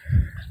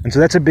 And so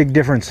that's a big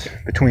difference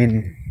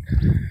between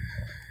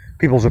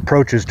people's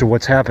approaches to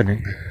what's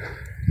happening.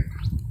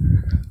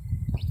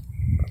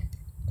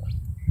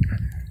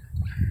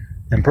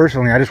 And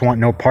personally, I just want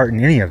no part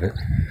in any of it.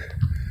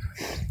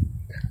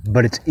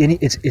 But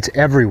it's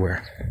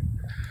everywhere.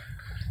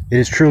 It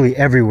is truly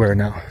everywhere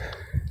now.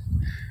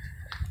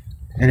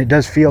 And it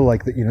does feel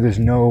like that, there's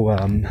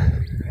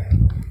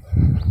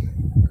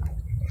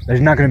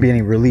not going to be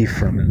any relief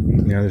from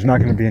it. There's not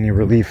going to be any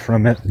relief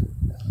from it.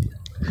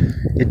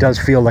 It does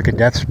feel like a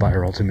death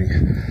spiral to me.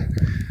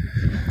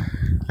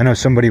 I know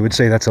somebody would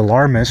say that's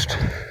alarmist,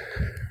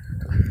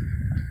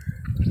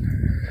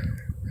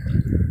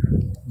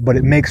 but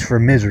it makes for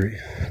misery.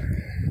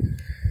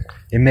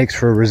 It makes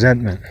for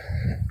resentment.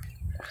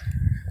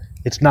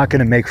 It's not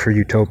going to make for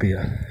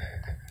utopia.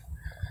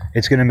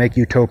 It's going to make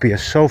utopia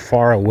so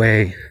far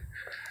away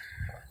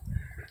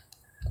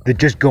that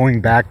just going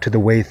back to the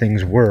way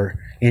things were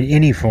in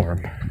any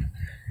form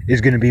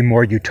is going to be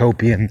more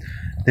utopian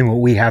than what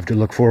we have to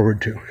look forward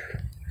to.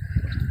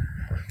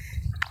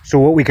 So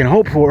what we can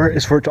hope for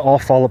is for it to all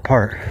fall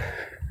apart.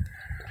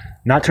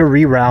 Not to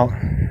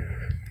reroute,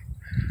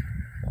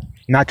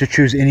 not to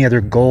choose any other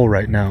goal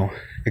right now,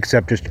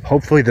 except just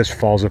hopefully this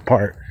falls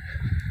apart.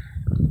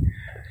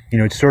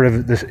 It's sort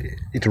of this,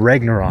 it's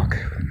Ragnarok.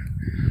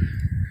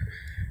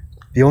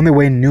 The only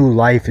way new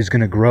life is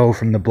going to grow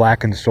from the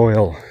blackened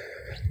soil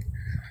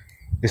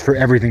is for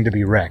everything to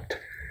be wrecked.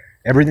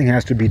 Everything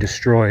has to be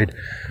destroyed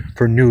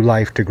for new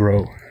life to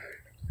grow.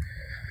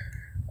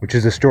 Which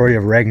is the story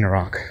of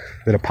Ragnarok.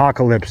 That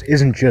apocalypse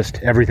isn't just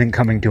everything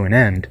coming to an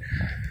end.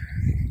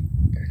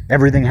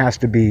 Everything has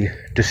to be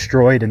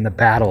destroyed in the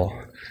battle.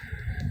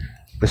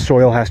 The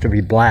soil has to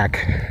be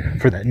black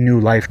for that new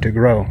life to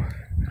grow.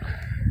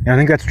 And I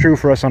think that's true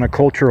for us on a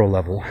cultural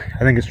level. I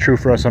think it's true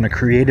for us on a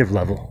creative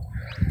level.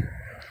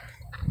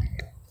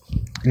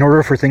 In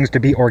order for things to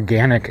be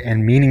organic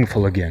and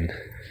meaningful again.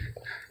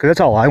 Because that's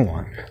all I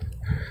want.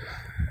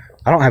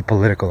 I don't have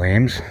political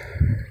aims.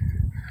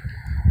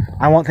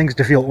 I want things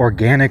to feel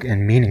organic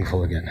and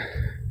meaningful again.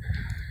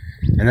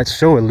 And that's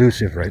so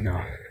elusive right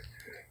now.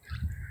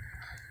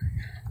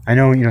 I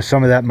know,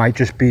 some of that might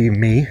just be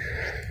me.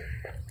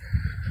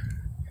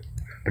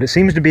 But it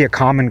seems to be a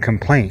common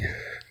complaint.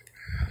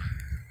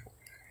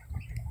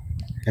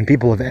 And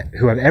people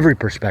who have every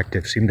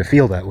perspective seem to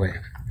feel that way.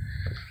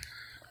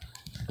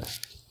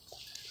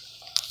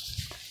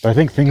 But I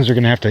think things are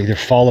going to have to either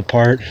fall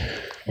apart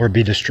or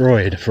be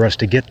destroyed for us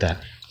to get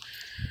that.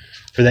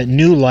 For that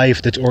new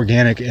life that's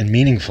organic and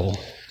meaningful,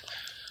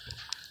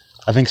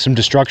 I think some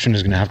destruction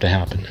is going to have to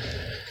happen.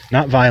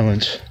 Not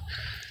violence,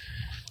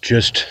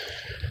 just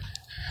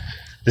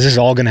this is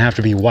all going to have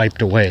to be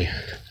wiped away.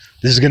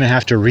 This is going to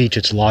have to reach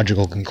its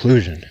logical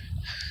conclusion.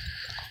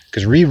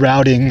 Because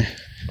rerouting,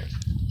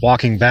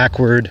 walking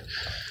backward,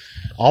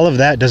 all of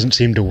that doesn't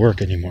seem to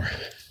work anymore.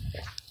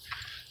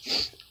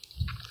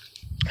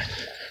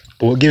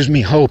 But what gives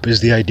me hope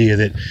is the idea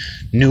that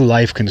new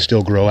life can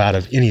still grow out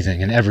of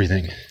anything and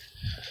everything.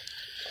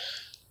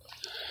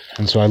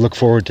 And so I look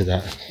forward to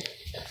that.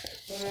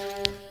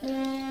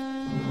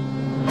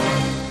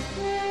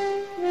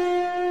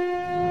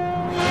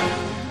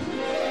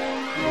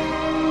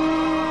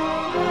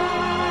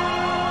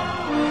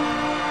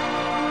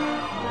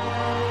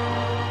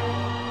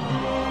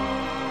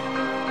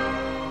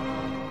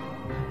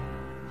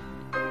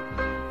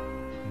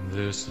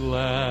 This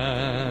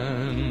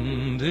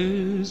land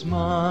is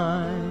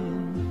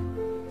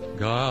mine.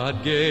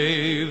 God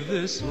gave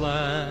this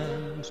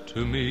land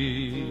to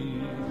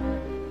me.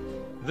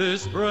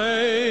 This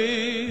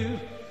brave,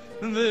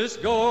 this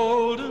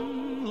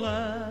golden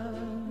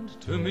land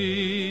to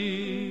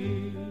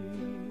me.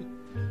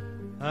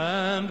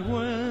 And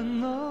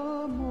when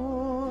the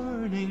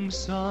morning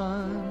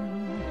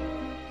sun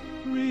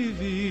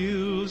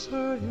reveals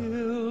her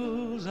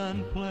hills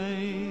and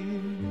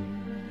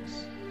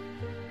plains,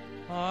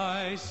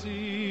 I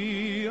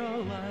see a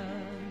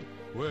land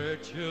where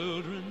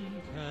children